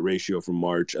that ratio from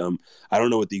March. I don't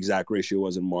know what the exact ratio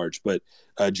was in March, but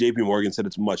JP Morgan said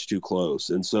it's much too close.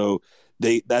 And so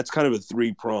that's kind of a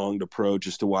three-pronged approach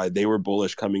as to why they were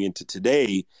bullish coming into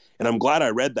today. And I'm glad I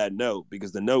read that note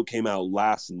because the note came out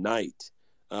last night.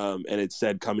 And it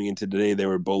said coming into today they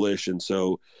were bullish. And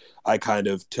so I kind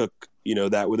of took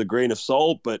that with a grain of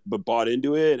salt, but bought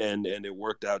into it, and it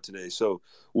worked out today. So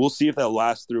we'll see if that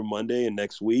lasts through Monday and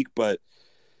next week. But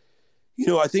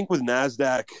I think with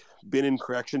NASDAQ been in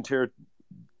correction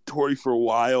territory for a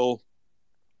while,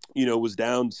 was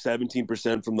down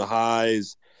 17% from the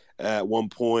highs at one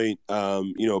point,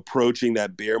 approaching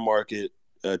that bear market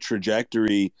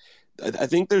trajectory. I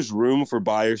think there's room for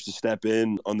buyers to step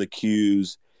in on the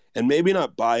Qs and maybe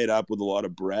not buy it up with a lot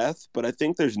of breadth, but I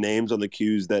think there's names on the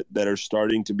Qs that are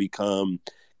starting to become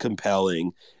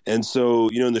compelling. And so,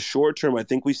 in the short term, I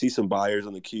think we see some buyers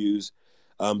on the Qs.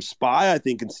 SPY, I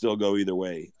think, can still go either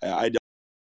way. I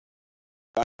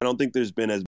don't think there's been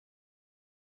as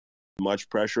much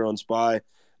pressure on SPY.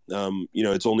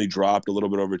 It's only dropped a little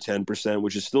bit over 10%,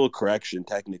 which is still a correction,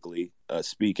 technically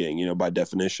speaking, by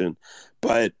definition.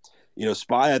 But,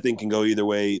 SPY, I think, can go either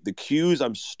way. The Qs,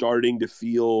 I'm starting to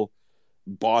feel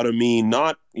bottoming,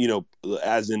 not,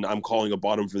 as in I'm calling a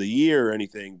bottom for the year or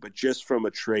anything, but just from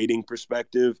a trading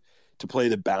perspective to play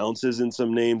the bounces in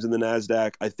some names in the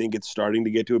NASDAQ. I think it's starting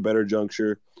to get to a better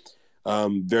juncture.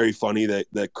 Very funny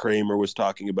that Kramer was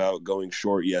talking about going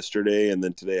short yesterday and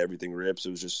then today everything rips.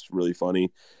 It was just really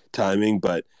funny timing.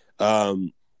 But,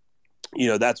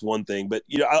 that's one thing. But,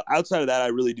 outside of that, I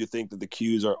really do think that the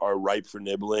Qs are ripe for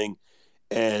nibbling.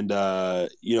 And, I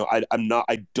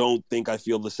don't think I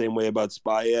feel the same way about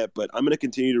SPY yet, but I'm going to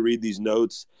continue to read these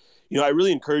notes. I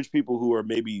really encourage people who are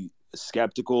maybe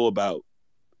skeptical about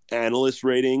analyst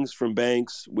ratings from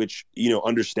banks, which,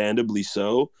 understandably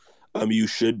so. You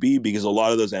should be, because a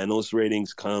lot of those analyst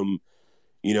ratings come,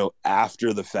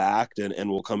 after the fact and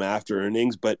will come after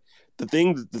earnings. But the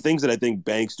things that I think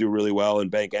banks do really well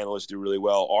and bank analysts do really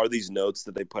well are these notes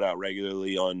that they put out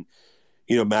regularly on,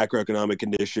 macroeconomic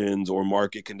conditions or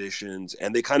market conditions.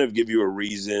 And they kind of give you a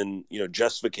reason,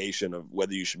 justification of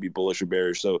whether you should be bullish or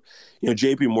bearish. So,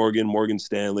 JP Morgan, Morgan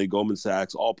Stanley, Goldman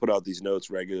Sachs all put out these notes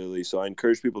regularly. So I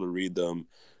encourage people to read them,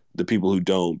 the people who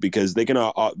don't, because they can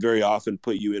very often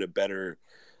put you in a better,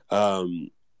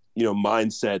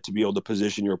 mindset to be able to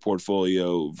position your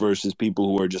portfolio versus people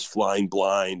who are just flying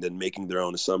blind and making their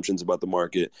own assumptions about the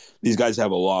market. These guys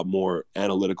have a lot more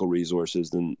analytical resources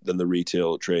than the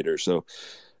retail trader. So,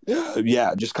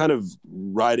 just kind of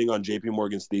riding on JP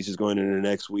Morgan's thesis going into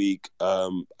next week. I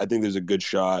think there's a good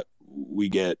shot we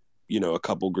get, a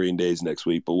couple green days next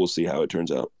week, but we'll see how it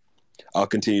turns out. I'll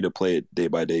continue to play it day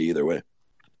by day either way.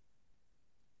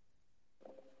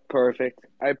 Perfect.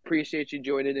 I appreciate you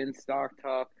joining in Stock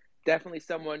Talk. Definitely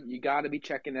someone you got to be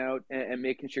checking out and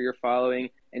making sure you're following.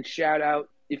 And shout out,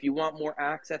 if you want more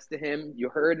access to him, you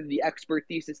heard the expert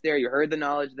thesis there, you heard the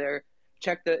knowledge there,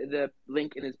 check the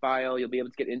link in his bio. You'll be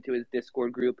able to get into his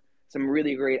Discord group. Some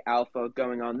really great alpha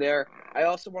going on there. I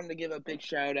also wanted to give a big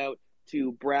shout out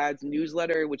to Brad's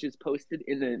newsletter, which is posted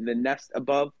in the nest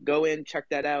above. Go in, check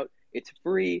that out. It's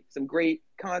free. Some great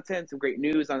content, some great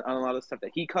news on a lot of stuff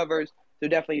that he covers. So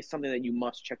definitely something that you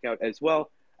must check out as well.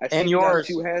 I see you got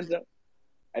 2 hands up.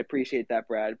 I appreciate that,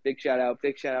 Brad. Big shout out.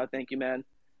 Thank you, man.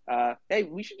 Hey,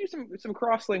 we should do some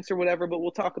cross links or whatever, but we'll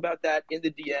talk about that in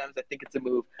the DMs. I think it's a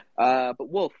move. But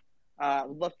Wolf, I'd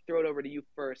love to throw it over to you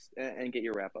first and get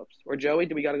your wrap ups. Or Joey,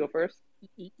 do we got to go first?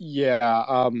 Yeah,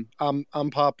 I'm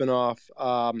popping off,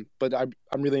 but I'm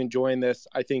really enjoying this.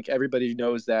 I think everybody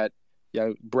knows that.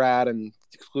 Yeah, Brad and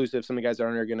Exclusive, some of the guys that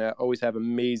are going to always have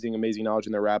amazing knowledge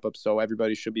in their wrap ups. So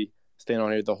everybody should be staying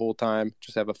on here the whole time.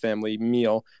 Just have a family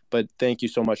meal. But thank you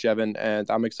so much, Evan. And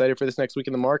I'm excited for this next week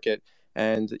in the market.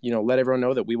 And, let everyone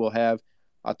know that we will have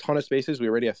a ton of spaces. We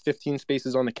already have 15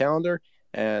 spaces on the calendar.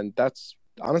 And that's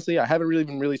honestly, I haven't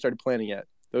really started planning yet.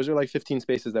 Those are like 15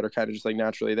 spaces that are kind of just like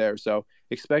naturally there. So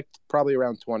expect probably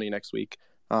around 20 next week.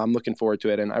 I'm looking forward to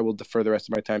it, and I will defer the rest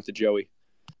of my time to Joey.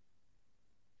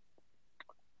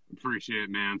 Appreciate it,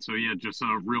 man. So yeah, just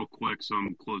real quick,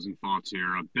 some closing thoughts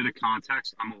here. A bit of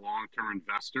context. I'm a long-term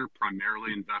investor,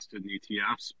 primarily invested in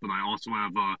ETFs, but I also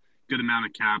have a good amount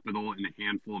of capital in a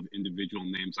handful of individual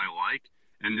names I like.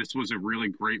 And this was a really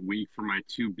great week for my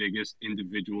two biggest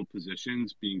individual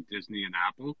positions, being Disney and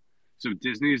Apple. So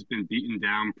Disney has been beaten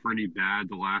down pretty bad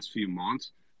the last few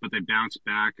months, but they bounced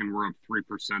back and we're up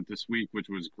 3% this week, which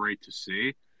was great to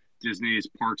see. Disney's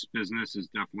parks business is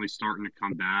definitely starting to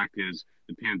come back as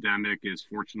the pandemic is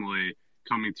fortunately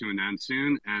coming to an end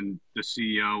soon. And the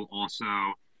CEO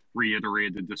also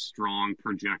reiterated the strong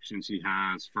projections he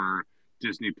has for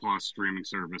Disney Plus streaming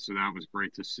service. So that was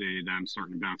great to see them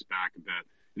starting to bounce back a bit.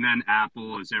 And then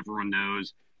Apple, as everyone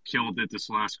knows, killed it this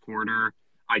last quarter.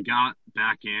 I got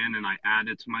back in and I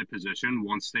added to my position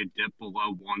once they dipped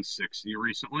below 160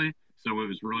 recently. So it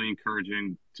was really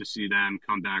encouraging to see them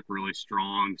come back really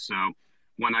strong. So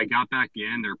when I got back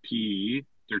in, their PE,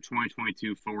 their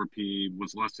 2022 forward PE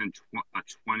was less than a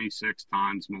 26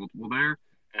 times multiple there.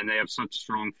 And they have such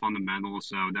strong fundamentals.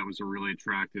 So that was a really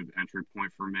attractive entry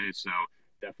point for me. So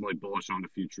definitely bullish on the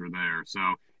future there. So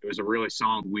it was a really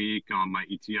solid week. My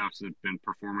ETFs have been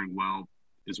performing well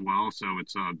as well. So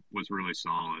it's was really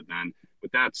solid. And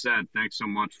with that said, thanks so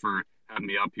much for having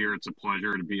me up here. It's a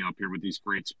pleasure to be up here with these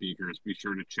great speakers. Be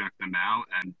sure to check them out.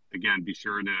 And again, be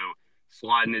sure to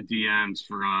slide in the DMs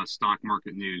for stock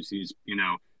market news. He's,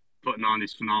 putting on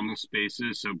these phenomenal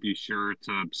spaces. So be sure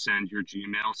to send your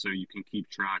Gmail so you can keep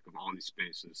track of all these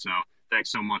spaces. So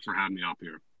thanks so much for having me up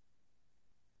here.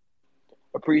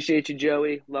 Appreciate you,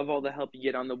 Joey. Love all the help you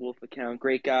get on the Wolf account.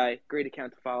 Great guy. Great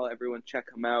account to follow. Everyone check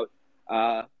him out.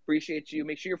 Appreciate you.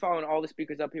 Make sure you're following all the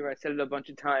speakers up here. I said it a bunch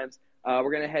of times.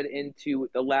 We're going to head into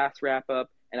the last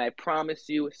wrap-up, and I promise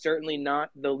you, certainly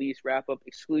not the least wrap-up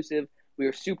exclusive. We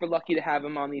are super lucky to have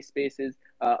him on these spaces.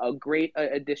 A great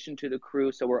addition to the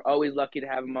crew, so we're always lucky to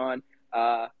have him on.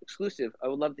 Exclusive. I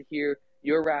would love to hear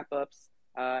your wrap-ups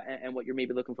and what you're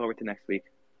maybe looking forward to next week.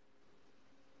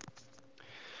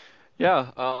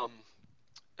 Yeah.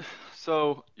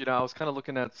 So, I was kind of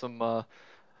looking at some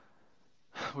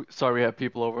sorry we have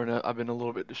people over and I've been a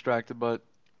little bit distracted, but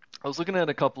I was looking at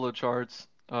a couple of charts,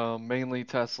 mainly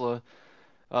Tesla,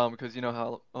 because you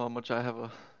know how much I have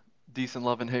a decent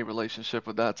love and hate relationship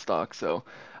with that stock. So,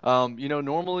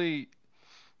 normally,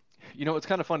 it's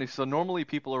kind of funny. So normally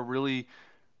people are really,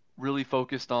 really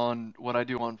focused on what I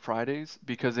do on Fridays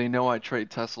because they know I trade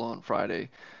Tesla on Friday.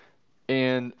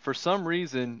 And for some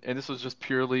reason, and this was just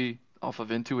purely off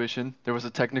of intuition, there was a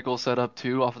technical setup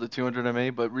too off of the 200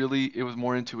 MA, but really it was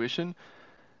more intuition.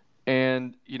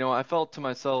 And, I felt to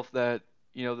myself that,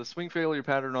 the swing failure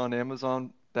pattern on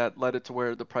Amazon that led it to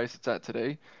where the price it's at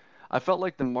today, I felt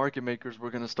like the market makers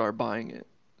were going to start buying it.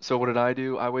 So what did I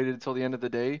do? I waited until the end of the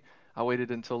day. I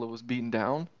waited until it was beaten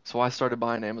down. So I started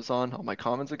buying Amazon on my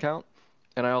Commons account.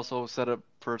 And I also set up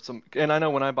for some, and I know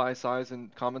when I buy size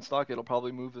in common stock, it'll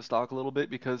probably move the stock a little bit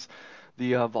because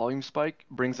the volume spike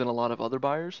brings in a lot of other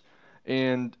buyers.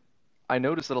 And I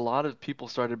noticed that a lot of people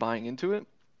started buying into it.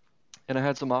 And I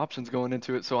had some options going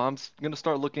into it. So I'm going to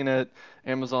start looking at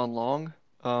Amazon long.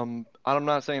 I'm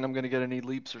not saying I'm going to get any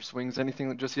leaps or swings,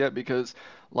 anything just yet, because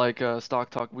like Stock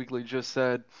Talk Weekly just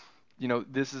said,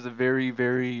 this is a very,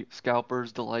 very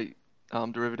scalper's delight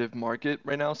derivative market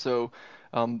right now. So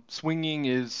swinging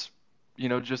is,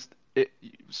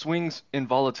 swings in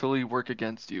volatility work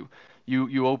against you.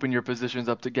 You open your positions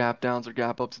up to gap downs or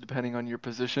gap ups depending on your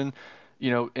position.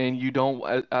 And you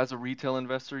don't, as a retail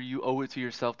investor, you owe it to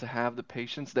yourself to have the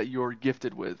patience that you're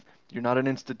gifted with. You're not an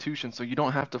institution, so you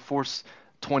don't have to force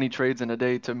 20 trades in a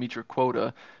day to meet your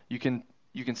quota. You can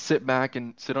sit back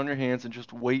and sit on your hands and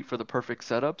just wait for the perfect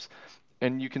setups,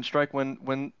 and you can strike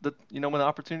when the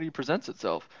opportunity presents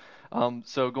itself.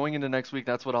 So going into next week,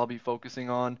 that's what I'll be focusing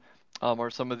on. Are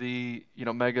some of the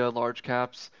mega large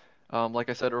caps. Like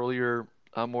I said earlier,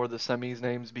 more of the semis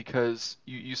names because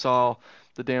you saw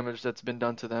the damage that's been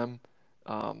done to them.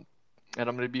 And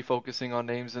I'm going to be focusing on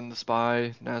names in the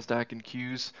SPY, NASDAQ, and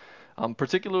Qs,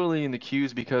 particularly in the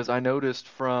Qs because I noticed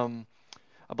from,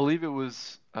 I believe it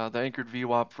was the anchored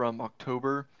VWAP from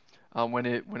October when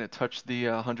it touched the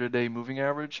 100-day moving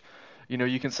average.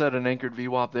 You can set an anchored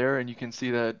VWAP there and you can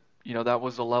see that, that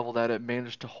was the level that it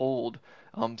managed to hold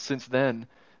since then.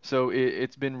 So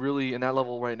it's been really, and that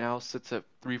level right now sits at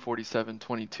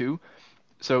 347.22.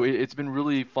 So it's been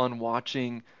really fun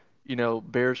watching,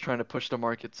 bears trying to push the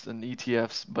markets and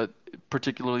ETFs, but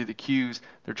particularly the Qs,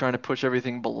 they're trying to push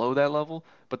everything below that level,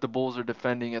 but the bulls are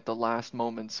defending at the last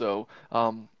moment. So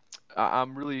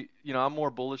I'm really, I'm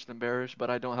more bullish than bearish, but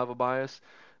I don't have a bias.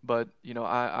 But,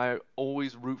 I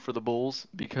always root for the bulls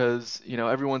because,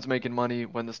 everyone's making money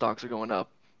when the stocks are going up.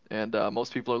 And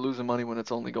most people are losing money when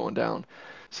it's only going down.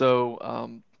 So,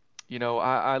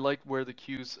 I like where the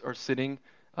Qs are sitting.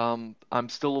 I'm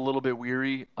still a little bit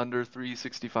weary under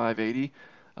 365.80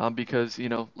 because,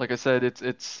 like I said,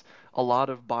 it's a lot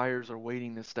of buyers are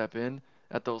waiting to step in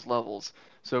at those levels.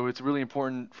 So it's really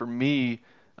important for me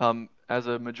as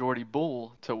a majority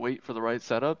bull to wait for the right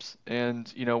setups.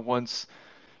 And, once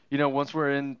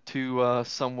we're into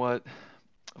somewhat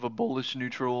of a bullish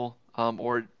neutral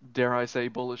or dare I say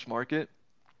bullish market,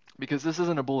 because this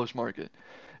isn't a bullish market.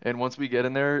 And once we get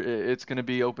in there, it's going to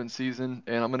be open season,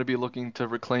 and I'm going to be looking to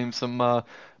reclaim some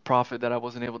profit that I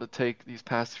wasn't able to take these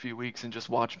past few weeks and just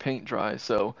watch paint dry.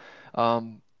 So,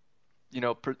 um,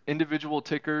 individual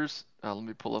tickers. Let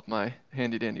me pull up my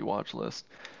handy dandy watch list.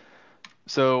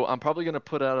 So I'm probably going to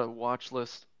put out a watch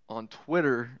list on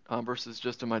Twitter versus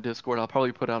just in my Discord. I'll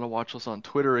probably put out a watch list on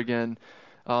Twitter again,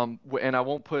 and I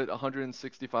won't put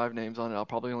 165 names on it. I'll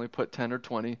probably only put 10 or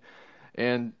 20.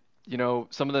 And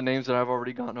some of the names that I've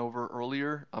already gotten over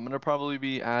earlier, I'm going to probably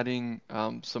be adding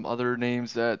some other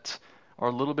names that are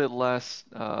a little bit less,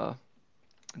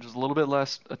 just a little bit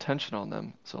less attention on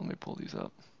them. So let me pull these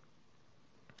up.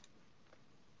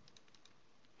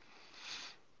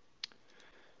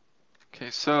 Okay,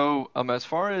 so as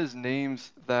far as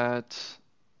names that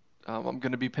I'm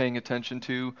going to be paying attention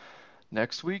to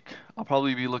next week, I'll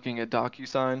probably be looking at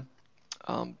DocuSign,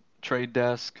 Trade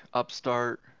Desk,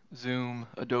 Upstart, Zoom,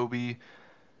 Adobe,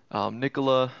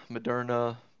 Nikola,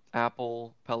 Moderna,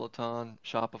 Apple, Peloton,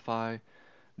 Shopify,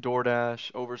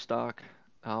 DoorDash, Overstock.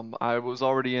 I was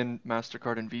already in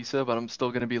MasterCard and Visa, but I'm still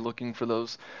going to be looking for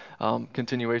those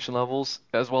continuation levels,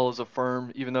 as well as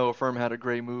Affirm, even though Affirm had a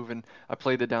great move, and I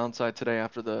played the downside today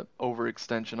after the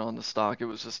overextension on the stock. It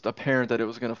was just apparent that it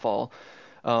was going to fall.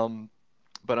 But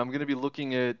I'm going to be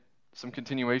looking at some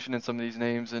continuation in some of these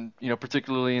names, and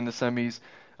particularly in the semis,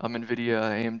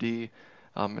 NVIDIA,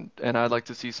 AMD, and I'd like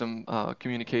to see some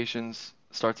communications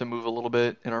start to move a little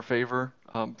bit in our favor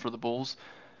for the bulls.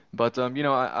 But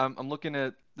I'm looking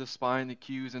at the SPY and the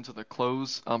Qs into the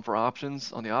close for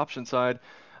options. On the option side,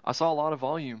 I saw a lot of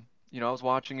volume. I was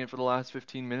watching it for the last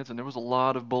 15 minutes, and there was a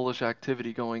lot of bullish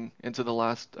activity going into the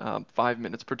last 5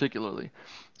 minutes, particularly.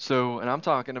 So, and I'm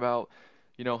talking about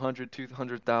 100,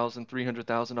 200,000,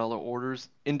 $300,000 orders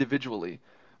individually.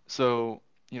 So,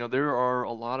 there are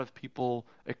a lot of people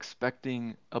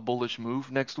expecting a bullish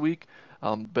move next week.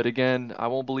 But again, I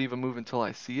won't believe a move until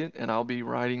I see it, and I'll be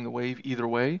riding the wave either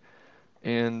way.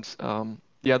 And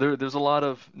there's a lot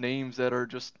of names that are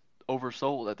just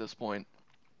oversold at this point.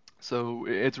 So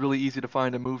it's really easy to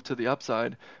find a move to the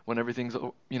upside when everything's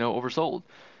oversold.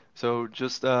 So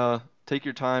just take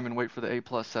your time and wait for the A+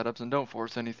 setups, and don't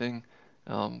force anything.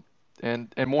 And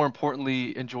more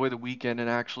importantly, enjoy the weekend and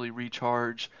actually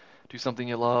recharge, do something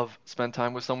you love, spend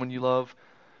time with someone you love,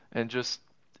 and just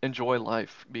enjoy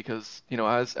life. Because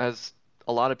as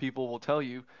a lot of people will tell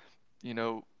you,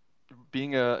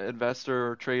 being an investor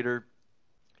or trader,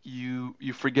 you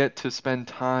forget to spend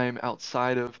time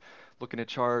outside of looking at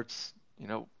charts,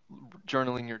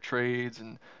 journaling your trades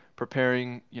and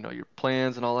preparing, your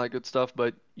plans and all that good stuff.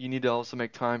 But you need to also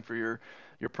make time for your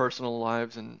personal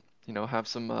lives and have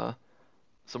some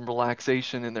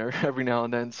relaxation in there every now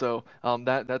and then. So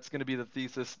that's going to be the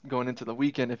thesis going into the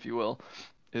weekend, if you will,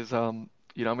 is I'm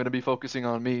going to be focusing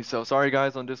on me. So sorry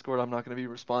guys on Discord, I'm not going to be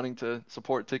responding to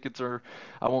support tickets, or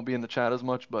I won't be in the chat as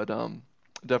much, but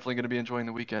definitely going to be enjoying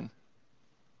the weekend.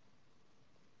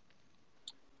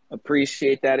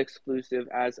 Appreciate that exclusive.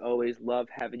 As always, love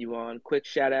having you on. Quick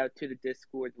shout out to the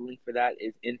Discord. The link for that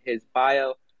is in his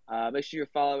bio. Make sure you're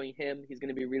following him. He's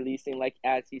going to be releasing,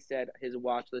 as he said, his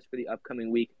watch list for the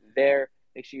upcoming week there.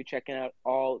 Make sure you're checking out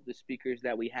all the speakers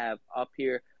that we have up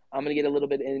here. I'm going to get a little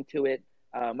bit into it.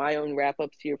 My own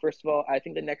wrap-ups here. First of all, I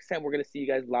think the next time we're going to see you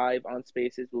guys live on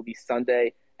Spaces will be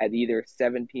Sunday at either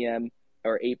 7 p.m.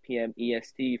 or 8 p.m.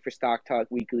 EST for Stock Talk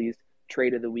Weekly's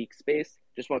Trade of the Week space.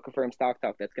 Just want to confirm Stock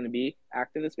Talk, that's going to be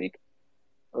active this week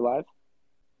or live?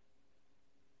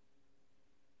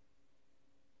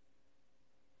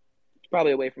 It's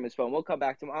probably away from his phone. We'll come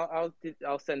back to him.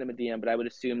 I'll send him a DM, but I would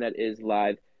assume that is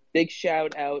live. Big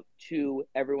shout out to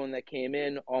everyone that came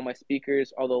in, all my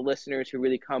speakers, all the listeners who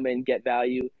really come in, get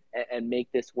value, and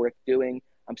make this worth doing.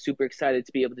 I'm super excited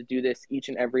to be able to do this each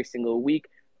and every single week.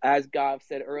 As Gav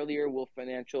said earlier, Wolf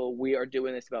Financial, we are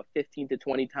doing this about 15 to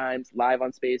 20 times live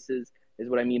on Spaces is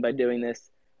what I mean by doing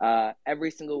this every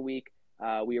single week.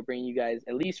 We are bringing you guys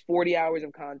at least 40 hours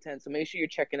of content. So make sure you're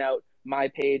checking out my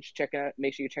page.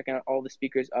 Make sure you're checking out all the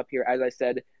speakers up here. As I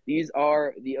said, these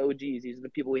are the OGs. These are the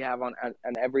people we have on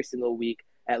every single week,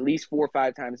 at least 4 or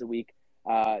 5 times a week.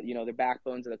 They're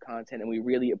backbones of the content, and we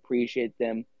really appreciate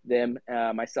them,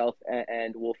 myself,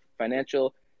 and Wolf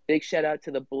Financial. Big shout out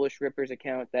to the Bullish Rippers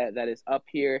account that is up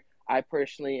here. I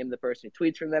personally am the person who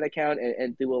tweets from that account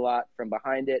and do a lot from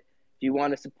behind it. If you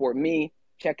want to support me,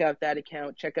 check out that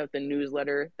account. Check out the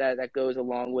newsletter that goes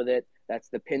along with it. That's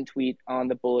the pin tweet on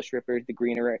the Bullish Rippers, the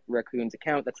Green Raccoons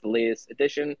account. That's the latest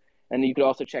edition. And you could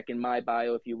also check in my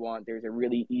bio if you want. There's a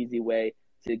really easy way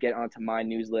to get onto my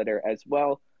newsletter as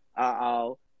well.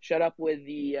 I'll shut up with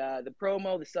the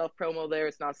promo, the self promo there.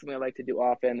 It's not something I like to do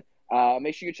often.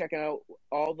 Make sure you're checking out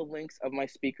all the links of my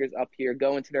speakers up here.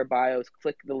 Go into their bios,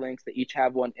 click the links. They each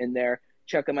have one in there.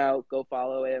 Check them out. Go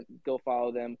follow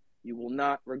them. You will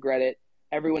not regret it.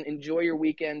 Everyone, enjoy your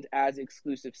weekend. As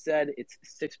Exclusive said, it's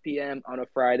 6 p.m. on a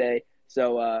Friday.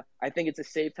 So I think it's a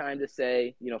safe time to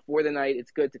say, for the night,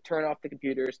 it's good to turn off the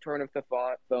computers, turn off the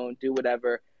phone, do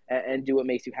whatever, and do what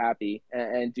makes you happy,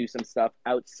 and do some stuff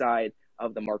outside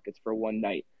of the markets for one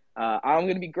night. I'm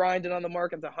going to be grinding on the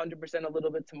markets 100% a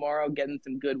little bit tomorrow, getting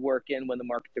some good work in when the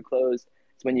markets are closed.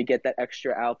 It's when you get that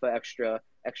extra alpha,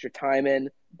 extra time in.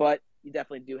 But you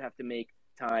definitely do have to make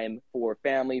time for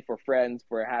family, for friends,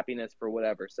 for happiness, for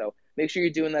whatever. So make sure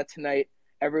you're doing that tonight.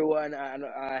 Everyone,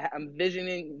 I'm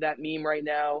visioning that meme right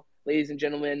now, ladies and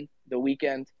gentlemen, the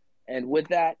weekend. And with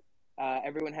that,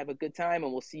 everyone have a good time,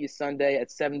 and we'll see you Sunday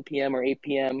at 7 p.m. or 8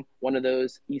 p.m., one of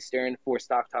those Eastern, for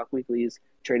Stock Talk Weekly's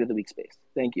Trade of the Week space.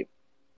 Thank you.